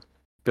Utah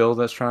bill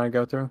that's trying to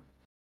go through?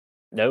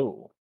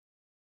 No.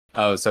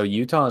 Oh, so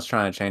Utah is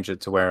trying to change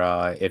it to where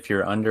if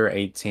you're under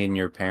 18,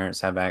 your parents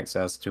have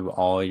access to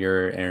all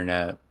your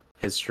internet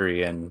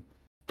history and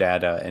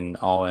data and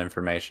all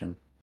information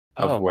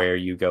of Oh my where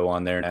you go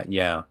on there.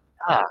 Yeah,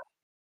 God.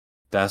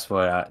 that's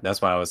what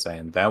I was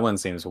saying. That one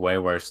seems way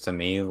worse to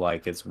me.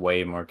 Like it's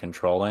way more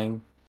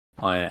controlling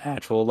on an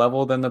actual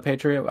level than the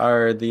Patriot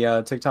or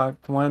the TikTok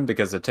one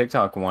because the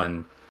TikTok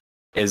one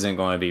isn't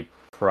going to be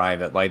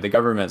private. Like the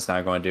government's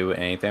not going to do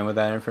anything with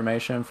that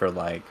information for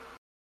like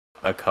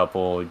a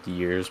couple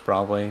years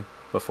probably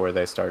before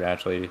they start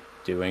actually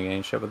doing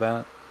any shit with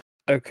that.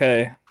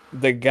 Okay,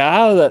 the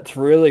guy that's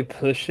really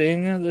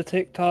pushing the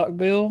TikTok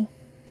bill,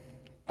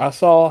 I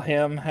saw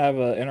him have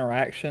an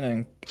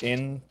interaction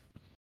in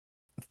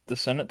the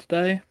Senate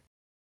today,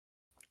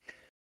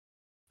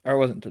 or it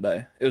wasn't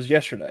today. It was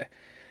yesterday.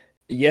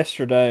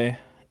 Yesterday,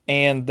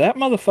 And that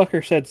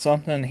motherfucker said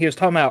something. He was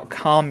talking about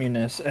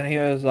communists, and he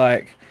was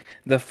like,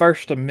 the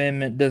First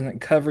Amendment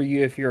doesn't cover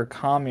you if you're a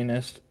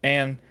communist,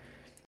 and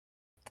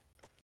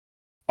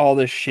all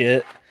this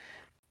shit.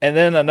 And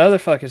then another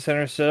fucking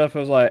senator stood up and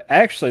was like,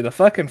 actually, the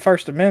fucking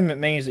First Amendment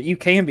means that you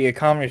can be a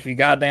communist if you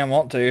goddamn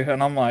want to.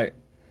 And I'm like,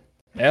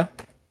 yeah.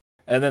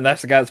 And then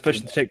that's the guy that's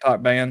pushing the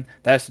TikTok ban.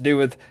 That has to do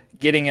with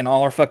getting in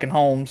all our fucking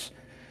homes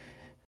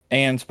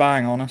and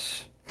spying on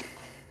us.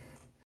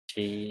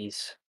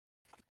 Jeez.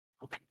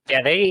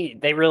 Yeah,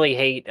 they really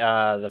hate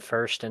the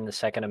First and the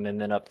Second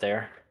Amendment up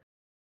there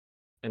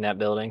in that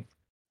building.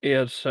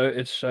 Yeah,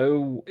 it's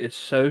so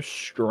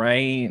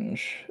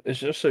strange. It's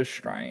just so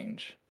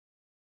strange.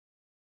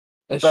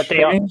 It's But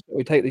strange that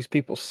we take these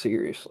people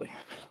seriously.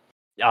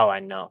 Oh, I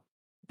know.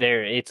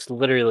 It's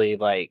literally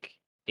like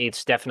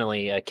it's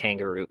definitely a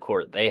kangaroo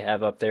court they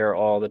have up there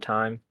all the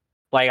time.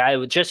 Like I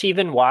was just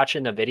even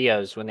watching the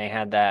videos when they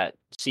had that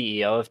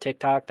CEO of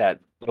TikTok, that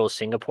little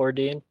Singapore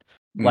dude.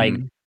 Like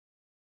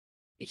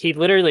he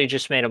literally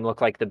just made them look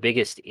like the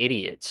biggest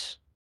idiots.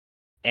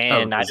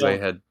 And I they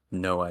don't had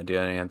no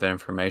idea any of the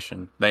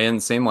information. They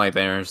didn't seem like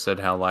they understood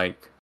how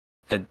like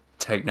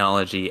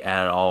technology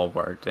at all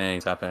worked, any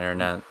type of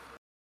internet.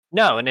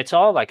 No, and it's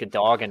all like a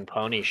dog and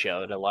pony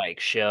show to like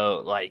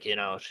show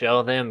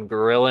them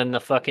grilling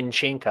the fucking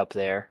chink up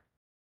there.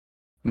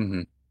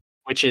 Mm-hmm.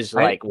 Which is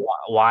like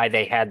why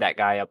they had that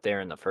guy up there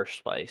in the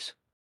first place.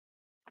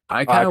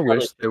 I kind of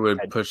wish they would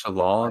push a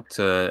law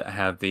to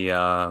have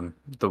the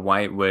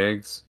white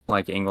wigs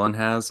like England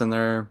has in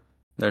their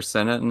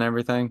Senate and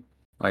everything,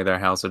 like their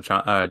House of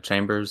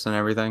Chambers and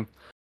everything,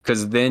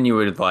 because then you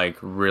would like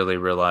really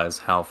realize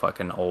how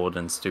fucking old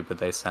and stupid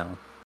they sound.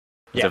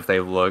 Yeah. If they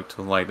looked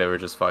like they were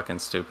just fucking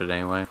stupid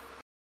anyway.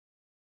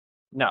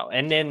 No,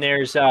 and then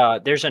there's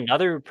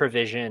another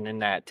provision in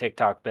that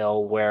TikTok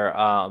bill where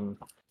I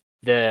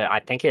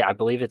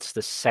believe it's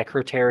the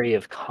Secretary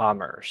of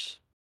Commerce,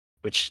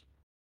 which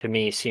to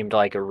me seemed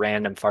like a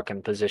random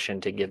fucking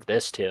position to give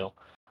this to.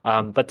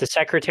 But the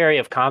Secretary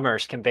of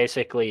Commerce can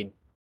basically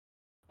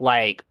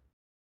they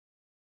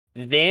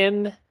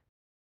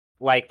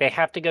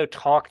have to go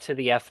talk to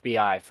the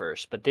FBI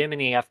first, but them and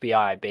the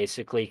FBI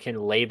basically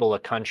can label a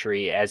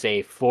country as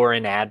a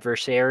foreign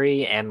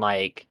adversary and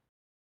like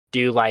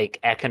do like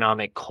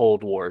economic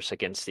cold wars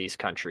against these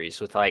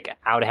countries without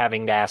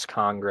having to ask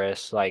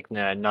Congress. Like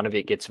none of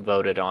it gets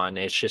voted on.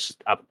 It's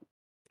just a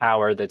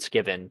power that's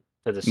given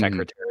to the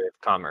Secretary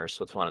of Commerce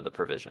with one of the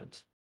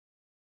provisions.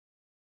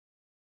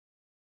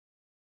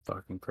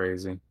 Fucking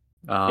crazy.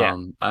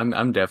 I'm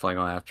definitely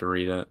gonna have to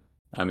read it.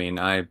 I mean,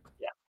 I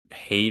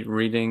hate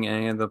reading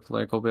any of the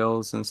political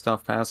bills and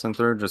stuff passing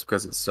through just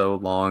because it's so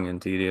long and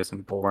tedious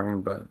and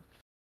boring, but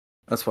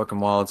that's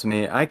fucking wild to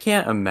me. I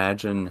can't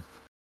imagine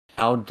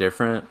how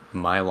different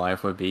my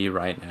life would be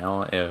right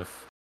now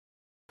if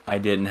I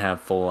didn't have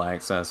full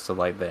access to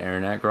like the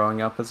internet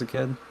growing up as a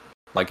kid.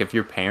 Like if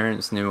your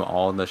parents knew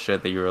all the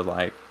shit that you were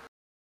like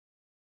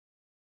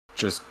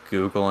just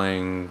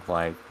Googling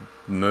like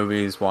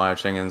movies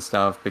watching and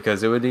stuff,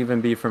 because it would even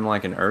be from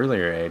like an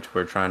earlier age.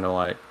 We're trying to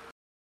like,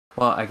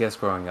 well, I guess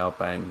growing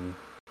up I didn't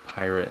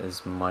pirate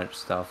as much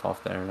stuff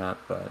off the internet,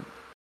 but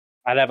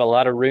I'd have a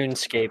lot of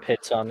RuneScape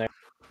hits on there.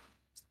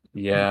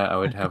 Yeah, I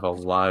would have a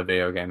lot of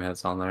video game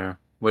hits on there,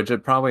 which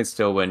it probably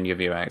still wouldn't give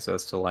you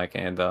access to like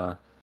the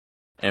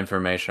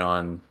information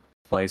on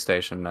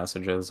PlayStation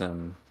messages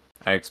and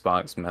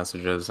Xbox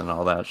messages and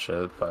all that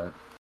shit, but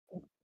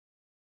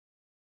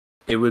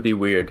it would be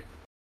weird.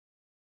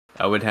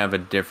 I would have a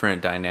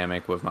different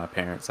dynamic with my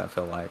parents, I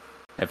feel like,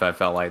 if I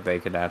felt like they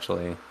could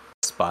actually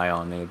spy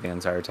on me the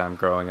entire time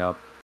growing up.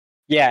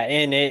 Yeah,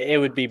 and it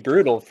would be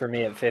brutal for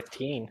me at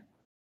 15.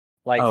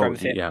 Like from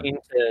 15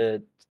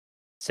 to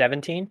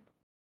 17?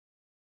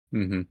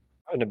 Mm-hmm. I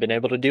wouldn't have been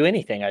able to do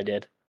anything I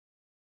did.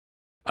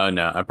 Oh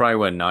no, I probably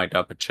wouldn't knocked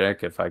up a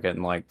chick if I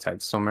couldn't like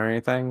text them or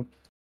anything.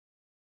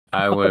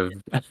 I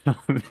would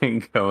have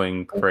been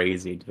going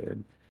crazy,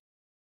 dude.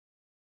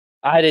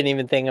 I didn't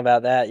even think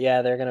about that.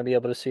 Yeah, they're gonna be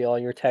able to see all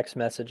your text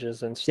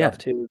messages and stuff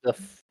too. The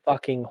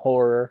fucking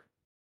horror.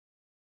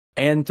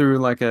 And through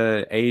like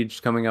a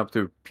age coming up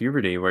through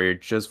puberty where you're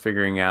just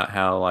figuring out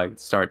how like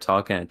start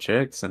talking to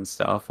chicks and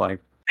stuff like.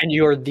 And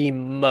you're the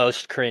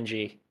most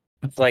cringy.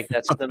 It's like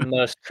that's the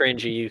most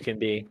cringy you can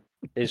be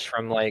is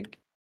from like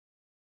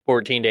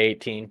 14 to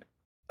 18.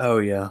 Oh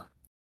yeah.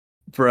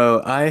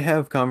 Bro, I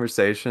have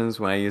conversations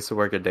when I used to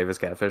work at Davis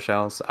Catfish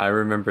House. I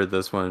remember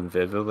this one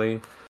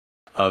vividly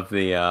of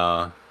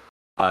the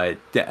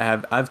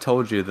I've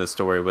told you the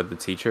story with the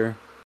teacher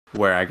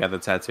where I got the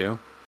tattoo.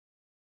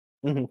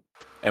 Mm-hmm.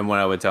 And what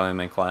I would tell him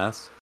in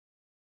class.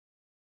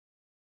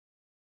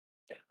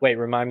 Wait,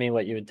 remind me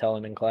what you would tell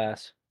him in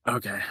class.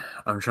 Okay,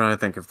 I'm trying to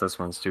think if this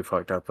one's too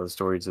fucked up of a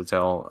story to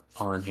tell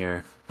on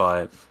here,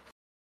 but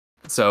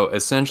so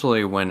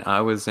essentially when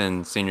I was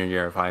in senior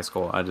year of high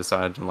school, I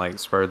decided to like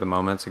spur the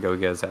moment to go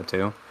get a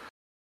tattoo,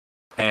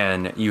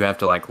 and you have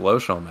to like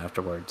lotion them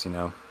afterwards. You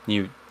know,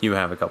 you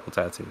have a couple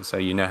tattoos, so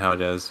you know how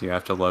it is. You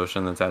have to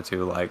lotion the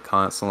tattoo like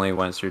constantly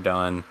once you're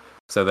done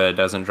so that it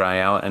doesn't dry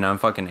out. And I'm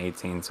fucking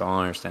 18, so I don't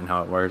understand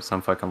how it works.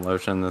 I'm fucking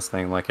lotioning this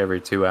thing like every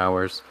 2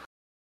 hours.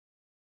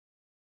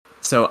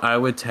 So I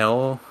would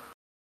tell.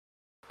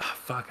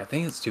 Fuck, I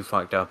think it's too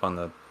fucked up on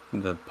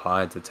the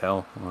pod to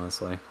tell,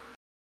 honestly.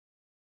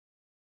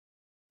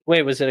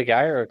 Wait, was it a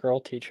guy or a girl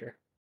teacher?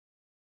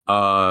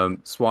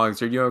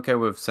 Swogs, are you okay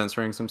with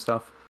censoring some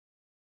stuff?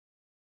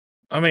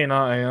 I mean,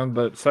 I am,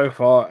 but so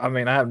far, I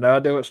mean, I have no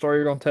idea what story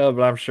you're gonna tell,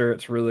 but I'm sure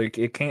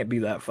it can't be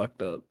that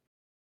fucked up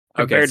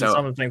compared to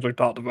some of the things we've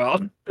talked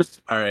about.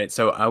 All right,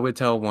 so I would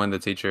tell one of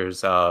the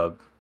teachers, I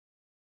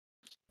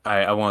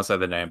won't say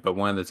the name, but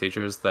one of the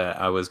teachers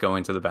that I was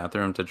going to the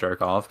bathroom to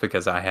jerk off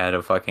because I had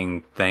a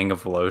fucking thing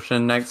of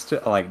lotion next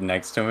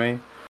to me.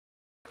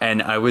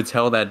 And I would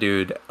tell that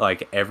dude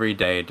like every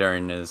day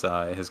during his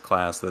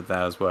class that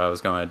was what I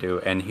was going to do,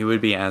 and he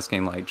would be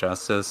asking like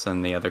Justice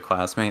and the other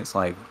classmates,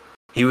 like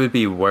he would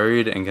be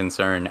worried and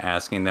concerned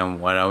asking them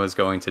what I was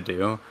going to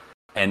do,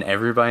 and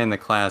everybody in the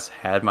class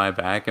had my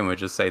back and would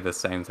just say the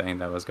same thing,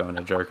 that I was going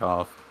to jerk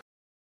off.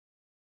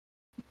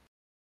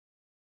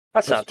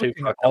 That's not too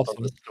fucked up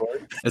of a story.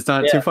 It's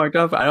not too fucked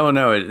up? I don't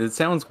know. It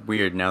sounds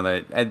weird now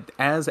that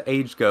as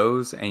age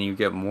goes and you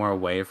get more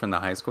away from the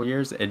high school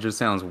years, it just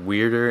sounds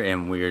weirder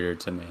and weirder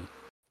to me.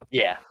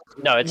 Yeah.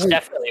 No, it's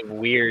definitely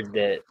weird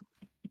that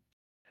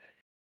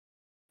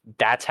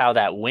that's how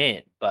that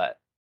went, but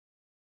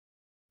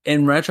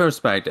in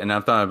retrospect, and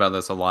I've thought about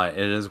this a lot,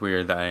 it is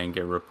weird that I didn't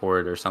get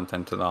reported or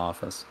something to the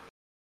office.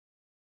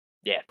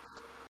 Yeah.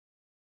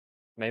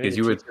 Maybe the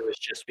teacher was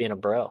just being a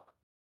bro.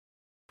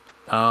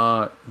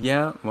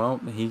 Yeah, well,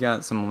 he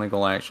got some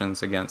legal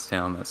actions against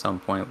him at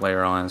some point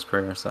later on in his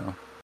career, so.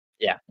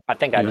 Yeah, I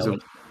think I know.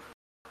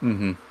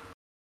 Mm-hmm.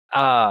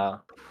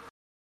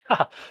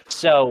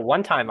 So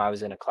one time I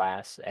was in a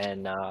class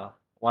and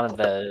one of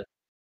the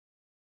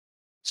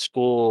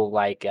school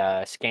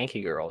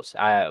skanky girls,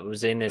 I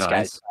was in this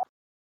guy's class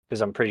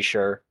because I'm pretty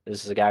sure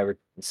this is the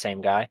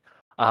same guy.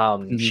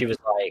 She was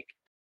like,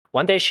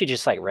 one day she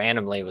just like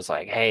randomly was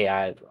like, hey,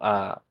 I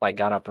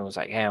got up and was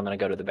like, hey, I'm gonna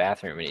go to the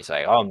bathroom, and he's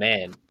like, oh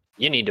man,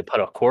 you need to put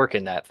a cork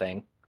in that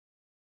thing.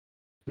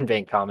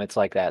 Make comments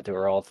like that to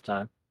her all the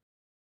time.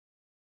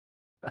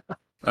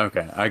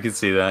 Okay, I could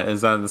see that. Is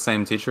that the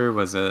same teacher?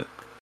 Was it?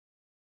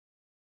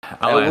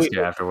 I'll ask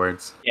you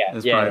afterwards. Yeah,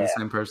 it's probably the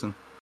same person.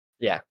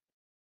 Yeah.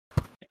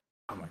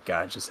 Oh my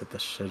god, I just hit the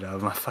shit out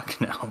of my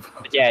fucking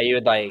elbow. Yeah, you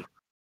would like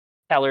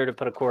tell her to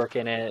put a cork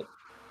in it.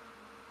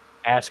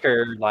 Ask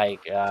her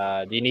like,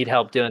 do you need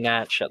help doing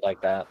that? Shit like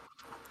that.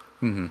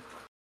 Mm-hmm.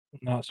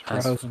 Not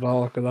surprised at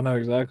all because I know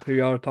exactly who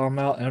y'all are talking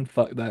about, and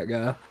fuck that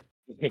guy.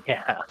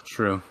 Yeah.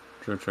 True.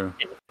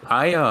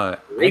 I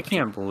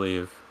can't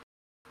believe.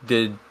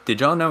 Did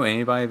y'all know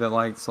anybody that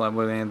like slept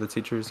with any of the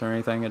teachers or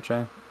anything at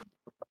Che?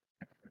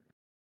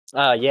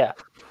 Yeah.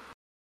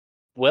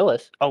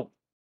 Willis. Oh.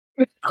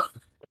 Maybe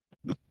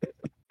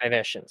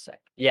I shouldn't say.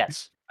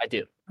 Yes, I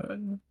do.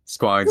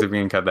 Squags, if you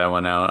can cut that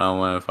one out, I don't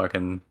want to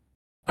fucking.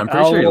 I'm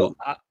pretty sure.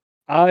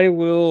 I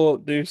will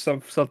do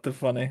something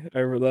funny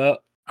over that.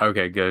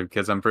 Okay, good,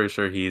 because I'm pretty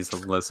sure he's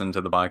listened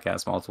to the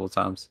podcast multiple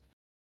times.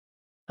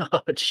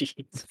 Oh,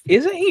 jeez.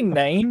 Isn't he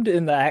named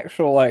in the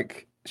actual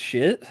like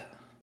shit?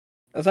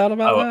 Is that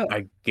about that?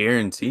 I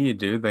guarantee you,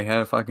 dude. They had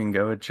to fucking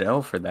go to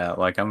jail for that.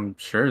 Like, I'm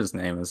sure his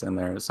name is in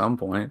there at some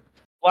point.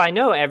 Well, I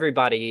know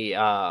everybody.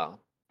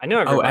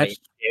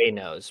 Jay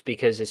knows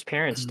because his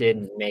parents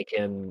did make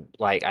him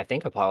I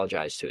think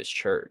apologize to his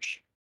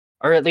church,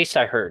 or at least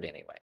I heard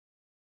anyway.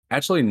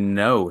 Actually,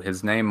 no,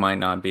 his name might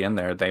not be in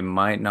there. They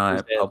might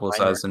not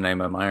publicize the name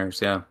of Myers.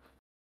 Yeah,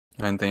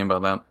 I didn't think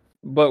about that.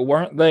 But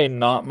weren't they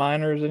not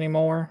minors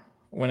anymore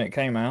when it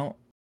came out?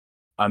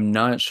 I'm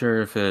not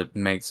sure if it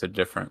makes a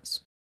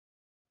difference.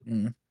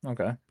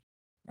 Okay,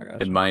 I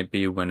got it might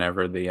be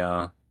whenever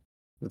the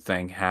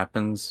thing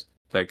happens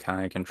that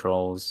kind of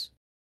controls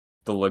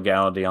the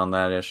legality on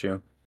that issue.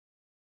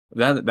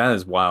 That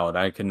is wild.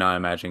 I could not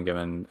imagine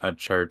giving a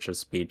church a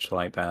speech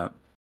like that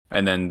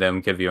and then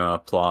them give you an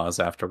applause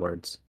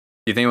afterwards.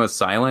 Do you think it was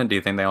silent? Do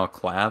you think they all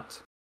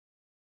clapped?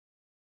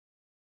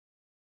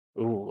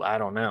 Ooh, I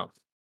don't know.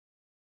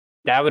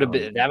 That would have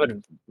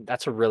been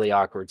that's a really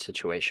awkward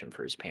situation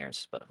for his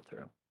parents to put him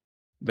through.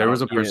 There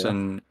was a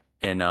person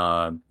in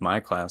my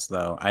class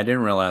though. I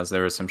didn't realize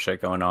there was some shit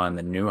going on in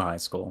the new high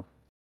school.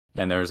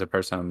 And there was a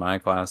person in my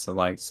class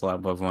that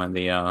slept with one of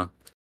the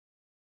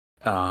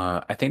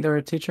I think they were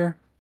a teacher.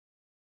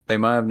 They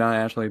might have not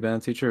actually been a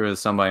teacher. It was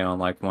somebody on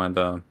one of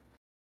the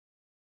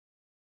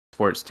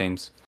sports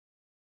teams.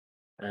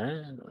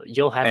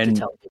 You'll have to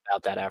tell me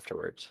about that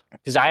afterwards,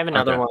 because I have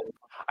another one.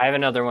 I have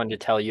another one to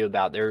tell you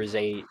about. There was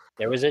a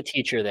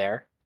teacher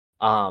there,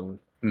 and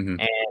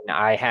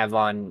I have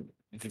on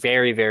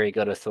very, very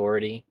good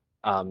authority.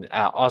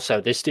 Also,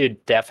 this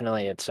dude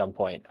definitely at some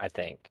point, I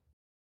think,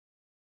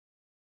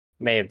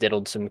 may have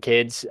diddled some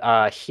kids.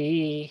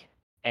 He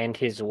and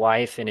his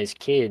wife and his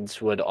kids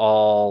would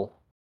all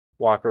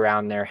walk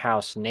around their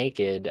house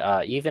naked,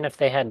 even if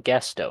they had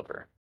guests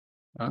over.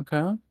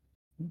 Okay.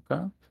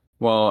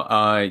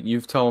 Well,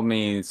 you've told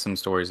me some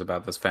stories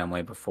about this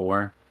family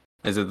before,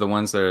 Is it the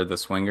ones that are the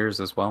swingers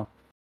as well?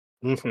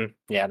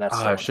 Yeah, that's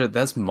the Oh one. shit,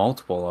 that's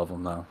multiple of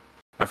them though.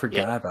 I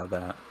forgot about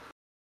that.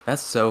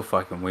 That's so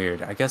fucking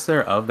weird. I guess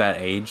they're of that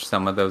age,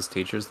 some of those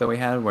teachers that we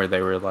had, where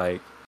they were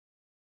like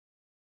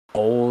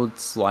old,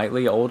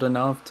 slightly old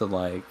enough to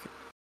like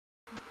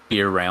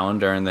be around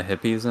during the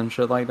hippies and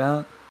shit like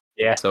that.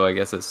 Yeah. So I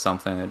guess it's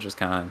something that just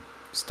kind of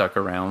stuck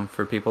around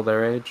for people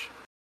their age.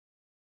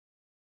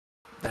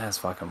 That's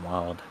fucking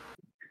wild.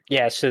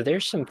 Yeah, so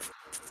there's some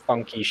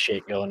funky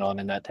shit going on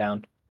in that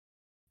town.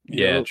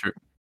 Yeah, Yup. true.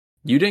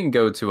 You didn't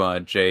go to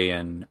J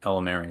in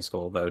elementary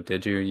school though,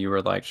 did you? You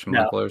were like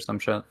Schmuckle or some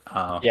shit?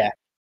 Oh. Yeah.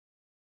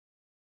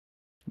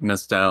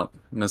 Missed out.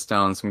 Missed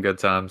out on some good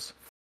times.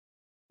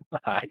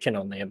 I can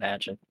only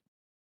imagine.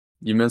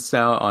 You missed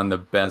out on the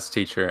best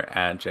teacher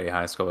at J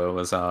High School. It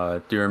was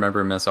do you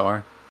remember Miss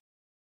R?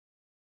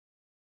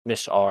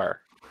 Miss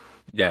R.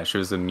 Yeah, she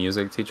was the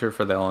music teacher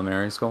for the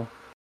elementary school.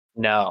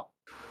 No.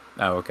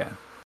 Oh, okay.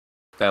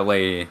 That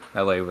lady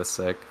was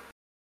sick.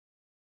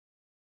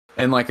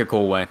 In like a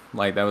cool way.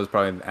 Like that was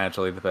probably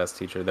actually the best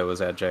teacher that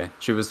was at J.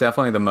 She was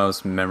definitely the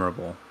most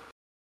memorable.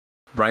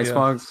 Rice Yeah.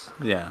 Fogs?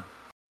 Yeah.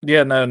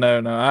 Yeah, no.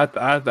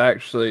 I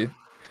actually,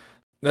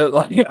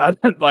 yeah.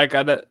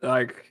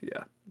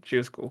 She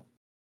was cool.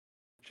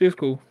 She was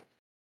cool.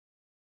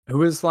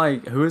 Who is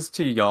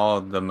to y'all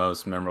the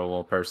most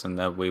memorable person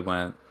that we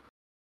went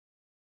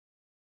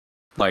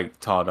like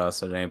taught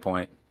us at any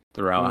point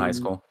throughout high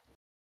school?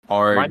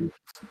 Or Mine-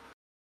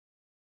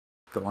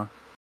 go on.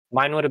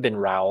 Mine would have been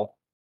Raoul.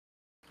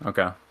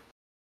 Okay.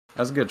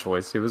 That's a good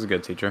choice. He was a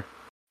good teacher.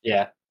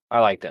 Yeah, I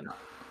liked him.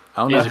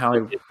 I don't He know was a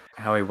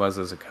how he was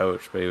as a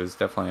coach, but he was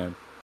definitely a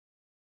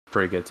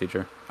pretty good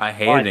teacher. I I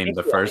hated him think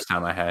the he first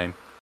time I had him.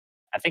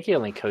 I think he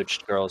only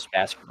coached girls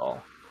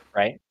basketball,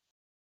 right?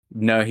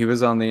 No, he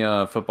was on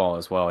the football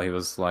as well. He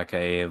was like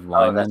a Oh, that's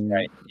lineman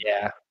right.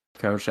 Yeah.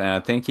 coach, and I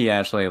think he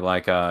actually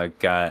like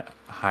got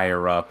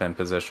higher up in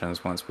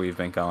positions once we've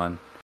been gone.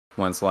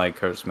 Once like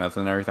Coach Smith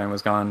and everything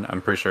was gone,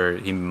 I'm pretty sure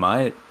he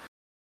might.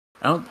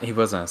 He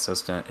wasn't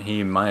assistant.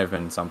 He might have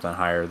been something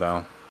higher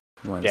though.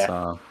 Once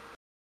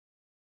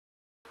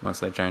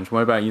they changed.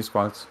 What about you,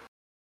 Squawks?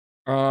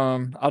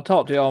 I'll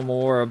talk to y'all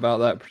more about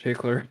that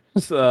particular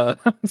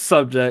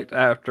subject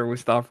after we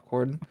stop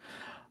recording.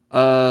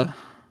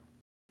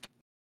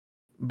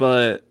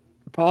 But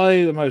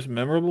probably the most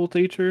memorable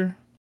teacher.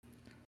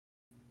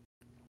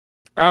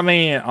 I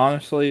mean,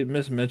 honestly,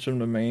 Miss Mitchum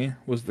to me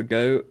was the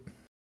GOAT,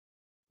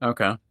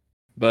 Okay,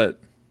 but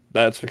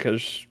that's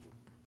because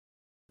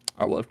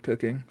I love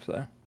cooking.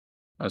 So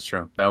that's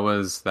true. That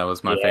was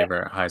my Yeah.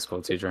 favorite high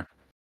school teacher.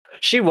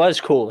 She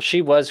was cool.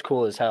 She was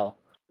cool as hell.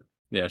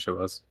 Yeah, she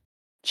was.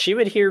 She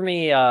would hear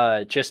me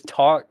just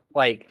talk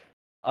like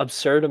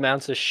absurd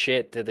amounts of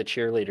shit to the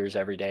cheerleaders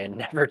every day and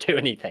never do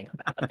anything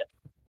about it.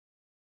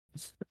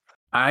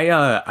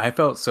 I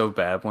felt so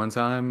bad one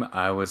time.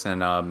 I was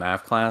in a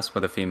math class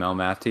with a female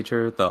math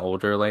teacher, the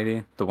older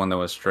lady, the one that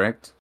was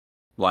strict,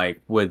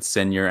 like would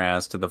send your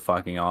ass to the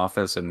fucking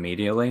office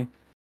immediately.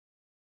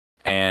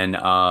 And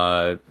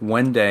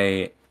one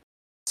day,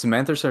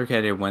 Samantha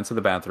Circadia went to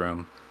the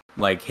bathroom,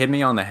 like hit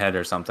me on the head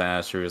or something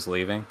as she was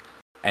leaving.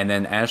 And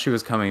then as she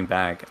was coming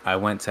back, I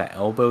went to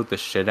elbow the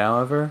shit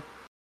out of her.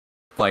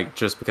 Like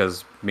just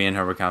because me and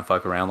her were kind of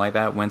fuck around like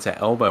that, went to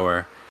elbow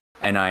her.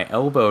 And I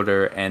elbowed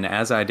her, and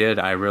as I did,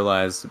 I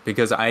realized,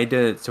 because I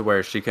did it to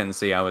where she couldn't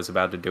see I was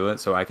about to do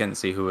it, so I couldn't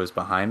see who was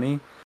behind me,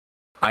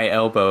 I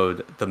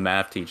elbowed the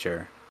math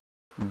teacher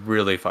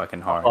really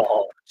fucking hard.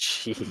 Oh,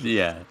 jeez.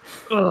 Yeah.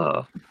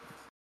 ugh.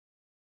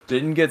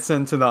 Didn't get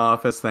sent to the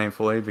office,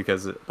 thankfully,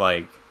 because,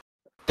 like,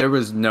 there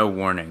was no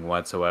warning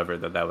whatsoever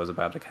that was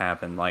about to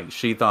happen. Like,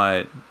 she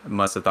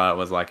must have thought it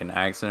was like an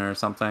accident or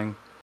something.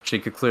 She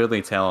could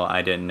clearly tell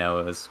I didn't know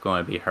it was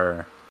going to be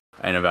her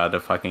and about to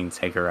fucking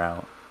take her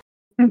out.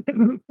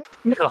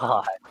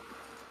 God.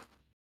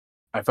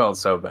 I felt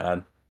so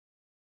bad.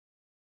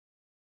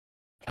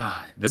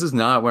 This is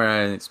not where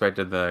I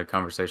expected the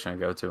conversation to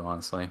go to,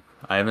 honestly.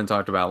 I haven't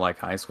talked about like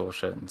high school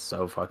shit in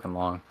so fucking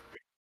long.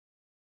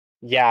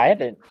 Yeah, I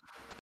haven't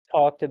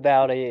talked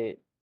about it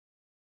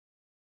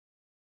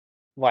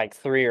like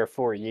 3 or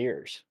 4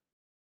 years.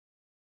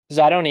 Because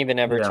I don't even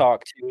ever Yeah.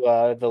 talk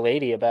to the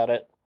lady about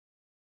it.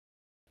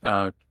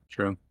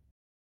 True.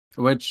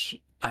 Which,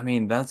 I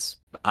mean,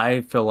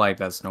 I feel like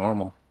that's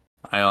normal.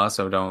 I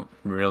also don't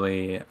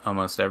really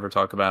almost ever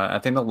talk about it. I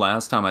think the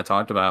last time I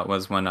talked about it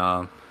was when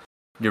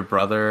your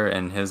brother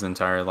and his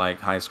entire like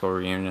high school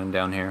reunion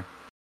down here.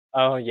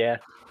 Oh, yeah.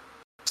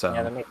 So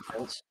Yeah, that makes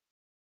sense.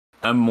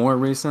 I'm more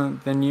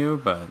recent than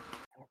you, but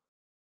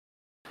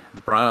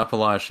brought up a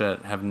lot of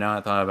shit. Have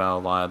not thought about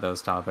a lot of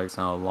those topics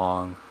in a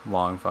long,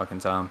 long fucking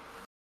time.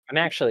 I'm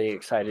actually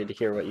excited to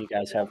hear what you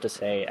guys have to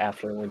say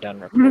after we're done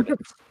recording.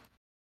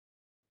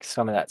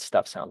 Some of that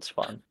stuff sounds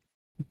fun.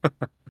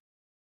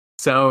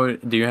 So,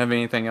 do you have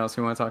anything else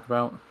you want to talk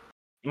about?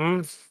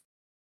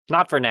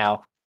 Not for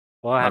now.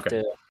 We'll have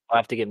Okay.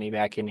 to get me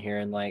back in here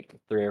in like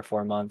 3 or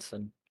 4 months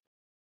and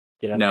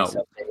get a No. nice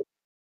update.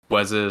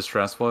 Was it as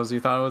stressful as you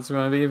thought it was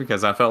going to be?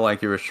 Because I felt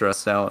like you were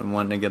stressed out and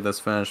wanting to get this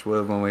finished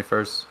with when we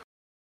first.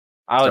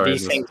 Oh,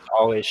 these things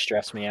always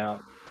stress me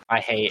out. I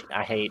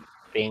hate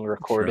being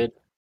recorded.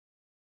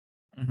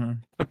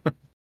 Mm-hmm.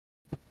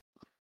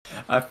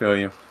 I feel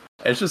you.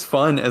 It's just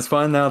fun. It's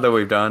fun now that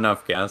we've done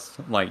enough guests.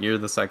 Like, you're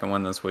the second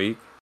one this week.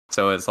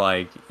 So it's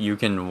like you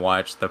can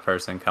watch the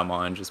person come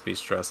on just be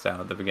stressed out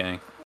at the beginning.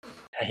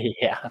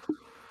 Yeah.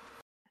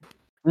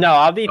 No,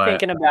 I'll be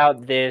thinking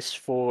about this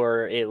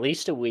for at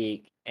least a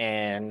week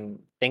and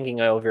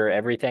thinking over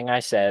everything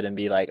I said and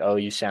be like, oh,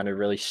 you sounded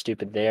really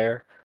stupid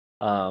there.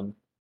 I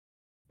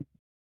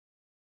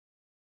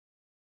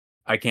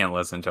can't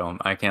listen to them.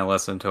 I can't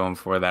listen to them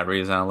for that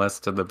reason. I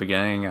listen to the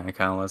beginning. I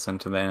kind of listen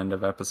to the end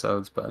of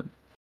episodes, but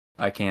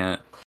I can't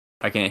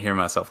hear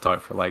myself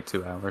talk for like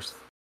 2 hours.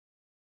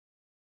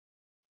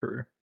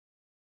 True.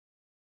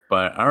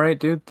 But all right,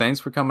 dude.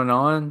 Thanks for coming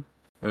on.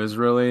 It was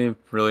really,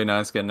 really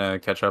nice getting to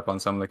catch up on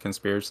some of the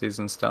conspiracies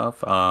and stuff.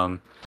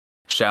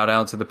 Shout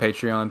out to the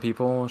Patreon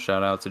people.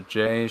 Shout out to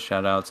Jay.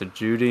 Shout out to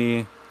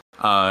Judy.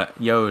 Shout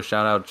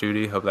out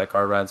Judy. Hope that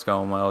car ride's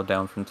going well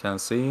down from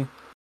Tennessee.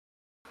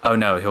 Oh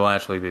no, he'll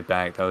actually be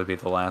back. That would be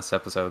the last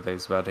episode that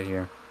he's about to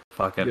hear.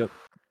 Fuck it. Yep.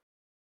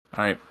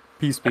 All right.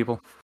 Peace, people.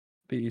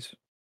 Peace.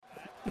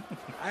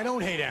 I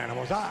don't hate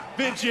animals.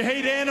 Vince, you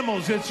hate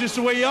animals. That's just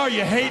the way you are.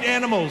 You hate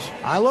animals.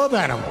 I love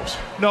animals.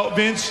 No,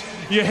 Vince,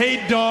 you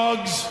hate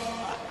dogs.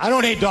 I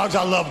don't hate dogs.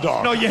 I love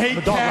dogs. No, you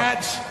hate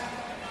cats.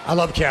 I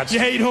love cats. You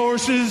hate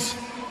horses.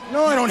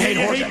 No, I don't hate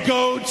horses. You hate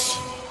goats.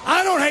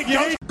 I don't hate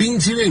goats. 冰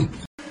淇淋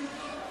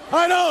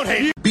I don't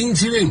hate 冰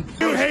淇淋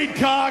You hate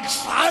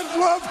cocks. I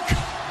love